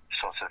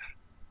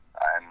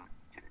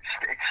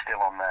 it's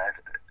still on there,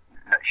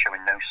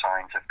 showing no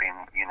signs of being,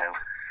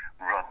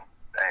 run,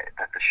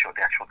 that the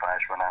actual dye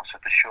has run out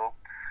of the shawl.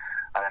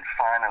 And then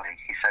finally,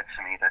 he said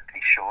to me that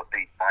the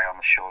dye on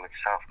the shawl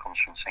itself comes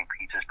from St.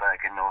 Petersburg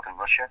in northern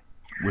Russia.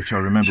 Which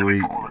I remember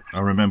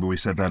we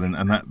said that, and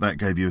that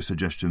gave you a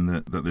suggestion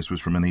that this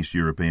was from an East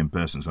European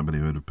person, somebody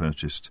who would have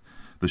purchased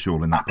the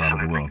shawl in that part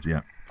of the world.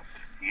 Yeah.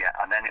 Yeah,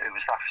 and then it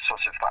was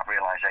that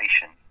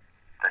realisation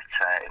that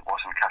it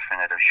wasn't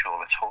Catherine Eddowes'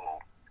 shawl at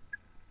all.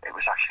 It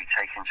was actually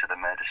taken to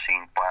the murder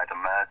scene by the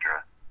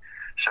murderer.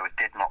 So it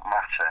did not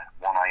matter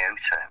one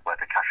iota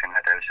whether Catherine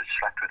Eddowes had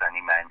slept with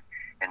any men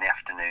in the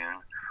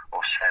afternoon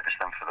or serviced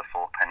them for the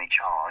 4-penny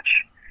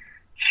charge.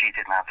 She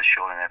didn't have the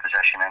shawl in her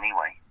possession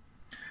anyway.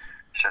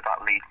 So that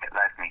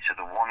led me to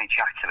the one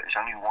ejaculate. There's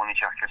only one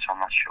ejaculate on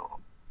that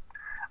shawl,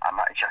 and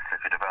that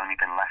ejaculate could have only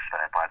been left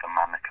there by the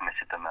man that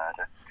committed the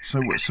murder.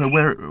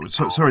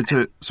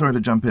 Sorry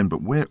to jump in,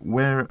 but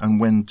where and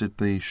when did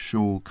the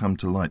shawl come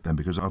to light then?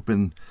 Because I've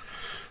been,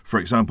 for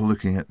example,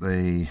 looking at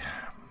the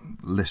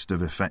list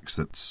of effects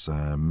that's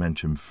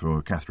mentioned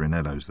for Catherine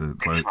Eddowes,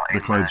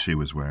 the clothes she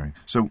was wearing.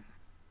 So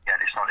yeah,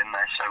 it's not in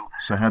there.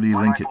 So how do you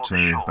link it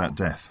to that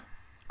death?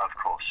 Of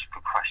course,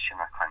 good question,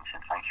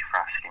 Quentin. Thank you for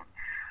asking.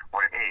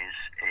 What it is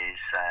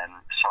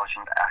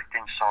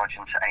Acting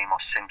Sergeant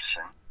Amos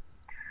Simpson,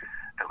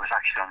 that was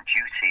actually on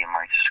duty in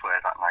Mitre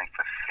Square that night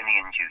for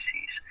Finian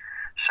duties.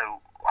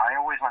 So I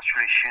always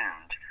naturally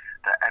assumed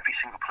that every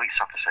single police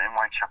officer in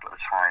Whitechapel at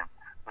the time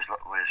was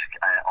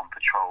on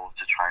patrol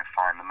to try and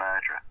find the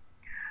murderer.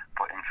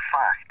 But in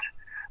fact,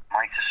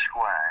 Mitre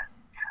Square,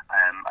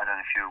 I don't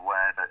know if you're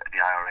aware that the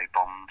IRA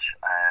bombed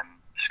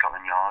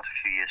Scotland Yard a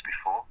few years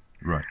before.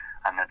 Right.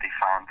 And that they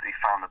found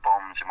the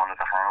bombs in one of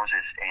the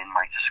houses in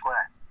Mitre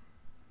Square.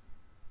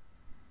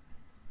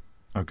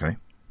 Okay.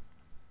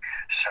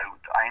 So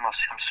Amos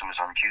Simpson was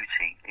on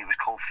duty. He was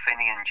called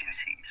Finian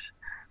duties.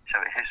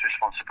 So it's his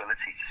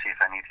responsibility to see if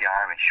any of the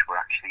Irish were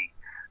actually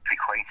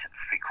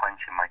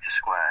frequenting Mitre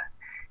Square.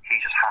 He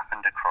just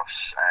happened across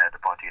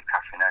the body of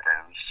Catherine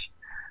Eddowes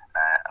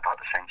about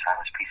the same time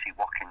as P.C.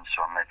 Watkins,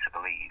 so I'm led to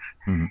believe.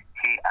 Mm-hmm.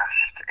 He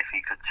asked if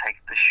he could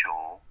take the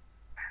shawl,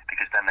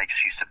 because then they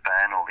just used to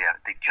burn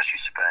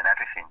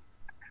everything.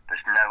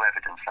 There's no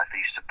evidence left.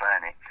 They used to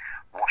burn it,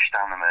 wash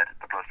down the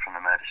blood from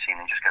the murder scene,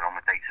 and just get on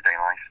with day-to-day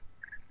life.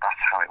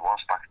 That's how it was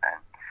back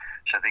then.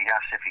 So they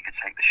asked if he could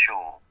take the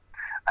shawl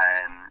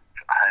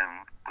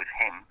home with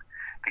him,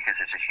 because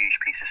it's a huge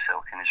piece of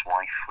silk and his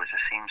wife was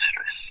a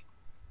seamstress.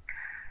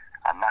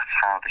 And that's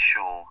how the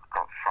shawl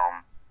got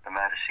from the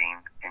murder scene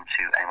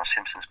into Amos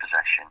Simpson's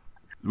possession.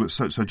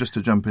 So just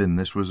to jump in,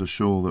 this was a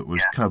shawl that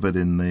was covered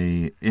in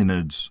the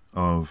innards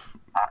of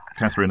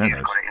Catherine Eddowes.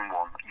 You've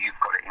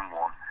got it in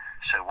one.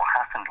 So what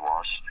happened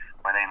was,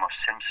 when Amos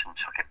Simpson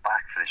took it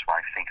back for his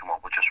wife, thinking, well,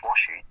 we'll just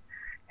wash it,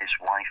 his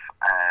wife,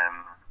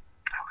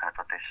 how can I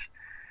put this?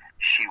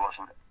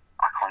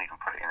 I can't can't even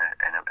put it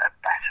in a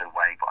better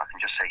way, but I can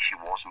just say she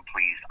wasn't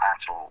pleased at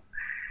all.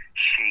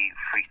 She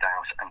freaked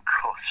out and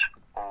cut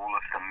all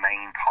of the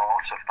main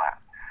parts of that,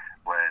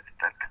 where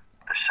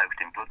the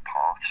soaked in blood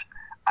part,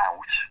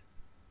 out,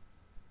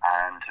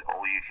 and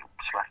all you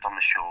was left on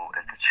the shawl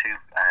is the two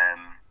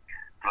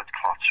blood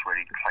clots where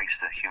he placed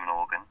the human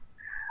organ,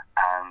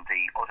 and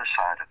the other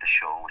side of the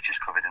shawl, which is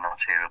covered in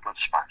arterial blood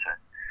spatter.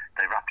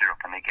 They wrapped her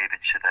up and they gave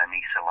it to their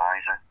niece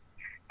Eliza.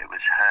 It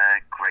was her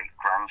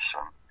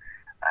great-grandson,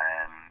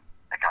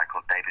 a guy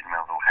called David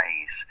Melville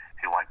Hayes,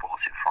 who I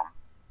bought it from.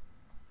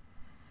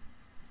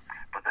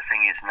 But the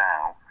thing is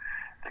now,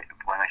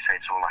 when I say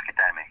it's all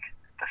academic,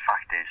 the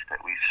fact is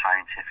that we've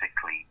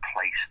scientifically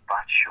placed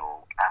that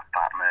shawl at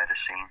that murder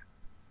scene.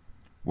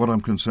 What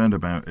I'm concerned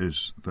about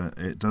is that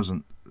it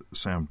doesn't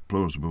sound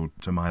plausible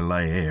to my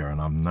lay ear,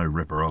 and I'm no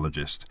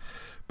ripperologist,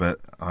 but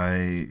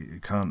I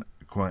can't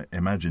quite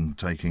imagine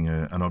taking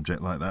an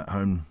object like that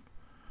home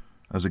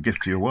as a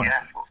gift to your wife.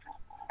 Yeah,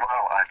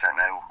 well, I don't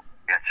know.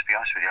 Yeah, to be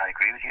honest with you, I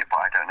agree with you,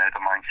 but I don't know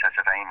the mindset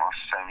of Amos.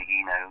 Only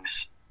he knows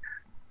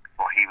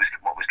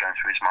what was going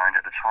through his mind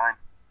at the time.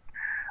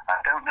 I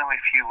don't know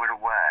if you were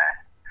aware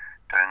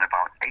that in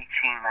about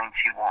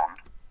 1891,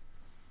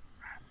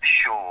 the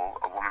shawl,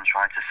 a woman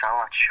tried to sell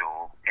that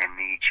shawl in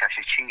the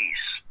Cheshire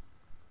Cheese.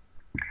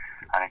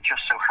 And it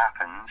just so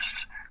happens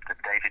that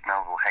David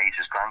Melville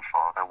Hayes'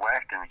 grandfather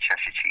worked in the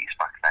Cheshire Cheese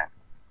back then.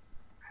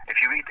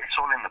 If you read, it's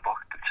all in the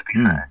book, to be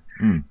fair.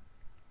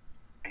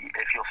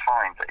 If you'll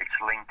find that it's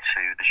linked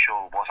to the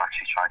shawl was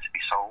actually trying to be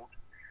sold.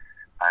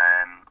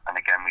 And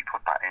again, we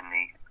put that in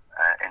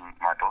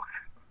my book.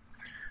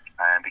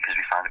 Because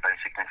we found it very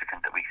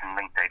significant that we can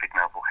link David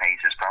Melville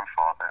Hayes'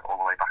 grandfather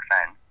all the way back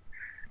then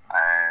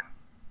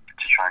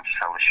to trying to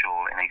sell the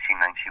shawl in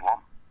 1891.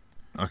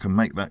 I can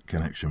make that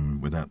connection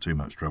without too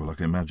much trouble. I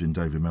can imagine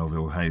David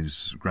Melville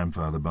Hayes'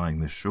 grandfather buying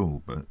this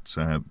shawl, but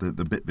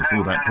the bit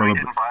before that probably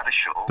he didn't buy the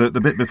shawl.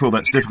 The bit before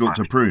that's difficult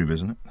to prove,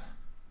 isn't it?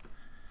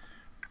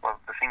 Well,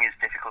 the thing is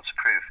difficult to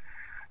prove.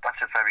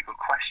 That's a very good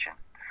question,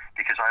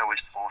 because I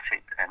always thought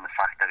it in the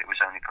fact that it was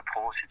only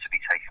purported to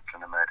be taken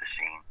from the murder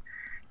scene.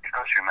 You've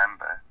got to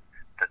remember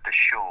that the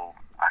shawl,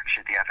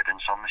 actually the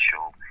evidence on the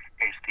shawl,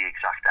 is the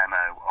exact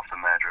MO of the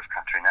murder of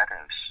Catherine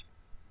Eddowes.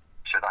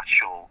 So that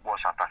shawl was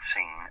at that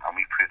scene, and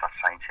we proved that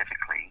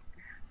scientifically.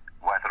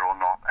 Whether or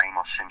not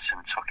Amos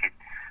Simpson took it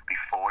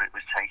before it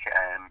was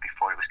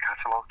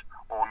catalogued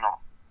or not.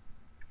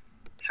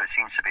 So it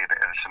seems to be a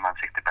bit of a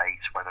semantic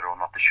debate whether or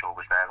not the shawl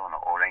was there or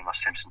not, or Amos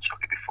Simpson took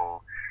it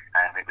before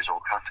it was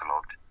all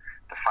catalogued.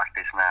 The fact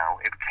is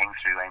now, it came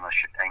through Amos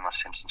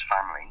Simpson's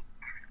family,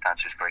 down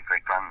to his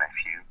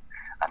great-great-grandnephew,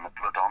 and the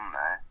blood on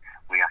there,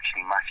 we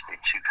actually matched it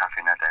to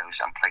Catherine Eddowes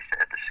and placed it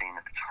at the scene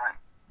at the time.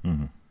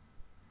 Mm-hmm.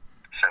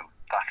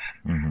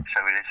 So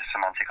it is a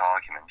semantic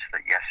argument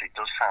that, yes, it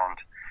does sound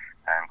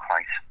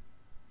quite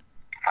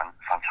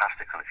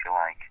fantastical, if you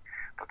like,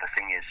 but the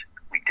thing is,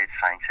 we did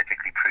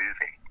scientifically prove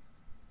it,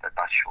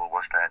 that shawl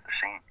was there at the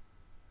scene.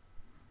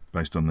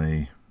 Based on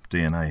the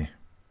DNA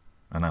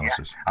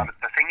analysis. Yeah. And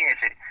the thing is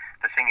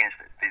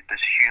that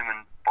this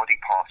human body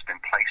part's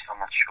been placed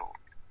on that shawl,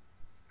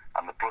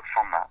 and the blood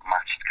from that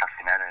matched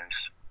Catherine Eddowes.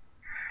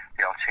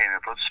 The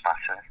arterial blood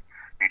spatter,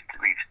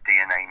 we've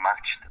DNA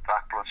matched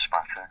that blood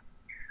spatter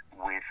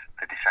with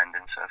the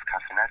descendants of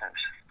Catherine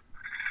Eddowes.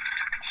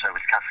 So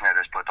with Catherine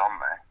Eddowes' blood on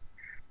there,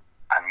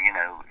 and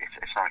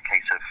it's not a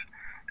case of,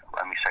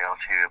 when we say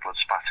arterial blood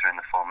spatter in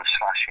the form of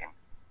slashing,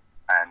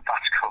 and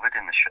that's covered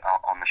in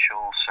on the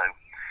shawl. So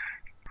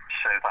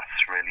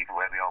that's really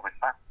where we are with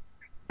that.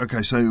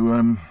 Okay,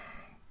 so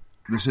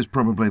this is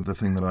probably the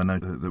thing that I know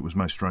that was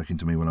most striking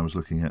to me when I was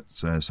looking at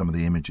some of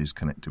the images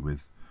connected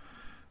with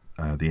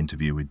the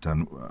interview we'd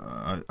done.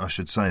 I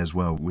should say as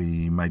well,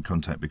 we made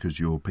contact because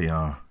your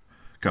PR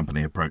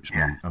company approached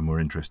me and were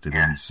interested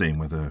in seeing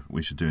whether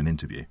we should do an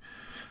interview.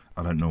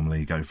 I don't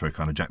normally go for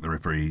kind of Jack the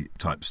Ripper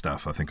type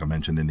stuff. I think I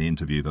mentioned in the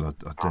interview that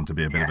I tend to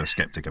be a bit of a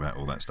skeptic about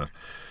all that stuff.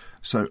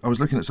 So I was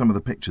looking at some of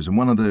the pictures, and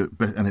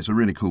and it's a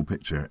really cool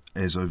picture,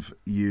 is of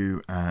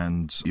you,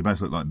 and you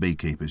both look like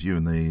beekeepers. You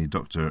and the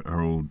doctor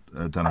are all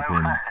done up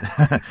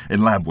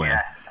in lab wear.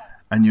 Yeah.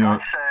 And you're...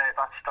 That's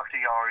Dr.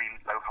 Yari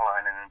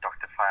Lohalainen and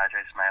Dr. Fayed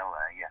Ismail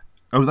there, yeah.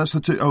 Oh, that's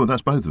the two. Oh,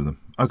 that's both of them.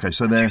 Okay,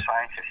 so they're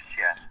scientists,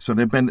 yeah. So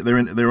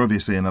they're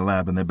obviously in a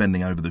lab, and they're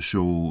bending over the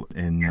shawl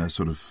in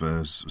sort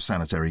of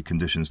sanitary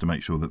conditions to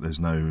make sure that there's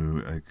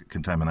no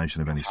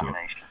contamination of any sort.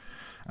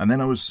 And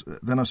then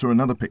I saw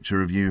another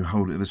picture of you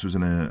holding. This was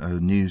in a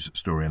news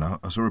story, and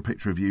I saw a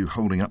picture of you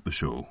holding up the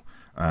shawl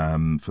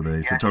for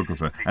the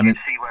photographer. And you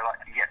see where,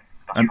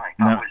 that's right.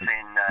 That was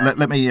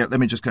in. Let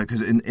me just go,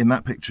 because in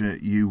that picture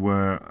you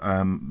were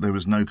there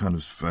was no kind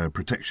of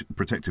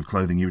protective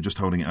clothing. You were just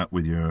holding it up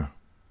with your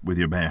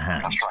bare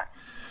hands.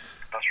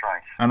 That's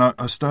right. And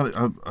I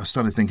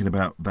started thinking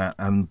about that,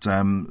 and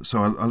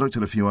so I looked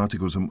at a few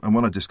articles, and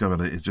what I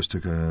discovered, it just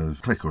took a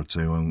click or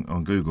two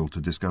on Google to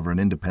discover an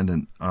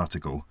independent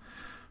article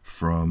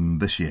from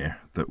this year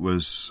that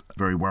was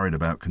very worried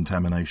about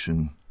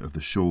contamination of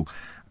the shawl.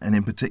 And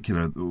in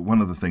particular,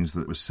 one of the things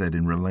that was said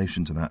in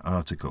relation to that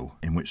article,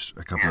 in which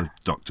a couple of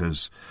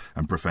doctors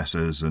and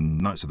professors and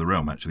Knights of the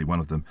Realm, actually, one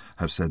of them,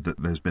 have said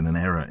that there's been an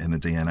error in the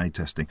DNA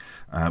testing,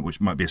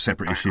 which might be a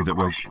separate issue that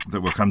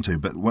we'll come to.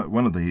 But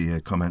one of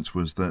the comments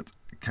was that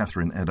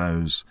Catherine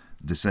Eddowes'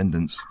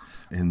 descendants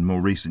in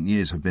more recent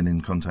years have been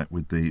in contact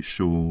with the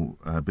Shawl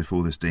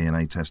before this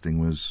DNA testing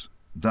was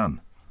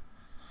done.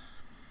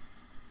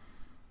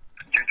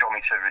 Do you want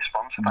me to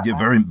respond to that? Yeah,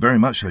 very, very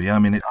much so. Yeah, I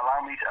mean,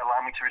 allow me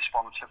to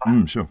respond to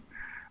that. Sure.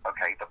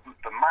 Okay,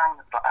 the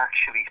man that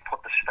actually put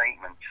the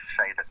statement to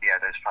say that the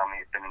Eddowes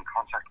family had been in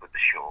contact with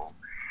the Shawl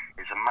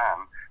is a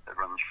man that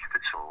runs the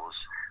tours,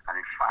 and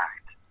in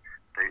fact,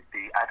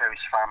 the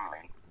Eddowes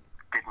family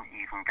didn't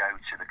even go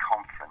to the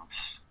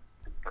conference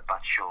that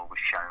Shawl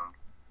was shown.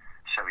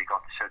 So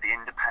the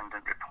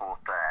independent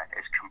report there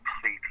is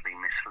completely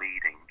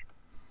misleading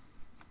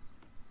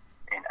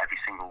in every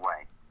single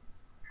way.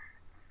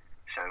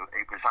 So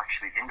it was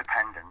actually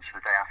Independence,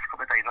 a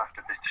couple of days after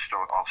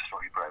our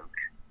story broke,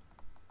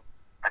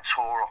 a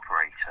tour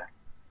operator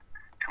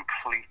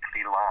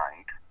completely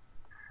lied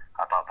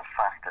about the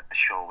fact that the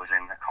Shawl was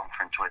in the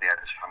conference where the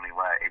Eddowes family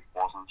were. It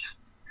wasn't.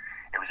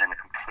 It was in a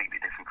completely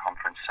different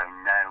conference. So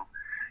no,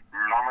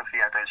 none of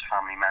the Eddowes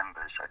family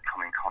members had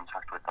come in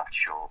contact with that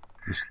Shawl.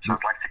 So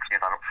I'd like to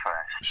clear that up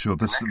first. Sure.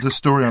 The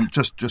story I'm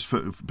just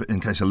for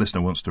in case a listener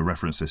wants to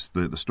reference this,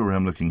 the story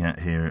I'm looking at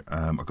here,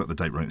 I've got the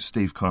date right.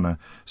 Steve Connor,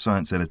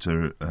 science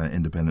editor,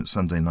 Independent,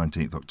 Sunday,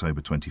 19th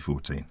October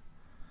 2014.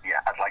 Yeah,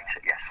 I'd like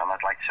to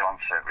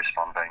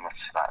respond very much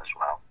to that as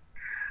well.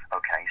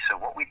 Okay, so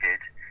what we did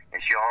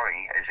is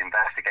Yori is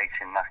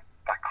investigating that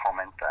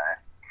comment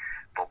there,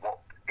 but what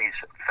is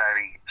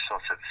very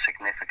sort of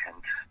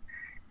significant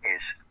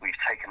is we've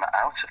taken that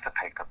out of the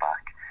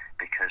paperback,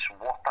 because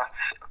what that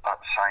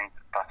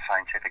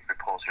scientific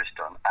reporter has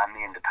done and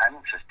the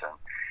Independence has done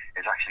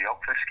is actually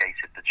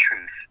obfuscated the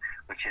truth,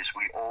 which is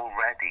we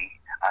already,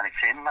 and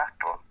it's in that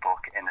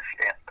book in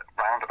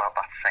round about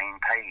that same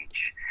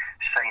page,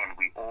 saying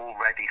we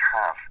already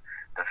have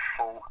the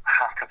full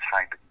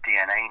haplotype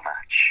DNA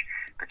match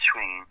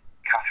between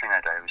Catherine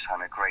Eddowes and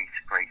her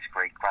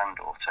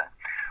great-great-great-granddaughter.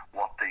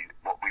 What we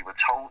were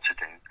told to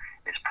do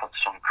is put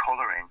some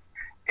colouring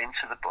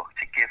into the book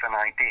to give an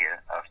idea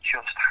of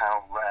just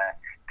how rare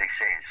this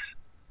is.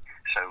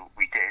 So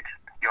we did.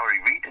 Yori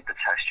redid the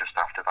test just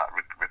after that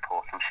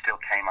report and still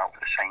came out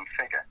with the same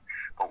figure.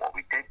 But what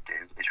we did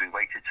do is we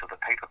waited till the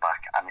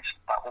paperback, and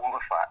all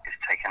of that is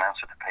taken out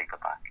of the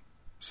paperback.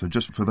 So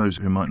just for those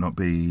who might not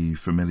be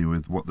familiar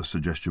with what the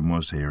suggestion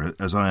was here,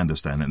 as I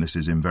understand it, and this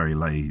is in very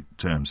lay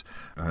terms,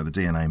 the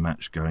DNA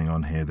match going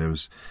on here, there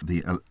was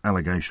the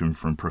allegation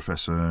from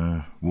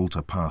Professor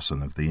Walter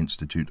Parson of the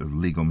Institute of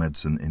Legal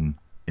Medicine in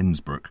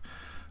Innsbruck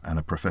and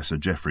a Professor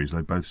Jeffries.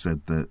 They both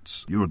said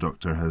that your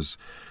doctor has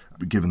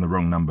given the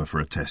wrong number for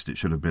a test. It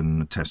should have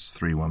been test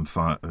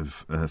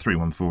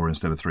 314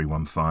 instead of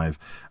 315,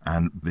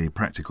 and the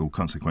practical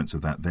consequence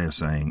of that, they're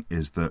saying,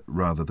 is that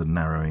rather than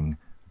narrowing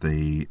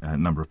the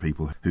number of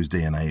people whose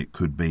DNA it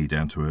could be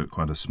down to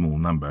quite a small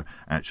number,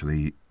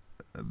 actually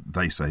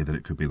they say that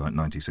it could be like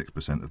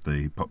 96% of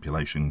the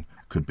population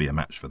could be a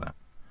match for that.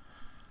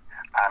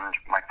 And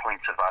my point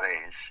of that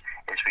is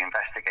we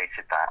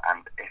investigated that,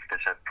 and if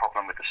there's a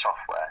problem with the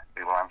software,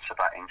 we will answer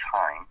that in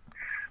time.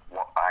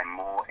 What I'm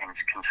more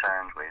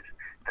concerned with,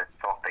 that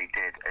what they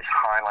did is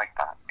highlight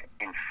that,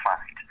 in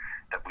fact,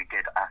 that we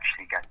did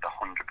actually get the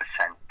 100%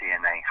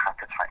 DNA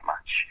haplotype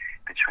match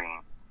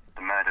between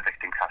the murder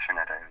victim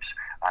Catherine Eddowes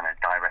and a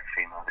direct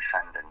female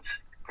descendant's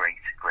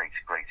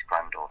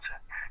great-great-great-granddaughter.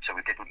 So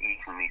we didn't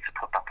even need to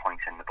put that point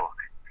in the book,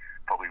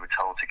 but we were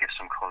told to give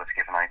some colour to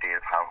give an idea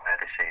of how rare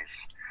this is,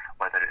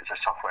 whether it was a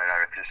software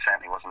error, because it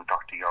certainly wasn't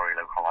Dr. Yori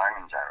Local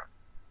Iron's error,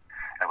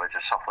 whether it's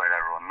a software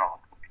error or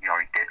not.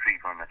 Yori did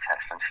rerun the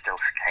test and still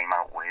came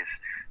out with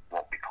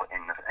what we put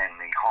in the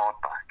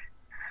hardback.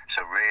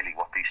 So really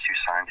what these two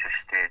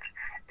scientists did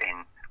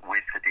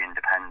with the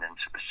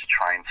Independence was to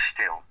try and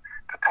still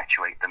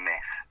perpetuate the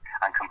myth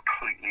and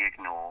completely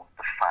ignore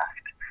the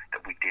fact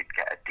that we did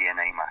get a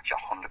DNA match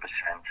 100%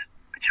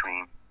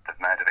 between the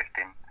murder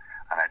victim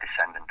and her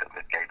descendant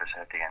that gave us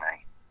her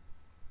DNA.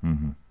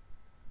 Mm-hmm.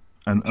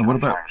 And what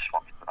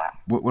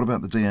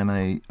about the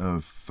DNA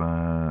of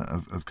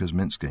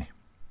Kosminski?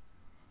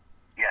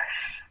 Yes.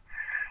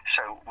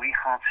 So we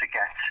had to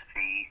get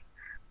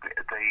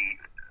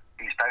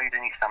he's buried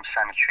in East Ham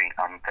Cemetery,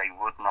 and they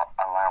would not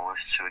allow us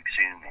to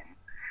exhume him.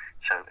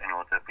 So in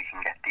order that we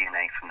can get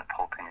DNA from the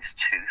pulp in his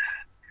tooth,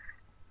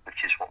 which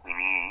is what we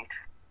need.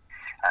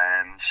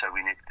 So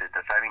we need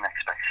the very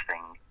next best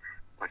thing,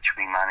 which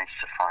we managed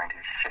to find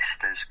his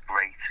sister's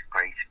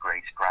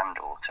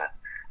great-great-great-granddaughter,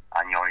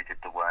 and Yori did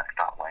the work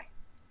that way.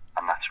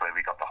 And that's where we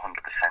got the 100%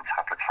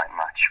 haplotype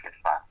match with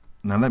that.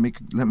 Now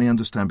let me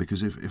understand,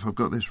 because if I've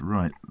got this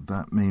right,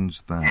 that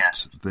means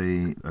that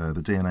the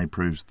DNA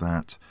proves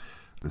that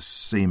the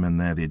semen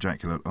there, the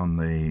ejaculate on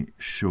the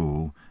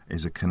shawl,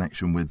 is a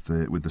connection with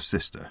the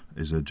sister,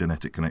 is a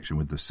genetic connection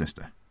with the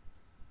sister.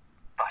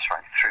 That's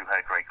right, through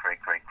her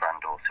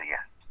great-great-great-granddaughter,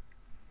 yeah.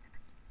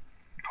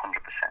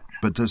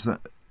 But does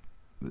that...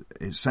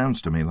 It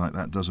sounds to me like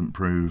that doesn't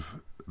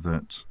prove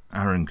that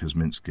Aaron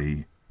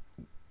Kosminski,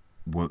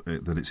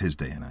 that it's his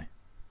DNA.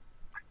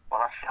 Well,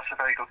 that's a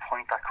very good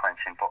point, that,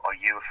 Quentin, but are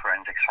you a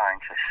forensic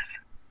scientist?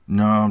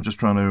 No, I'm just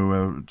trying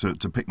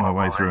to pick my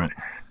way through it.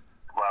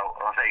 Well,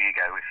 there you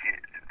go.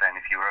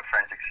 If you were a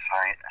forensic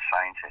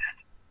scientist,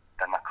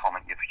 then that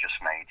comment you've just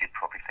made, you'd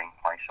probably think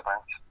twice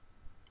about.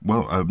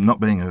 Well, not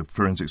being a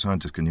forensic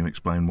scientist, can you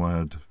explain why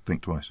I'd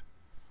think twice?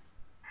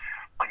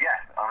 Well, yeah.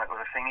 Well,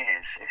 the thing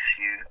is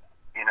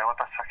you know what,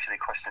 that's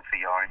actually a question for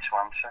Yari to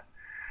answer.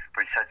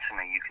 But he said to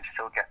me, you can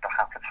still get the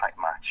haplotype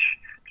match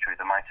through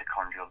the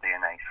mitochondrial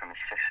DNA from his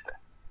sister.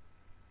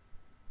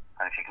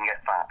 And if you can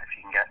get that, if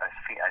you can get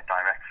a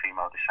direct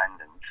female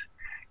descendant,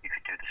 you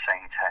could do the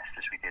same test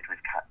as we did with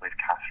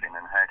Catherine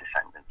and her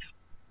descendants.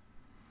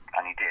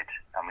 And he did,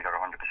 and we got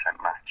a 100%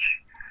 match.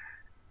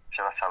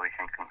 So that's how we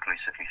can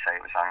conclusively say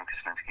it was Aaron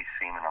Kosminski's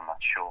semen on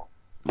that shore.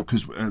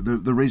 Because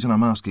the reason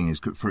I'm asking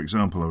is, for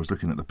example, I was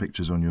looking at the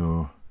pictures on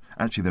your...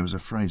 Actually, there was a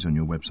phrase on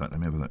your website. Let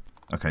me have a look.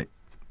 Okay,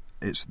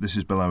 this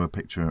is below a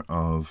picture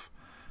of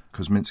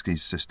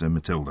Kosminski's sister,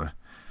 Matilda.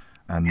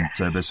 And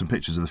there's some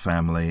pictures of the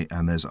family,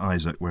 and there's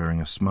Isaac wearing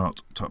a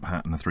smart top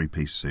hat and a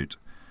three-piece suit.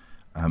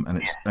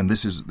 And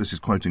this is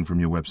quoting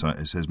from your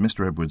website. It says,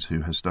 Mr. Edwards,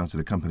 who has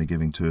started a company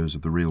giving tours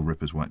of the real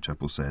Rippers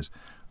Whitechapel, says,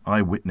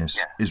 eyewitness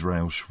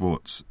Israel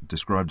Schwartz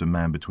described a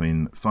man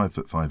between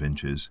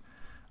 5'5"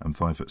 and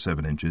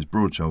 5'7",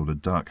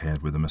 broad-shouldered,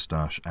 dark-haired, with a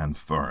moustache and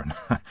foreign.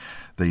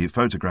 The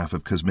photograph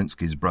of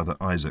Kosminski's brother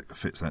Isaac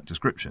fits that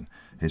description.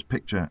 His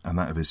picture and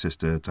that of his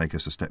sister take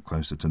us a step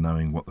closer to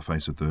knowing what the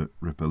face of the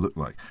Ripper looked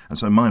like. And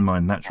so my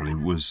mind naturally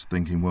was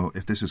thinking, well,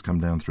 if this has come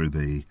down through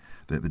the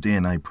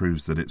DNA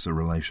proves that it's a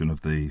relation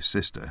of the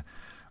sister,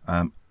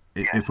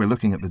 if we're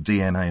looking at the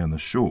DNA on the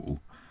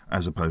shawl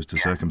as opposed to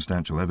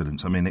circumstantial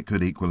evidence, I mean, it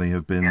could equally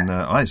have been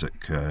Isaac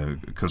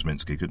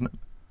Kosminski, couldn't it?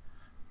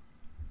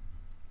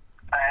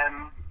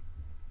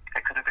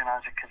 It could have been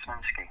Isaac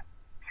Kosminski.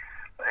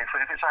 But if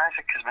it's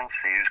Isaac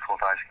Kosminski, who's called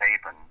Isaac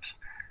Abrams,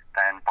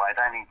 then by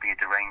then he'd be a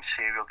deranged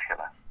serial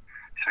killer.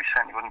 So he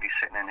certainly wouldn't be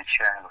sitting in a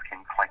chair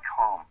looking quite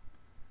calm.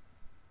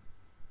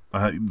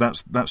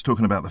 That's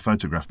talking about the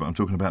photograph, but I'm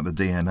talking about the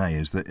DNA.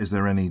 Is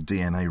there any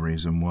DNA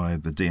reason why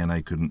the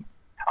DNA couldn't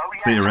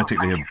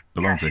theoretically have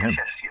belonged to him?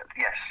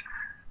 Yes.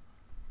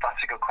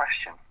 That's a good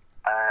question.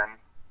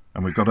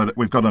 And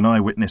we've got an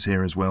eyewitness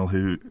here as well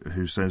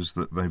who says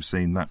that they've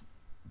seen that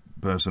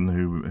person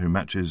who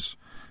matches,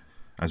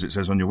 as it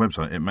says on your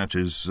website, it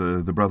matches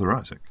the brother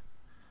Isaac.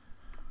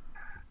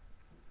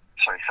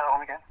 Sorry, say that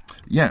one again?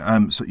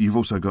 Yeah, so you've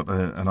also got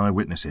an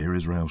eyewitness here,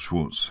 Israel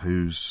Schwartz,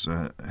 who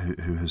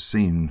has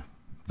seen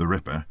the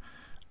Ripper,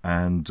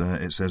 and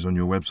it says on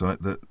your website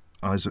that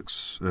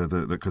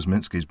that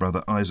Kosminski's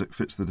brother Isaac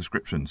fits the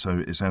description. So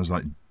it sounds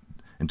like,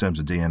 in terms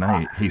of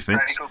DNA, he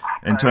fits.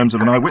 In terms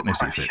of an eyewitness,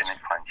 he fits.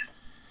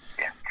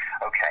 Yeah.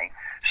 Okay.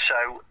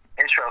 So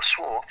Israel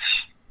Schwartz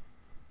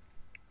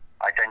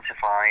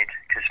identified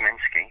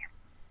Kosminski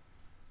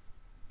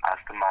as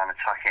the man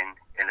attacking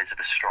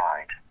Elizabeth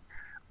Stride,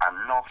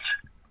 and not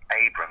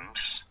Abrams,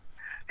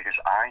 because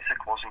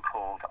Isaac wasn't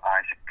called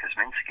Isaac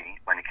Kosminski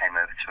when he came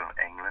over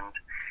to England.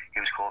 He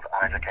was called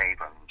Isaac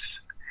Abrams.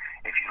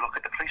 If you look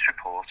at the police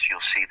reports, you'll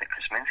see that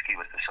Kosminski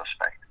was the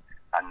suspect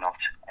and not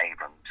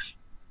Abrams.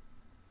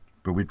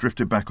 But we've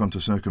drifted back onto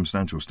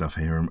circumstantial stuff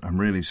here. I'm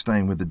really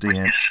staying with the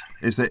DNA.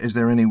 Is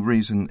there any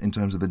reason in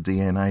terms of the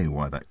DNA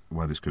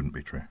why this couldn't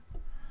be true?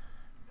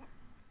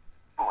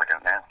 Oh, I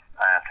don't know.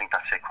 I think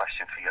that's a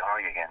question for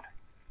Yari again.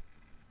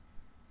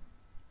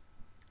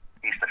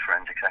 He's the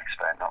forensics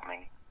expert, not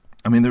me.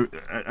 I mean,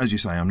 as you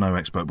say, I'm no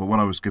expert, but what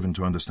I was given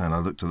to understand, I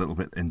looked a little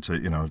bit into,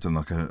 I've done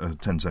like a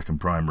 10-second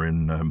primer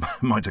in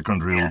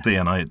mitochondrial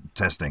DNA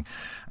testing,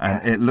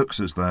 and it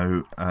looks as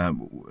though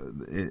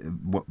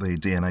what the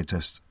DNA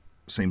test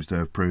seems to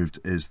have proved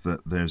is that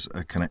there's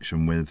a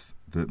connection with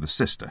the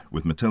sister,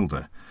 with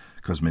Matilda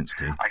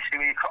Kosminski. I see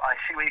where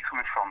you're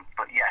coming from,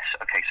 but yes,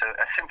 okay, so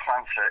a simple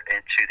answer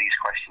to these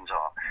questions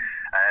are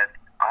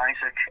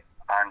Isaac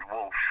and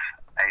Wolf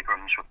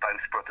Abrams were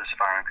both brothers of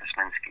Aaron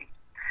Kosminski.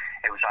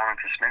 It was Aaron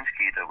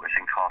Kosminski that was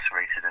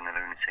incarcerated in a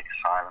lunatic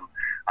asylum,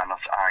 and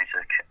not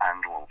Isaac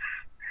and Wolf.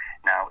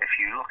 Now, if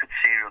you look at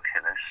serial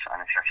killers,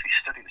 and if you actually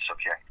study the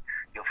subject,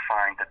 you'll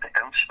find that they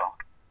don't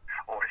stop,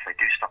 or if they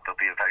do stop, there'll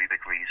be a very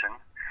big reason,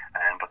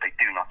 but they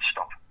do not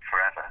stop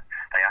forever.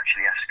 They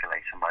actually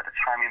escalate, and by the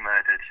time he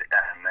murdered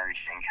Mary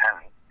Jane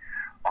Kelly,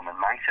 on the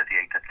night of the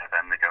 8th of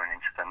November going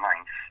into the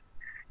 9th,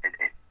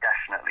 it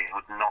definitely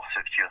would not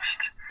have just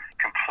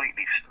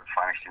completely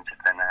vanished into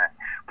thin air,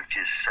 which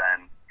is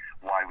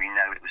why we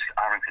know it was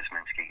Aaron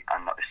Kosminski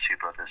and not his two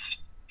brothers.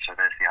 So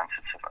there's the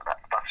answer to that.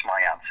 That's my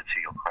answer to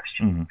your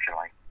question, if you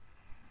like.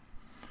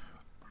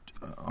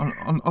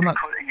 On that,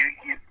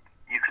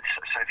 you could.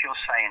 So if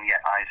you're saying,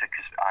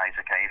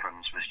 Isaac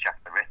Abrams was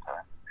Jack the Ripper,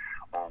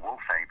 or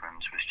Wolf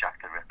Abrams was Jack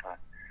the Ripper,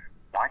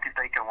 why did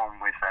they go on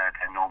with their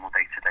normal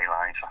day-to-day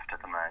lives after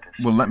the murders.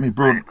 Well, let me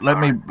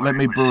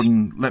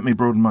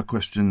broaden my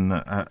question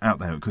out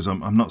there, because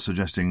I'm not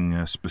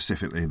suggesting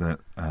specifically that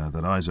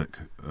Isaac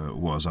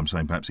was. I'm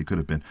saying perhaps he could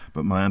have been.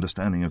 But my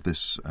understanding of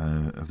this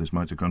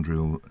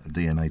mitochondrial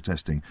DNA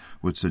testing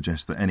would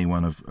suggest that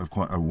anyone of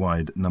quite a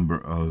wide number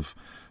of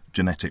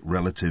genetic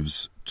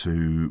relatives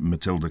to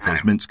Matilda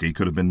Kosminski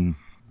could have been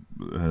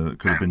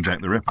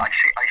Jack the Ripper. I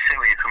see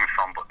where you're coming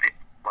from, but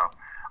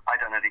I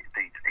don't know the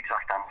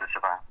exact answer to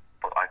that.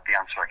 But the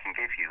answer I can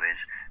give you is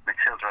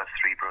Matilda has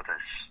 3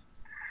 brothers,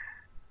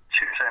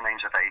 2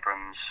 surnames of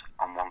Abrams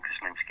and 1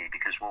 Kosminski,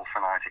 because Wolf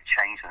and Isaac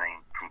changed the name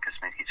from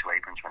Kosminski to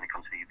Abrams when they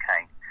come to the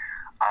UK.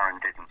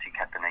 Aaron didn't. He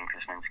kept the name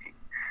Kosminski.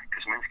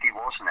 Kosminski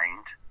was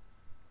named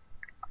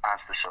as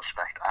the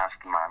suspect, as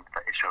the man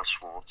that Israel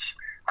Schwartz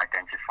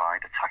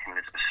identified attacking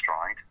Elizabeth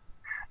Stride,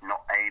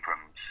 not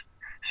Abrams.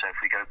 So if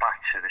we go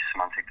back to this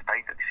semantic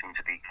debate that they seem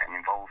to be getting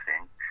involved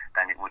in,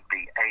 then it would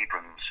be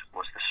Abrams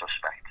was the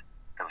suspect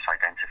that was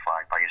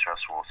identified by Israel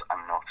Schwartz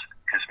and not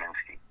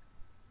Kosminski.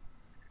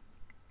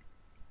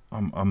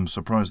 I'm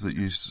surprised that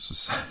you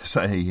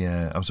say.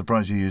 I'm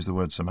surprised you use the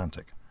word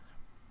semantic.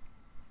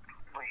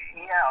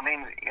 Yeah, I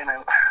mean,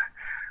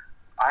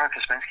 Aaron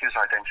Kosminski was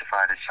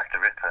identified as Jack the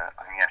Ripper,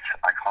 and yet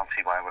I can't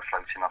see why we're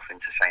floating off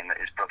into saying that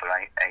his brother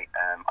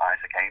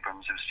Isaac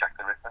Abrams was Jack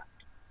the Ripper.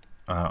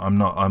 I'm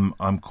not.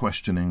 I'm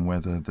questioning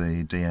whether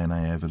the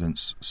DNA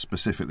evidence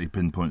specifically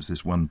pinpoints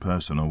this one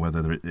person, or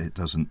whether it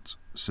doesn't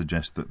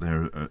suggest that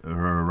there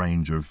are a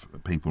range of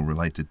people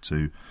related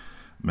to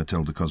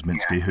Matilda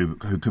Kosminski who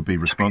could be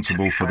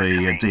responsible for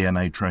the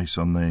DNA trace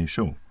on the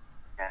shore.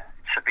 Yeah.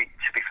 To be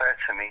fair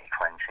to me,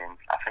 Quentin,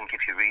 I think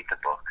if you read the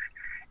book,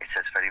 it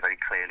says very, very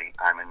clearly,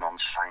 I'm a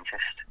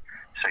non-scientist.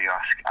 So you're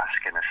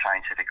asking a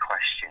scientific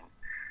question,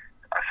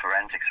 a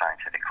forensic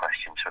scientific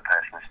question, to a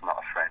person that's not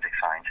a forensic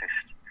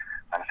scientist.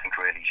 And I think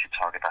really you should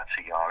target that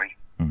to Yari.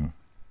 Mm-hmm.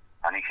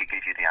 And he could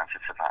give you the answer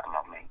to that and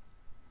not me.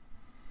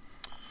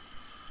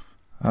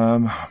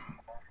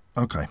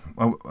 Okay.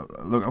 Well,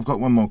 look, I've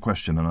got one more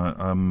question, and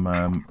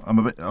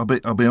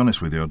I'll be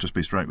honest with you. I'll just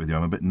be straight with you.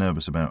 I'm a bit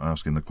nervous about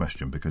asking the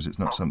question because it's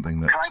not something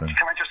that. Can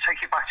I just take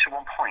you back to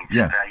one point?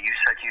 Yeah. You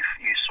said you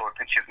saw a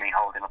picture of me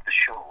holding up the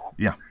shore.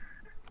 Yeah.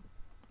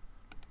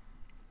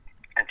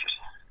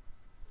 Interesting.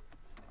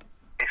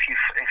 If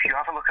you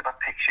have a look at that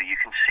picture, you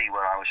can see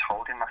where I was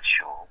holding that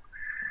shore.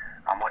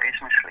 And what is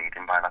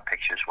misleading by that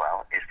picture as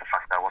well is the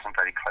fact that I wasn't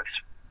very close.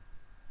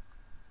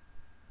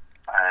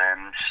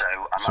 So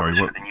I'm sorry,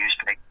 not the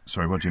newspaper.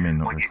 Sorry, what do you mean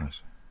not very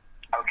close?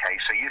 Okay,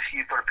 so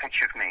you've got a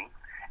picture of me,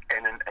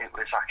 and it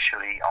was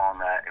actually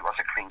on it was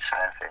a clean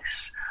surface,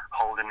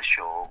 holding the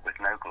shore with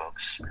no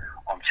gloves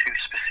on 2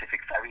 specific,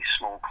 very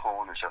small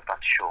corners of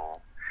that shore.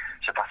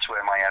 So that's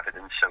where my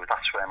evidence. So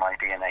that's where my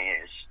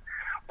DNA is.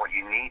 What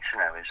you need to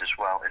know is as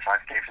well is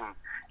I've given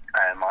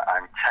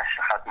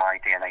had my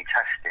DNA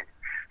tested.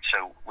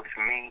 So with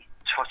me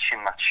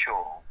touching that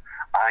shore,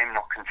 I'm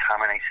not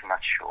contaminating that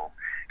shore,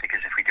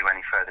 because if we do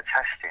any further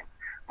testing,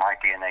 my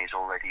DNA has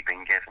already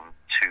been given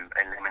to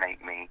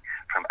eliminate me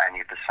from any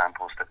of the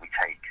samples that we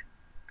take.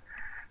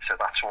 So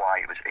that's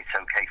why it's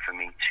okay for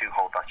me to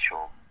hold that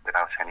shore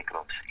without any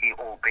gloves,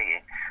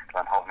 albeit that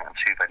I'm holding it on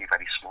 2 very,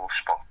 very small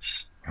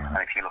spots. Uh-huh.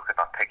 And if you look at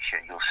that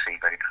picture, you'll see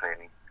very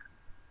clearly.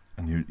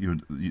 And you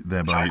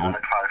thereby... So I want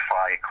to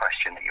clarify a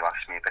question that you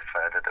asked me a bit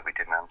further that we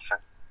didn't answer.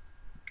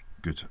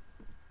 Good.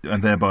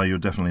 And thereby you're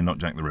definitely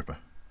not Jack the Ripper.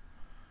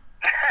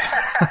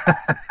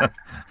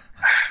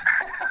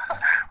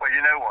 Well,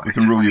 you know what? We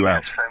can rule you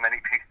out. So many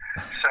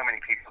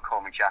people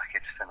call me Jack.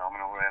 It's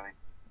phenomenal, really.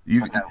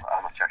 No,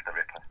 I'm not Jack the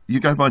Ripper.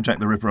 You go by Jack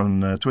the Ripper on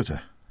Twitter?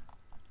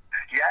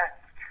 Yeah,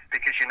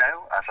 because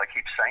as I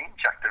keep saying,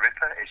 Jack the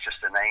Ripper is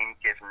just a name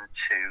given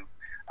to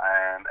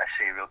a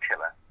serial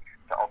killer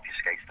that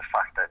obfuscates the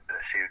fact that the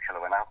serial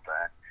killer went out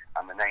there,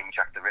 and the name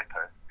Jack the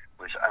Ripper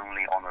was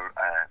only on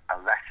a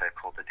letter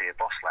called the Dear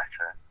Boss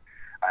letter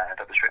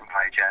that was written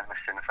by a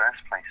journalist in the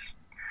first place.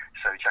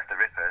 So Jack the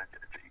Ripper,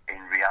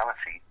 in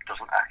reality,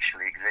 doesn't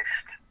actually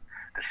exist.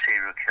 The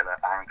serial killer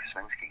Aaron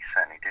Kosminski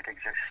certainly did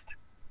exist.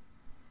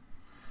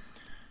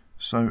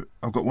 So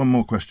I've got one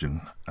more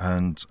question,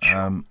 and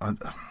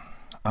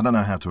I don't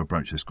know how to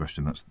approach this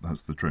question.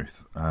 That's the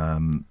truth.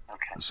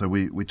 Okay. So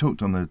we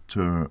talked on the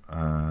tour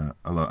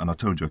a lot, and I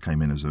told you I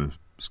came in as a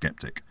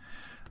skeptic.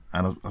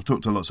 And I've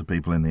talked to lots of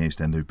people in the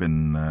East End who've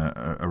been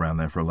around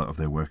there for a lot of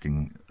their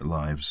working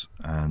lives,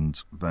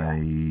 and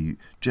they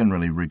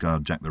generally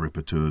regard Jack the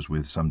Ripper tours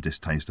with some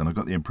distaste. And I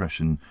got the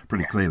impression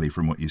pretty clearly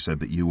from what you said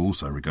that you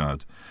also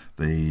regard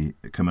the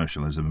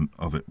commercialism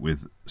of it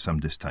with some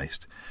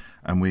distaste.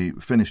 And we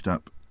finished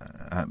up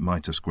at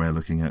Mitre Square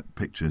looking at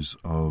pictures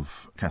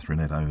of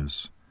Catherine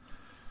Eddowes'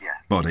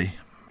 body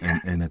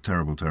in a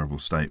terrible, terrible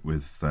state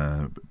with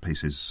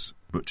pieces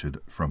butchered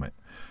from it.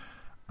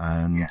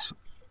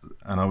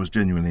 And I was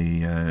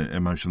genuinely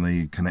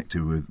emotionally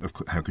connected with.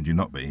 How could you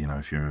not be?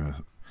 If you're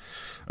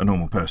a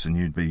normal person,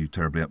 you'd be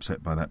terribly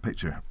upset by that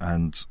picture.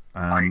 And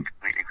I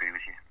completely agree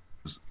with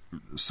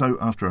you. So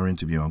after our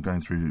interview, I'm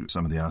going through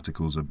some of the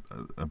articles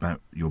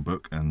about your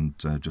book and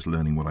just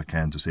learning what I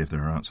can to see if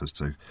there are answers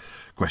to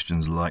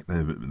questions like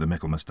the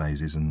Michaelmas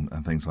daisies and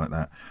things like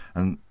that.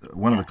 And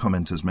one of the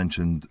commenters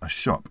mentioned a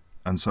shop.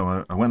 And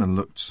so I went and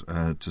looked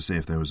to see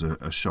if there was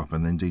a shop.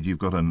 And indeed, you've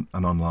got an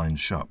online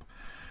shop.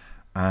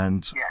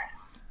 And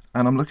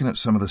I'm looking at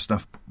some of the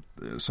stuff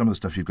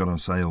you've got on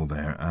sale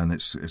there, and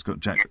it's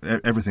got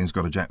everything's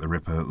got a Jack the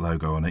Ripper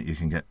logo on it. You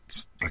can get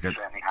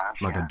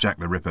a Jack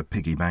the Ripper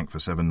piggy bank for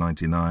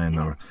 $7.99,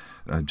 or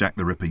a Jack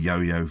the Ripper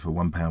yo-yo for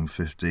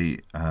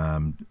 £1.50,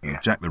 a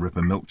Jack the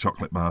Ripper milk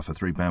chocolate bar for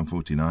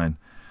 £3.49,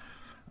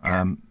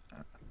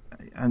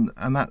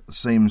 and that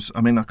seems.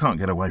 I mean, I can't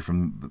get away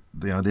from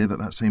the idea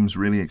that seems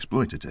really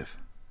exploitative.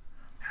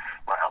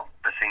 Well,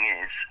 the thing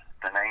is,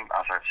 the name,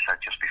 as I've said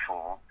just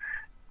before,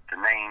 the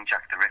name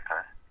Jack the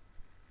Ripper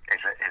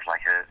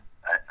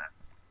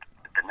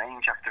the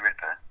name Jack the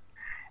Ripper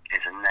is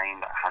a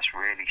name that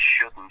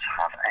shouldn't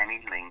have any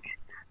link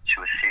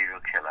to a serial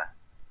killer.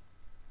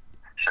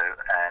 So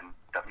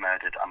that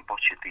murdered and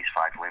butchered these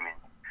 5 women.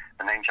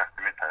 The name Jack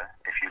the Ripper,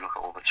 if you look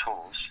at all the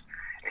tools,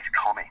 it's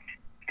comic.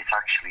 It's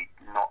actually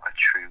not a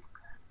true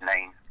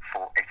name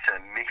it's a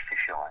myth,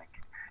 if you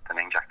like, the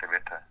name Jack the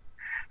Ripper,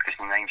 because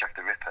the name Jack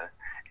the Ripper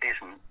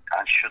isn't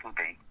and shouldn't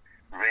be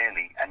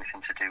really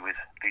anything to do with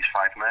these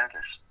 5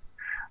 murders.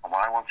 And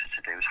what I wanted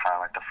to do is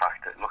highlight the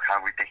fact that look how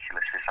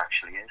ridiculous this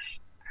actually is.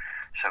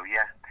 So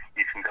yeah,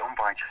 you can go and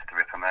buy Jack the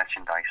Ripper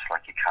merchandise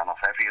like you can off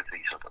every of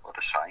these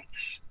other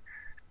sites.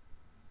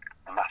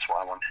 And that's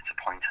what I wanted to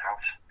point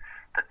out,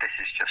 that this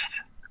is just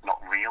not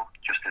real,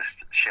 just as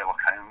Sherlock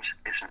Holmes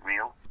isn't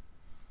real.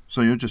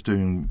 So you're just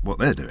doing what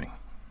they're doing?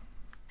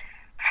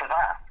 For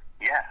that,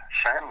 yeah,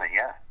 certainly,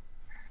 yeah.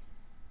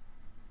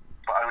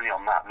 But only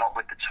on that, not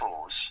with the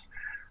tours.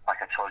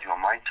 Like I told you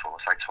on my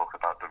tours, I talk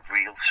about the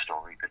real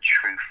story, the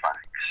true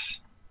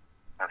facts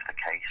of the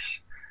case.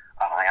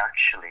 And I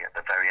actually, at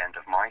the very end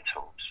of my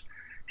tours,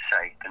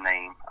 say the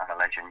name and the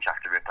legend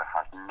Jack the Ripper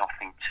has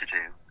nothing to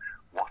do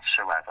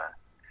whatsoever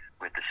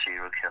with the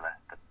serial killer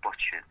that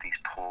butchered these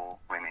poor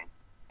women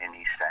in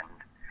East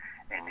End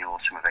in the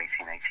autumn of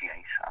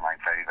 1888. And I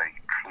very, very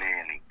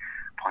clearly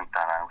point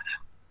that out.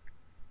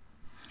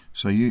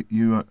 So you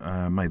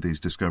made these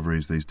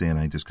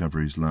DNA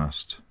discoveries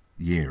last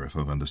year, if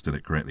I've understood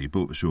it correctly. You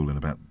bought the shawl in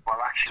about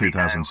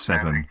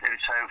 2007. No,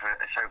 it's over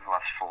the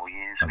last 4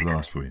 years. Over the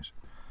last 4 years.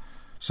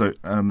 So,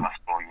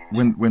 last 4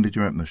 years. When did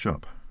you open the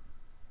shop?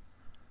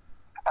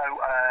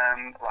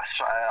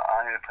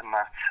 I opened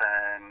that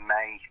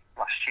May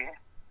last year,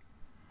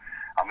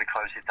 and we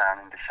closed it down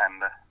in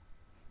December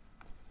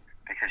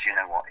because you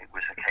know what? It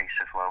was a case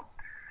of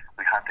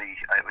we had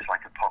it was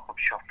like a pop-up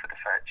shop for the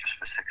fair just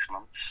for 6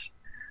 months,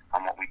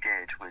 and what we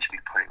did was we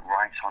put it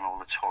right on all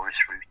the tourist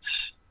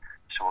routes.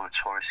 So all the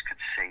tourists could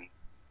see,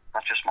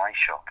 not just my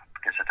shop,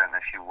 because I don't know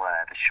if you're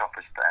aware, the shop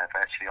is there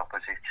virtually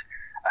opposite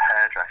a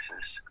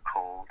hairdresser's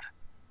called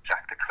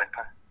Jack the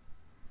Clipper.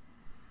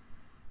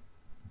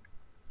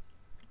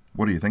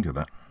 What do you think of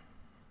that?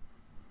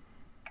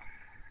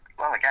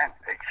 Well, again,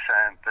 it's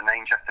the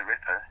name Jack the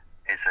Ripper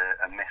is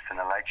a myth and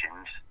a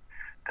legend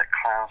that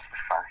clouds the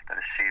fact that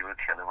a serial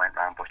killer went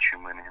round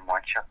butchering women in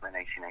Whitechapel in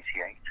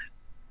 1888.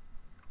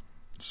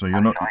 So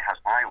you're not... If I had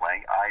my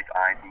way,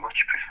 I'd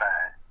much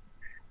prefer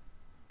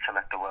to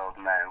let the world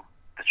know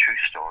the true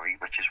story,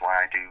 which is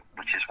why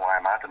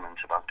I'm adamant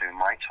about doing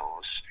my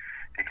tours,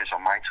 because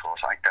on my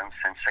tours I don't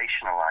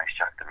sensationalise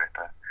Jack the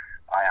Ripper.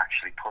 I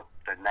actually put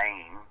the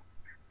name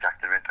Jack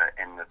the Ripper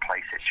in the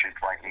place it should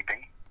rightly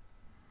be,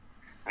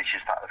 which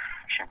is that of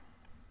fiction.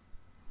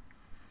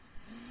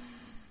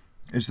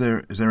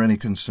 Is there any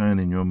concern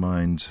in your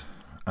mind?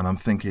 And I'm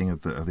thinking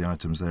of the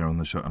items there on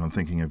the shop, and I'm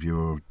thinking of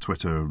your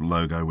Twitter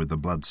logo with the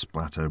blood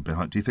splatter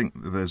behind. Do you think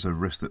there's a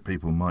risk that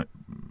people might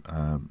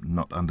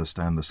not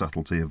understand the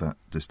subtlety of that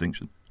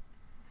distinction?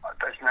 I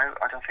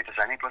don't think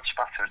there's any blood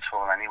spatter at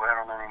all anywhere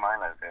on any of my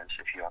logos,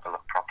 if you have a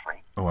look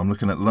properly. Oh, I'm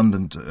looking at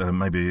London.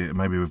 Maybe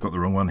we've got the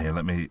wrong one here.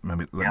 Let me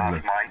look.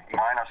 Mine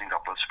hasn't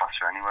got blood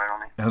spatter anywhere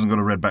on it. It hasn't got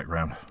a red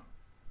background.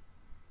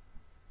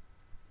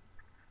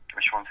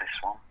 Which one's this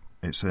one?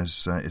 It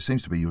says, it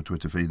seems to be your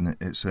Twitter feed, and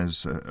it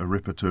says a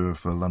Ripper tour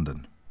for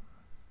London.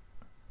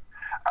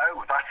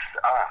 Oh, that's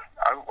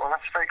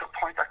a very good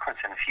point, that,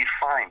 Quentin. If you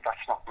find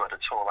that's not blood at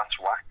all, that's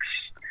wax.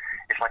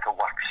 It's like a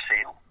wax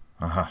seal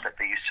that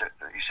they used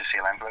to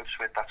seal envelopes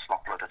with. That's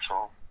not blood at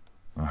all.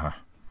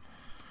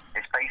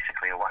 It's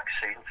basically a wax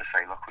seal to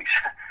say, look, we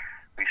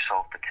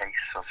solved the case,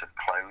 sort of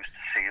closed,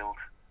 sealed.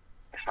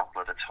 It's not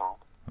blood at all.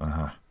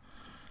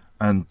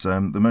 And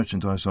the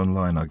merchandise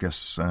online, I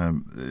guess,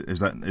 is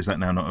that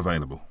now not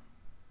available?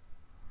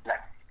 No.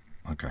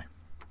 Okay.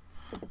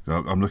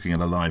 I'm looking at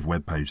a live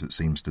web page that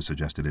seems to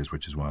suggest it is,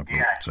 which is why I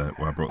brought that up.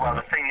 Well,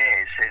 the thing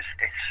is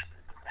it's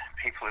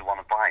people who want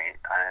to buy it.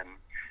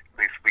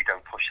 We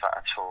don't push that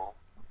at all.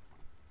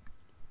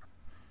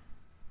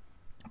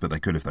 But they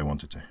could if they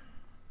wanted to.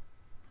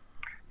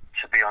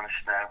 To be honest,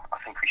 no. I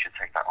think we should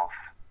take that off.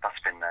 That's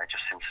been there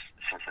just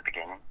since the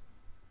beginning.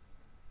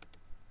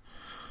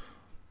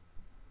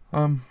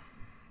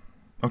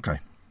 Okay.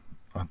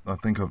 I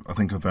think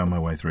I've found my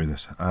way through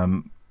this.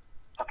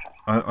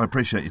 I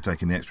appreciate you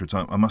taking the extra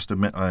time. I must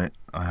admit I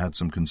had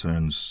some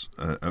concerns,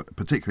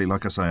 particularly,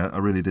 like I say, I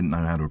really didn't know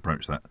how to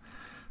approach that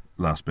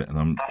last bit, and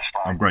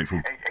I'm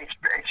grateful to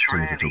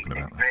you for talking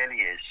about that. It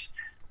really is.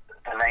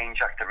 The name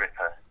Jack the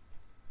Ripper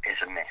is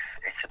a myth.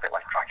 It's a bit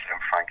like Dracula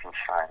and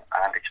Frankenstein,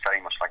 and it's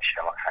very much like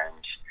Sherlock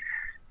Holmes.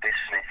 This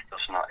myth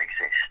does not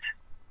exist.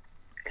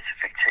 It's a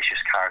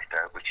fictitious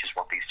character, which is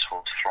what these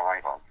talks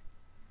thrive on.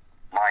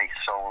 My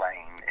sole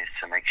aim is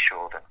to make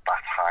sure that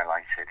that's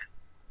highlighted.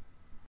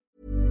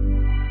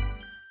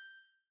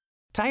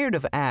 Tired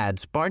of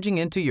ads barging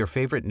into your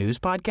favorite news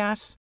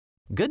podcasts?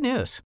 Good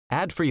news.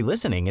 Ad-free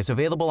listening is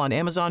available on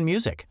Amazon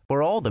Music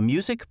for all the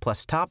music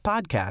plus top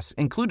podcasts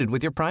included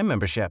with your Prime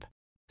membership.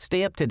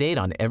 Stay up to date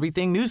on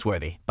everything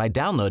newsworthy by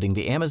downloading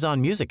the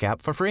Amazon Music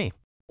app for free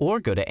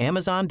or go to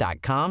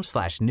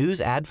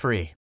amazon.com/news ad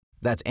free.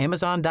 That's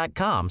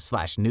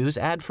amazon.com/news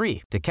ad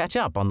free to catch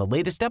up on the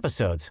latest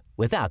episodes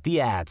without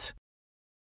the ads.